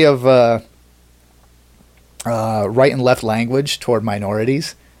study of right and left language toward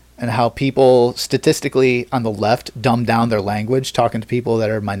minorities, and how people statistically on the left dumb down their language talking to people that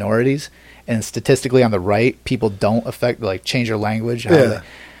are minorities, and statistically on the right, people don't change their language. They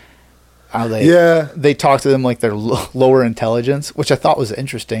talk to them like they're lower intelligence, which I thought was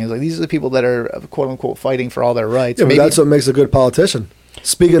interesting. It's like, these are the people that are quote unquote fighting for all their rights. Yeah, but that's what makes a good politician.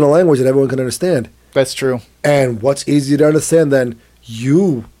 Speaking a language that everyone can understand. That's true. And what's easier to understand than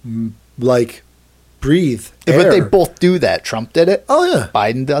you breathe air. But they both do that. Trump did it. Oh yeah,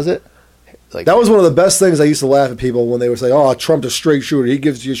 Biden does it. Like, that was one of the best things. I used to laugh at people when they would say, "Oh, Trump's a straight shooter. He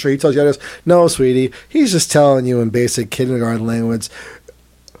gives you a straight. He tells you this." No, sweetie, he's just telling you in basic kindergarten language.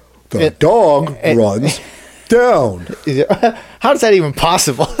 The dog runs down. How is that even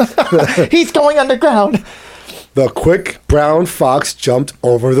possible? He's going underground. The quick brown fox jumped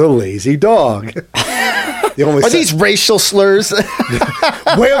over the lazy dog. Are these racial slurs?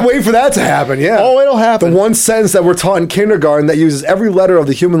 wait for that to happen. Yeah. Oh, it'll happen. The one sentence that we're taught in kindergarten that uses every letter of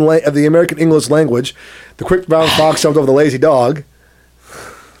the American English language. The quick brown fox jumped over the lazy dog.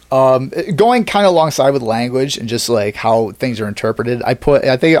 Going kind of alongside with language and just like how things are interpreted, I thought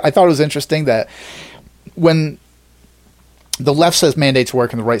it was interesting that when the left says mandates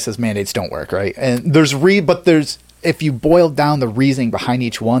work and the right says mandates don't work, right? And if you boil down the reasoning behind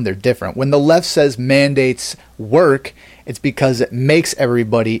each one, they're different. When the left says mandates work, it's because it makes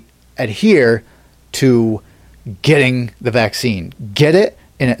everybody adhere to getting the vaccine. Get it?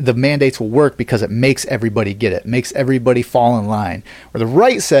 And the mandates will work because it makes everybody get it, makes everybody fall in line. Where the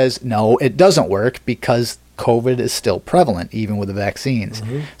right says, no, it doesn't work because COVID is still prevalent, even with the vaccines.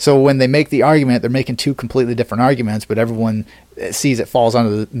 Mm-hmm. So when they make the argument, they're making 2 completely different arguments, but everyone sees it falls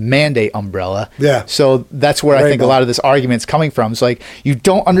under the mandate umbrella. Yeah. So that's where I think a lot of this argument's coming from. It's like, you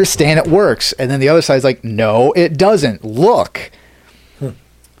don't understand it works. And then the other side's like, no, it doesn't. Look.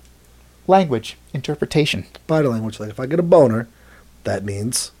 Language, interpretation. Body language. Like if I get a boner, that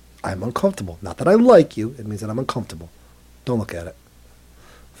means I'm uncomfortable. Not that I like you. It means that I'm uncomfortable. Don't look at it.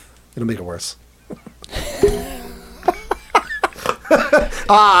 It'll make it worse.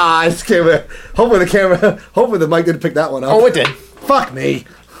 I just came there. Hopefully the mic didn't pick that one up. Oh, it did. Fuck me.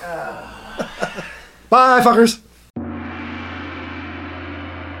 Bye, fuckers.